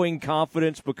growing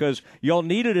confidence? Because y'all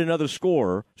needed another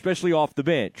scorer, especially off the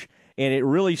bench, and it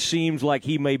really seems like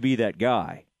he may be that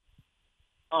guy.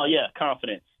 Oh, yeah,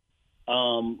 confidence.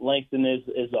 Langston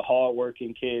is a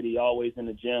hard-working kid. He always in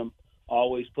the gym,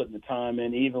 always putting the time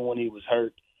in, even when he was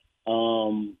hurt.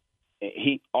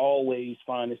 He always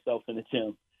finds himself in the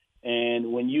gym.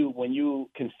 And when you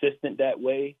consistent that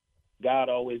way, God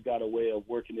always got a way of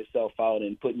working himself out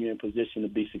and putting you in position to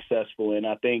be successful. And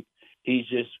I think he's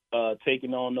just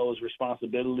taking on those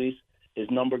responsibilities. His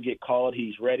number get called.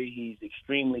 He's ready. He's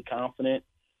extremely confident.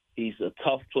 He's a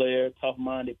tough player,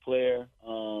 tough-minded player.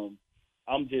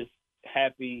 I'm just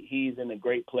happy he's in a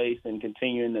great place and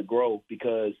continuing to grow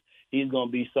because he's going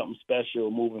to be something special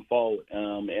moving forward.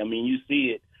 I mean, you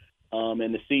see it,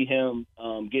 and to see him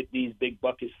get these big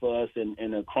buckets for us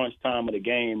in a crunch time of the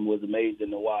game was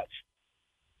amazing to watch.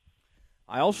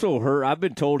 I also I've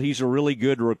been told he's a really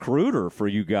good recruiter for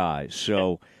you guys.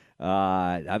 So,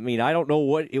 I mean, I don't know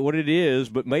what it is,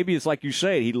 but maybe it's like you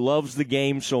say, he loves the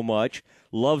game so much,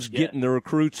 loves getting the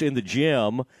recruits in the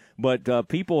gym. But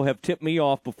people have tipped me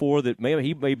off before that maybe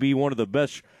he may be one of the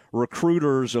best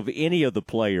recruiters of any of the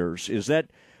players.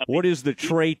 What is the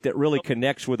trait that really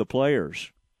connects with the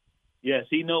players? Yes,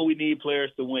 he know we need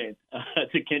players to win,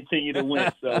 to continue to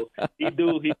win. So he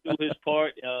do his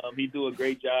part. He do a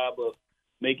great job of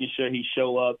making sure he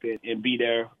show up and be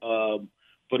there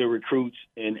for the recruits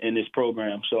in this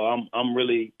program. So I'm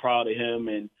really proud of him.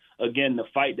 And again, the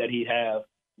fight that he have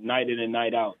night in and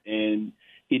night out, and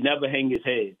he never hang his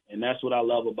head, and that's what I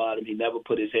love about him. He never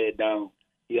put his head down.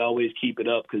 He always keep it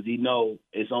up because he know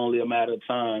it's only a matter of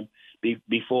time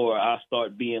before I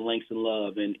start being Langston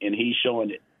Love, and he's showing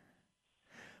it.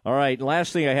 All right,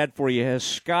 last thing I had for you, does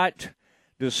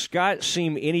Scott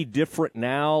seem any different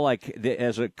now, like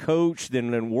as a coach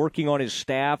than working on his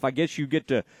staff? I guess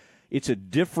it's a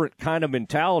different kind of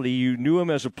mentality. You knew him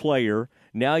as a player.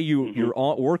 Now you're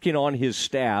working on his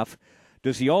staff.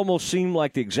 Does he almost seem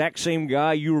like the exact same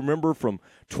guy you remember from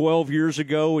 12 years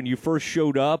ago when you first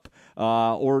showed up?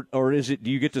 Or do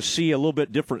you get to see a little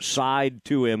bit different side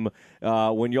to him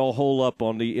when y'all hole up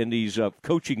in these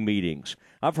coaching meetings?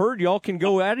 I've heard y'all can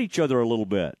go at each other a little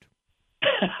bit.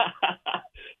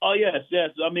 Oh, yes.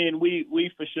 I mean,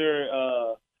 we for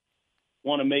sure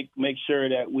want to make sure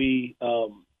that we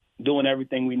doing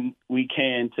everything we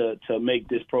can to make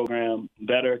this program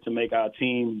better, to make our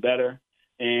team better.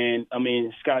 And, I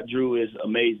mean, Scott Drew is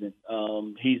amazing.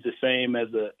 He's the same as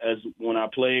when I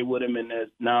played with him and as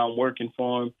now I'm working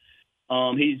for him.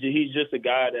 He's just a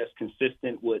guy that's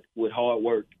consistent with hard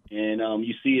work. And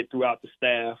you see it throughout the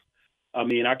staff. I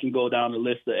mean, I can go down the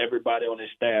list of everybody on his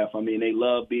staff. I mean, they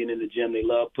love being in the gym. They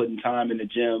love putting time in the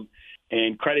gym.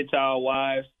 And credit to our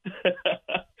wives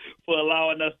for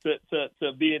allowing us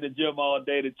to be in the gym all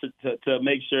day to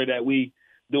make sure that we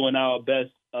doing our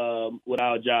best with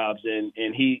our jobs.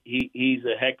 And he's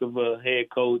a heck of a head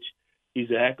coach.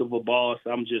 He's a heck of a boss.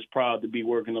 I'm just proud to be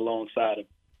working alongside him.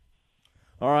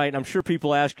 All right, I'm sure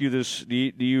people ask you this. Do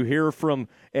you hear from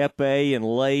Epé and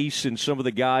Lace and some of the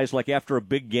guys, like after a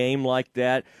big game like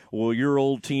that, well, your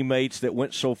old teammates that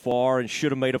went so far and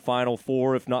should have made a Final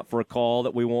Four if not for a call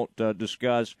that we won't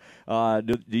discuss,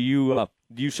 do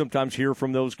you sometimes hear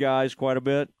from those guys quite a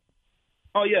bit?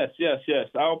 Oh, yes.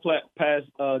 Our past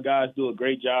guys do a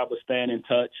great job of staying in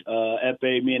touch.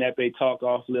 Me and Epé talk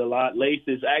awfully a lot. Lace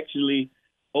is actually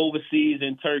overseas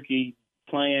in Turkey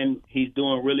playing. He's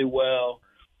doing really well.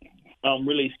 I'm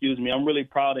really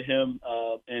proud of him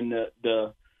and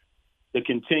the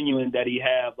continuing that he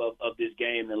have of this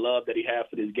game, the love that he have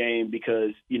for this game,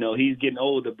 because, you know, he's getting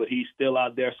older, but he's still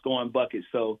out there scoring buckets.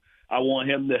 So I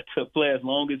want him to play as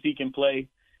long as he can play.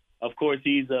 Of course,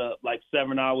 he's like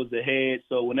 7 hours ahead.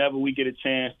 So whenever we get a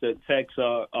chance to text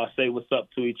or say what's up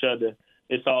to each other,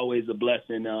 it's always a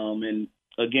blessing. And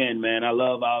again, man, I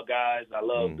love our guys. I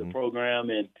love the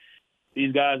program, and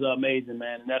these guys are amazing,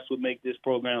 man, and that's what makes this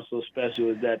program so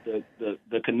special, is that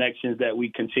the connections that we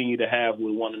continue to have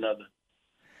with one another.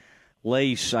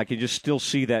 Lace, I could just still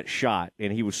see that shot,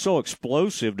 and he was so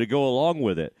explosive to go along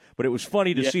with it. But it was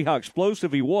funny to see how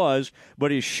explosive he was,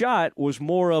 but his shot was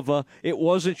more of it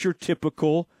wasn't your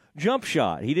typical jump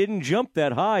shot. He didn't jump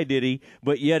that high, did he?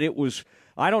 But yet it was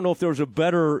 – I don't know if there was a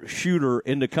better shooter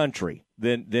in the country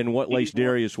than what Lace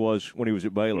Darius was when he was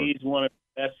at Baylor. He's one of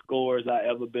the best scorers I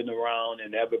ever been around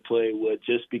and ever played with,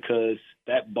 just because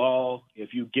that ball,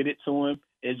 if you get it to him,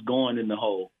 it's going in the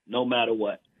hole, no matter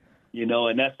what.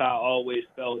 And that's how I always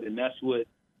felt, and that's what,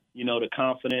 the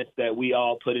confidence that we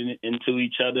all put into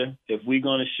each other. If we're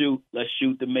going to shoot, let's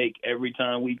shoot to make every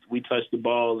time we touch the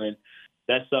ball, and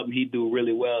that's something he do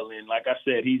really well. And like I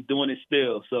said, he's doing it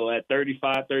still. So at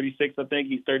 35, 36, I think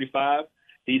he's 35,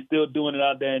 he's still doing it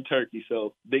out there in Turkey.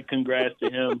 So big congrats to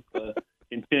him for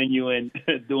continuing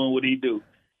doing what he do.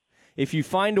 If you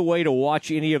find a way to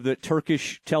watch any of the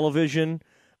Turkish television,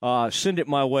 send it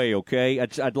my way, okay?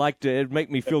 I'd like to. It'd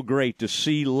make me feel great to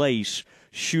see Lace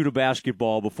shoot a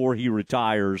basketball before he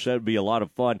retires. That'd be a lot of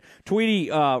fun.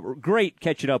 Tweety, great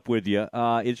catching up with you.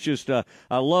 It's just I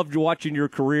loved watching your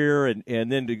career, and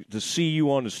then to see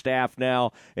you on the staff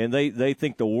now, and they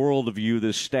think the world of you,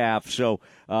 this staff. So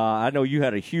I know you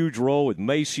had a huge role with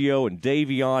Maceo and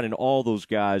Davion and all those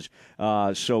guys.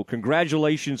 So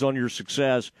congratulations on your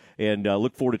success, and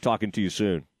look forward to talking to you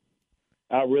soon.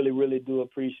 I really, really do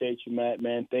appreciate you, Matt,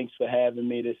 man. Thanks for having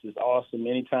me. This is awesome.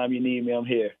 Anytime you need me, I'm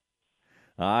here.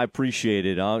 I appreciate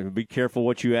it. I'll be careful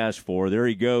what you ask for. There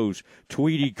he goes,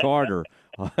 Tweety Carter.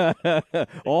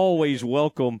 Always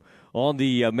welcome on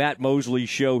the Matt Mosley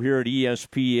Show here at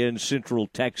ESPN Central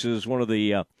Texas. One of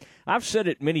the, I've said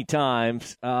it many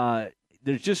times,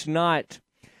 there's just not,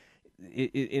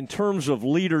 in terms of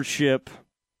leadership,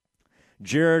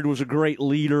 Jared was a great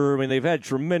leader. I mean, they've had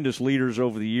tremendous leaders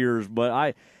over the years,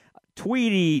 but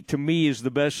Tweety, to me, is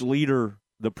the best leader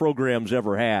the program's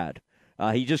ever had.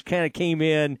 He just kind of came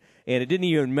in, and it didn't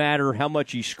even matter how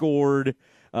much he scored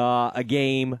a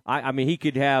game. I mean, he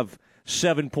could have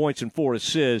 7 points and 4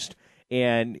 assists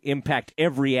and impact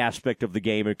every aspect of the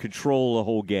game and control the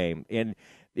whole game. And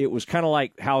it was kind of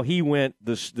like how he went,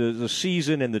 the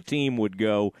season and the team would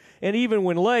go. And even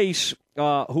when Lace,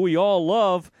 who we all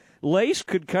love, Lace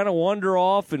could kind of wander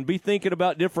off and be thinking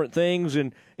about different things,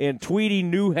 and Tweety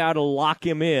knew how to lock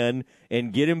him in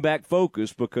and get him back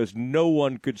focused because no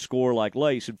one could score like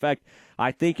Lace. In fact,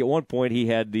 I think at one point he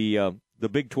had the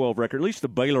Big 12 record, at least the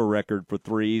Baylor record for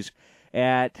threes,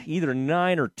 at either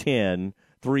 9 or 10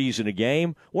 threes in a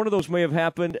game. One of those may have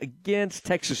happened against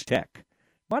Texas Tech.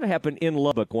 Might have happened in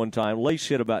Lubbock one time. Lace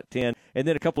hit about 10, and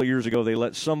then a couple of years ago they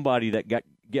let somebody that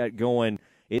got going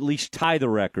at least tie the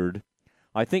record.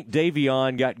 I think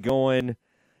Davion got going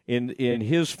in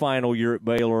his final year at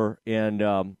Baylor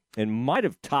and might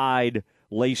have tied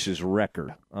Lace's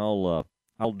record. I'll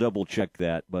double check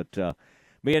that, but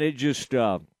man, it just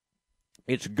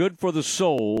it's good for the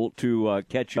soul to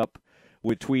catch up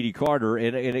with Tweety Carter,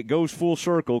 and it goes full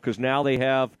circle because now they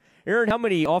have Aaron. How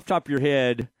many off top of your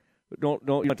head? Don't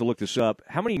you have to look this up?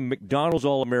 How many McDonald's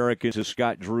All-Americans has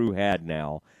Scott Drew had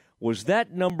now? Was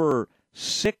that number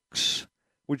 6?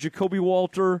 With Jacoby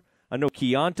Walter, I know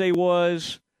Keontae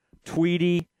was,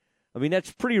 Tweety. I mean,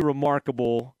 that's pretty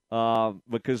remarkable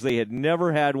because they had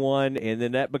never had one, and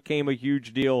then that became a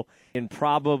huge deal in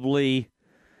probably,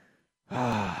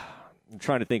 I'm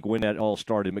trying to think when that all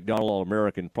started, McDonald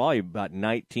All-American, probably about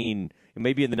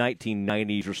maybe in the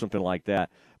 1990s or something like that.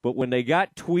 But when they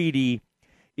got Tweety,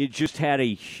 it just had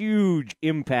a huge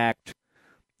impact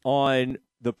on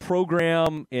the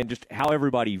program and just how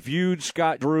everybody viewed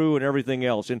Scott Drew and everything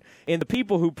else. And the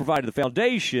people who provided the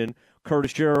foundation,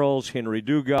 Curtis Geralds, Henry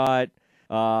Dugat,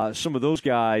 some of those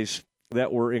guys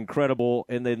that were incredible,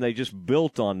 and then they just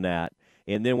built on that.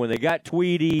 And then when they got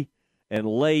Tweety and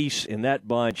Lace and that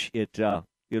bunch, it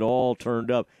all turned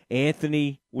up.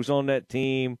 Anthony was on that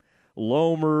team.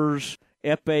 Lomers,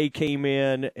 Epe came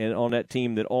in and on that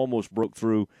team that almost broke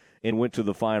through and went to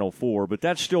the Final Four. But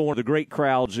that's still one of the great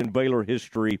crowds in Baylor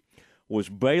history, was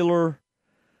Baylor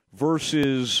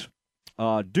versus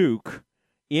Duke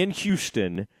in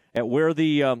Houston at where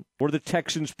the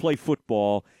Texans play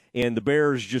football, and the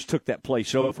Bears just took that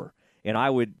place over. And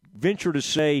I would venture to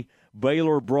say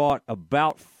Baylor brought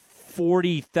about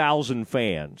 40,000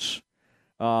 fans,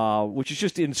 which is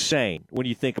just insane when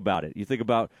you think about it. You think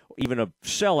about even a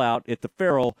sellout at the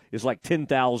Farrell is like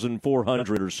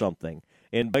 10,400 or something.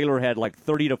 And Baylor had like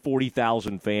 30 to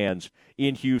 40,000 fans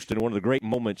in Houston, one of the great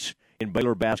moments in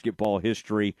Baylor basketball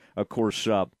history. Of course,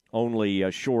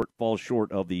 only falls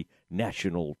short of the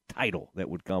national title that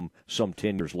would come some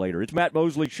 10 years later. It's Matt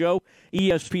Mosley Show,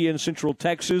 ESPN Central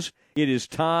Texas. It is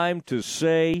time to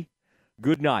say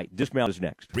good night. Dismount is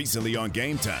next. Recently on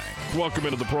Game Time, welcome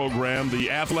into the program the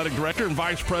athletic director and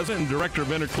vice president and director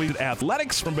of intercollegiate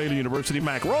athletics from Baylor University,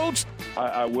 Mac Rhodes.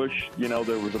 I wish,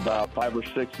 there was about 5 or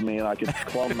 6 of me and I could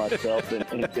clone myself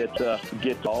and get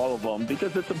to all of them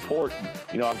because it's important.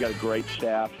 I've got a great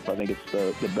staff. I think it's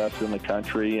the best in the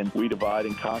country, and we divide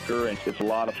and conquer, and it's a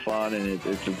lot of fun, and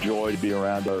it's a joy to be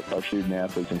around our student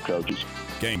athletes and coaches.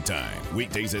 Game Time,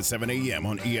 weekdays at 7 a.m.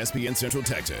 on ESPN Central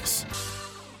Texas.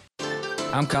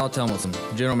 I'm Kyle Tomlinson,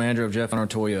 General Manager of Jeff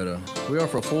Hunter Toyota. We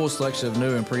offer a full selection of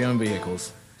new and pre-owned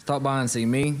vehicles. Stop by and see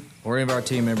me or any of our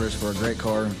team members for a great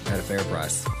car at a fair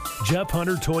price. Jeff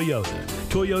Hunter Toyota.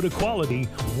 Toyota quality,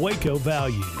 Waco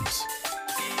values.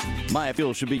 Maya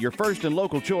Fuel should be your first and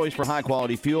local choice for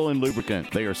high-quality fuel and lubricant.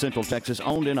 They are Central Texas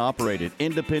owned and operated,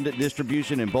 independent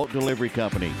distribution and bulk delivery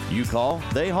company. You call,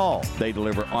 they haul. They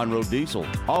deliver on-road diesel,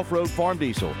 off-road farm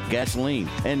diesel, gasoline,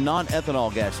 and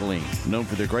non-ethanol gasoline. Known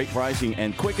for their great pricing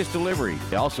and quickest delivery.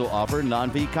 They also offer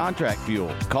non-V contract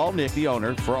fuel. Call Nick, the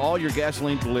owner, for all your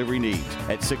gasoline delivery needs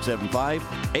at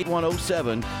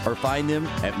 675-8107 or find them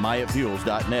at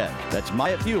MyaFuels.net. That's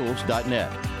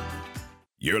MyaFuels.net.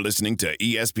 You're listening to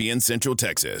ESPN Central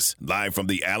Texas, live from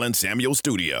the Allen Samuel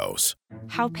Studios.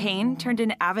 How Payne turned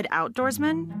an avid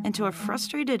outdoorsman into a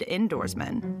frustrated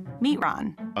indoorsman. Meet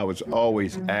Ron. I was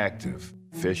always active,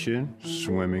 fishing,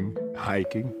 swimming,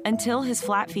 hiking. Until his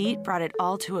flat feet brought it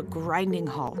all to a grinding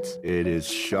halt. It is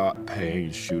sharp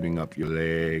pain shooting up your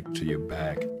leg to your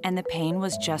back. And the pain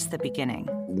was just the beginning.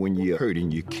 When you're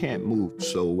hurting, you can't move,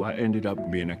 so I ended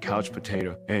up being a couch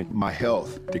potato, and my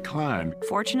health declined.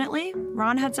 Fortunately,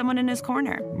 Ron had someone in his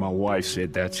corner. My wife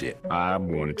said, that's it. I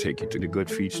want to take you to the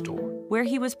Good Feet store, where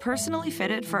he was personally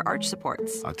fitted for arch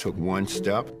supports. I took one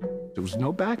step, there was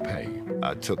no back pain.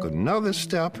 I took another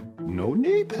step, no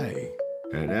knee pain.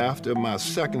 And after my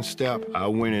second step, I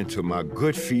went into my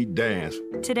Good Feet dance.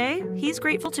 Today, he's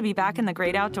grateful to be back in the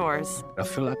great outdoors. I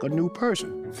feel like a new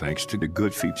person, thanks to the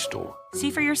Good Feet store.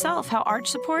 See for yourself how arch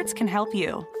supports can help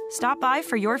you. Stop by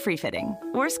for your free fitting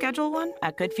or schedule one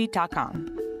at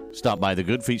goodfeet.com. Stop by the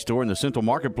Good Feet store in the Central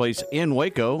Marketplace in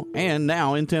Waco and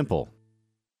now in Temple.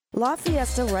 La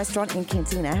Fiesta Restaurant and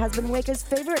Cantina has been Waco's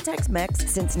favorite Tex-Mex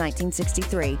since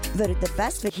 1963. Voted the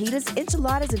best fajitas,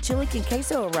 enchiladas, and chili con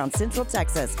queso around Central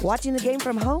Texas. Watching the game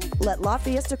from home? Let La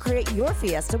Fiesta create your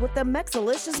fiesta with the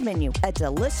Mexalicious menu, a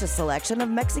delicious selection of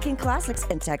Mexican classics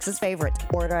and Texas favorites.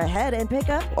 Order ahead and pick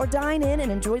up, or dine in and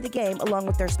enjoy the game along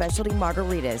with their specialty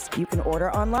margaritas. You can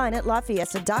order online at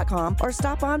lafiesta.com or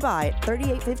stop on by at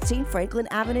 3815 Franklin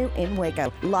Avenue in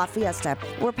Waco. La Fiesta,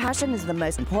 where passion is the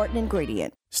most important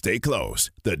ingredient. Stay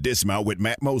close. The Dismount with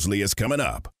Matt Mosley is coming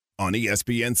up on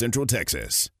ESPN Central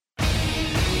Texas.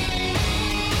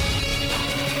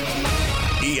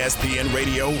 ESPN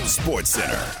Radio Sports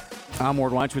Center. I'm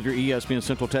Ward Weitz with your ESPN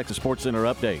Central Texas Sports Center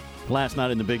update. Last night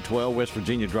in the Big 12, West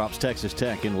Virginia drops Texas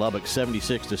Tech in Lubbock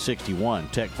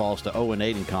 76-61. Tech falls to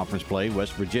 0-8 in conference play.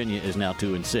 West Virginia is now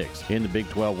 2-6. In the Big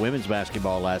 12 women's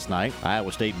basketball last night,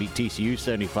 Iowa State beat TCU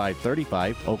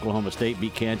 75-35. Oklahoma State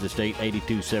beat Kansas State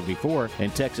 82-74.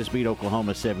 And Texas beat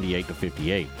Oklahoma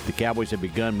 78-58. The Cowboys have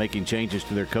begun making changes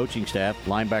to their coaching staff.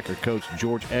 Linebacker coach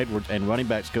George Edwards and running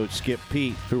backs coach Skip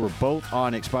Peete, who were both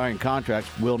on expiring contracts,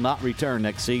 will not return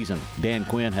next season. Dan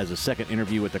Quinn has a second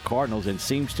interview with the Cardinals and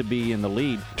seems to be in the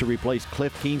lead to replace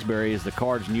Cliff Kingsbury as the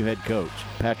Cards' new head coach.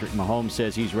 Patrick Mahomes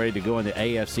says he's ready to go in the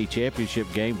AFC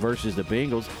Championship game versus the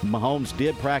Bengals. Mahomes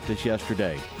did practice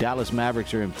yesterday. Dallas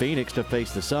Mavericks are in Phoenix to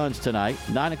face the Suns tonight,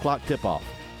 9 o'clock tip-off.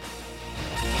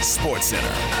 Sports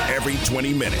Center, every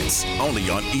 20 minutes, only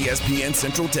on ESPN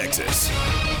Central Texas.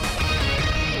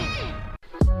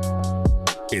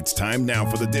 It's time now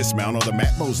for the Dismount on the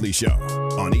Matt Mosley Show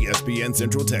on ESPN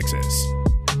Central Texas.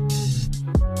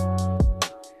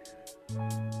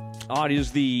 It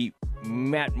is the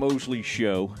Matt Mosley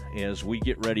Show as we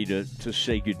get ready to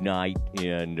say goodnight.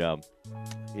 And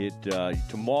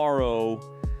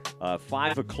tomorrow,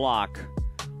 5 o'clock,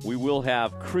 we will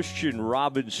have Christian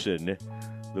Robinson,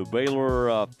 the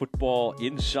Baylor football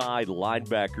inside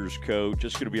linebackers coach.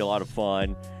 It's going to be a lot of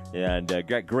fun. And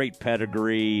got great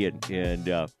pedigree and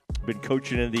been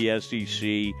coaching in the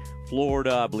SEC,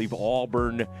 Florida, I believe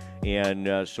Auburn,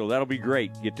 and so that'll be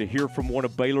great. Get to hear from one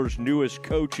of Baylor's newest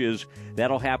coaches.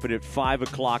 That'll happen at 5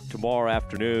 o'clock tomorrow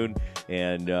afternoon,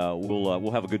 and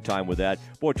we'll have a good time with that.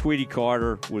 Boy, Tweety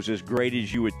Carter was as great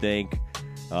as you would think.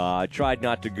 I tried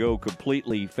not to go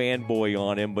completely fanboy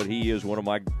on him, but he is one of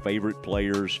my favorite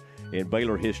players in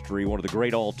Baylor history, one of the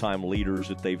great all-time leaders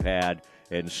that they've had,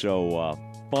 and so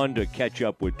fun to catch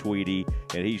up with Tweety,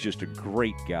 and he's just a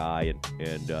great guy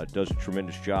and does a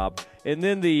tremendous job. And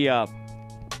then the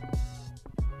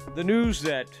news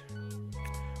that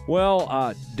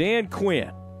Well, Dan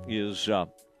Quinn is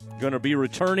going to be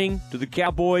returning to the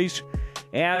Cowboys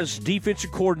as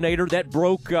defensive coordinator. That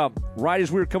broke right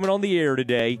as we were coming on the air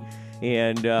today,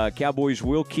 and Cowboys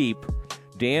will keep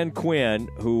Dan Quinn,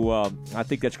 who I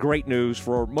think that's great news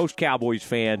for most Cowboys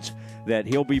fans that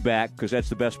he'll be back, because that's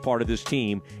the best part of this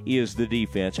team is the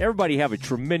defense. Everybody have a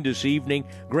tremendous evening.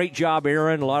 Great job,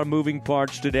 Aaron. A lot of moving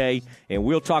parts today, and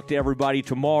we'll talk to everybody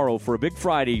tomorrow for a Big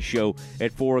Friday show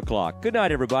at 4 o'clock. Good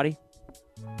night, everybody.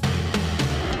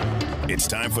 It's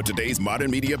time for today's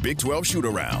Modern Media Big 12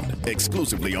 Shoot-Around,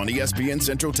 exclusively on ESPN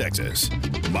Central Texas.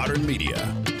 Modern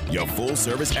Media, your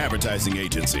full-service advertising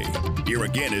agency. Here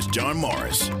again is John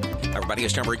Morris. Everybody,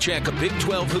 it's time for a check of Big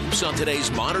 12 hoops on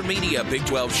today's Modern Media Big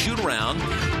 12 Shoot-Around.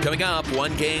 Coming up,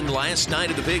 one game last night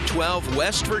of the Big 12,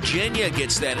 West Virginia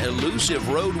gets that elusive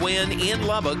road win in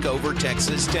Lubbock over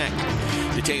Texas Tech.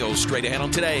 Details straight ahead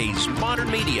on today's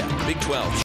Modern Media Big 12